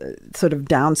sort of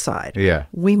downside. Yeah,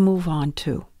 we move on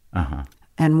too.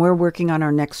 And we're working on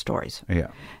our next stories. Yeah.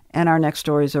 And our next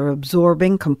stories are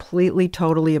absorbing, completely,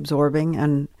 totally absorbing,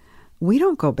 and we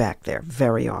don't go back there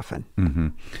very often. Mm-hmm.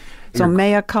 So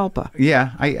mea culpa.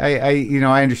 Yeah,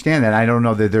 I understand that. I don't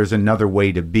know that there's another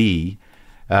way to be.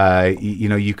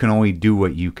 You can only do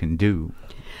what you can do,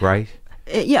 right?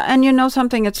 Yeah, and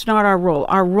something, it's not our role.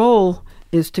 Our role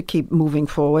is to keep moving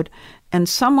forward, and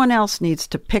someone else needs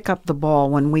to pick up the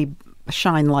ball when we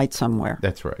shine light somewhere.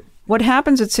 That's right. What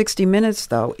happens at 60 Minutes,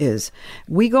 though, is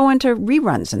we go into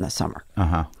reruns in the summer.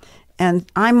 And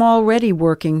I'm already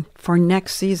working for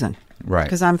next season. Right.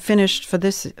 Because I'm finished for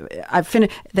this. I've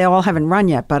finished. They all haven't run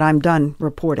yet, but I'm done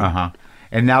reporting.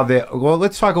 And now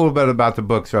let's talk a little bit about the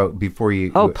book. So before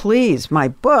you. Oh, please, my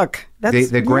book. That's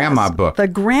the grandma book. The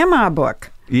grandma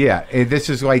book. Yeah, this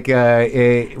is like.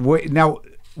 Now,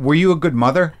 were you a good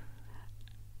mother?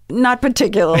 Not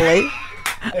particularly.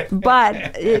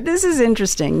 But this is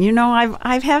interesting.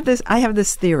 I have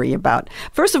this theory about,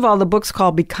 first of all, the book's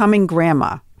called Becoming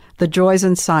Grandma, The Joys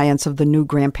and Science of the New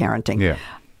Grandparenting. Yeah.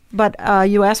 But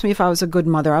you asked me if I was a good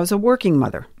mother. I was a working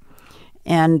mother.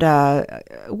 And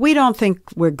we don't think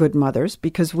we're good mothers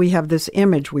because we have this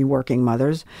image, we working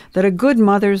mothers, that a good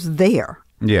mother's there.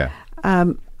 Yeah.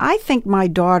 I think my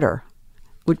daughter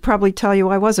would probably tell you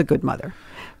I was a good mother.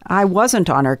 I wasn't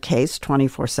on her case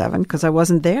 24/7 because I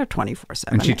wasn't there 24/7.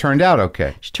 And she turned out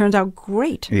okay. She turned out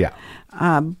great. Yeah.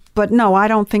 But no, I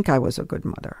don't think I was a good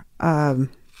mother. I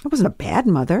wasn't a bad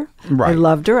mother. Right. I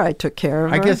loved her. I took care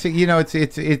of her. I guess,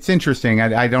 it's interesting.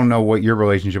 I don't know what your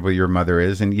relationship with your mother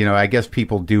is. And, I guess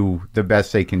people do the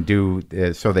best they can do,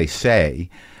 so they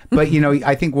say. But,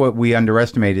 I think what we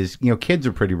underestimate is, kids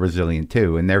are pretty resilient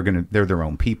too, and they're their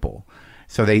own people.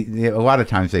 So a lot of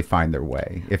times they find their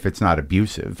way if it's not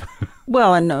abusive.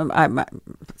 Well, and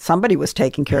somebody was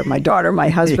taking care of my daughter. My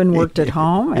husband worked at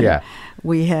home, and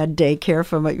we had daycare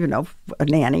from a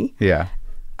nanny. Yeah.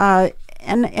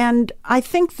 And I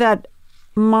think that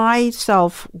my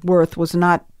self-worth was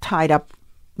not tied up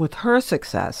with her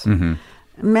success. Mm-hmm.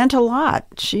 It meant a lot.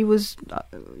 She was,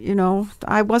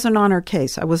 I wasn't on her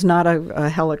case. I was not a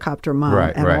helicopter mom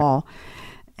at all.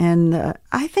 And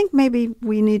I think maybe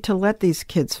we need to let these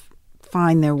kids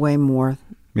find their way more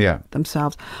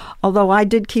themselves. Although I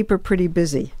did keep her pretty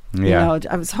busy. Yeah.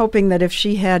 I was hoping that if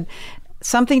she had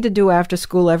something to do after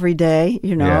school every day,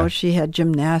 she had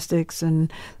gymnastics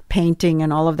and painting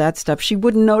and all of that stuff, she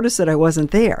wouldn't notice that I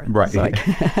wasn't there. Right. Well,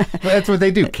 that's what they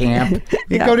do. Camp.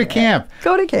 Go to camp.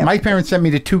 Go to camp. My parents sent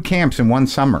me to 2 camps in one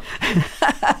summer.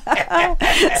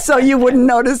 So you wouldn't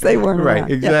notice they weren't right.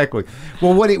 around. Exactly.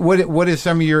 Well, what is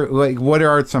some of your what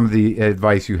are some of the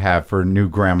advice you have for new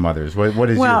grandmothers? What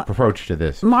is your approach to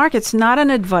this? Mark, it's not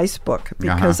an advice book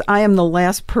because I am the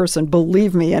last person,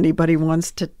 believe me, anybody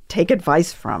wants to take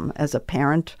advice from as a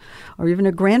parent or even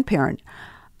a grandparent.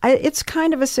 It's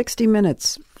kind of a 60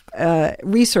 Minutes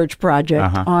research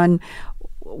project on,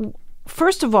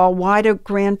 first of all, why do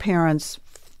grandparents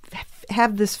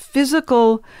have this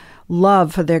physical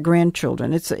love for their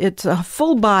grandchildren. It's a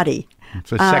full body.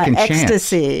 It's a second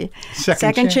ecstasy. chance.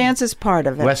 Second chance is part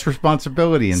of it. Less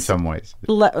responsibility in some ways.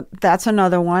 That's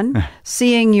another one.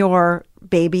 Seeing your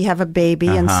baby have a baby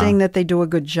and seeing that they do a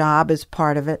good job is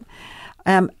part of it.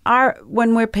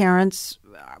 When we're parents,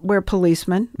 we're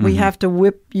policemen. We have to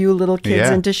whip you little kids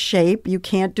into shape. You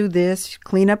can't do this.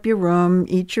 Clean up your room.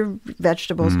 Eat your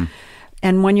vegetables.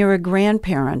 And when you're a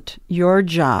grandparent, your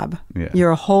job,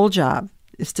 your whole job,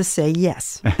 is to say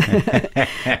yes.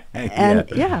 And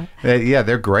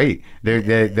they're great.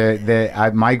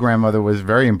 My grandmother was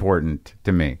very important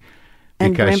to me.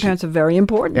 And grandparents are very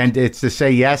important. And it's to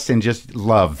say yes and just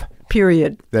love.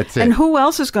 Period. That's it. And who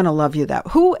else is going to love you that?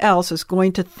 Who else is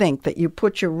going to think that you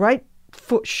put your right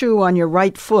shoe on your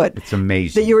right foot? It's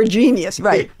amazing. That you're a genius,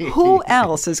 right? Who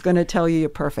else is going to tell you you're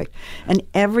perfect? And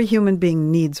every human being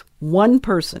needs one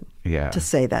person to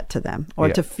say that to them or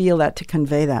to feel that, to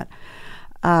convey that.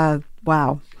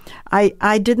 Wow.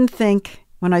 I didn't think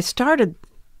when I started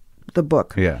the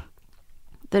book that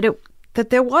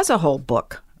there was a whole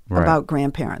book about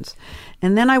grandparents.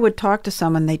 And then I would talk to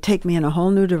someone, they'd take me in a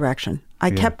whole new direction.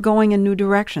 I kept going in new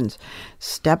directions.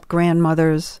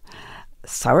 Step-grandmothers,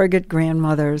 surrogate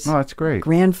grandmothers. Oh, that's great.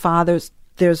 Grandfathers.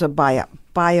 There's a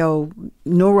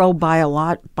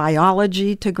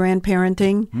neurobiology to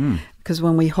grandparenting. Because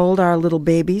when we hold our little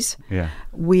babies,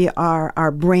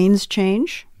 our brains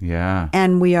change. Yeah.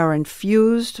 And we are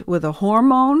infused with a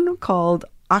hormone called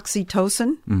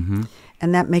oxytocin.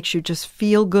 And that makes you just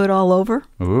feel good all over.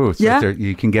 Ooh, so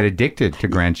you can get addicted to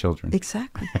grandchildren.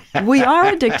 Exactly. We are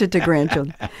addicted to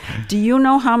grandchildren. Do you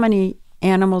know how many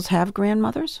animals have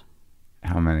grandmothers?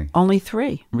 How many? Only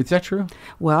 3. Is that true?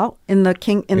 Well, in the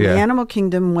animal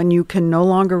kingdom, when you can no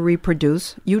longer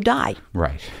reproduce, you die.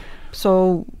 Right.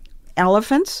 So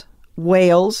elephants,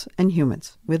 whales, and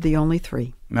humans. We're the only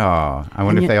 3. Oh, I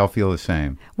wonder if they all feel the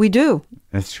same. We do.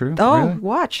 That's true? Oh, really?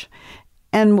 Watch.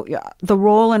 And the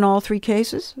role in all 3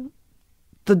 cases,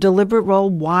 the deliberate role,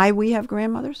 why we have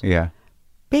grandmothers? Yeah.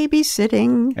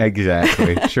 Babysitting.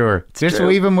 Exactly. Sure. Just true.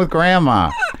 leave them with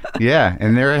grandma. Yeah.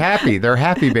 And they're happy. They're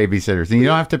happy babysitters. And you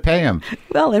don't have to pay them.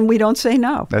 Well, and we don't say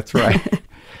no. That's right.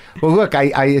 Well, look,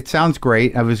 it sounds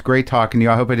great. It was great talking to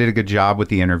you. I hope I did a good job with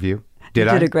the interview. Did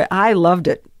I? You did a great. I loved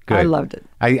it. Good. I loved it.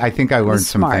 I think I learned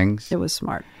some things. It was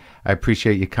smart. I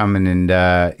appreciate you coming and,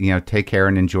 take care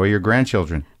and enjoy your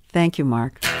grandchildren. Thank you,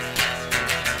 Mark.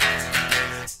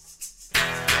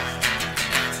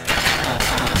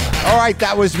 All right,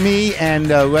 that was me and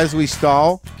Leslie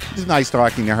Stahl. It was nice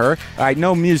talking to her. All right,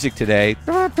 no music today.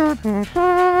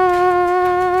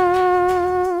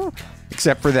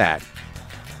 Except for that.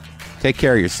 Take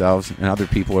care of yourselves and other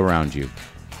people around you.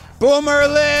 Boomer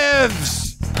lives!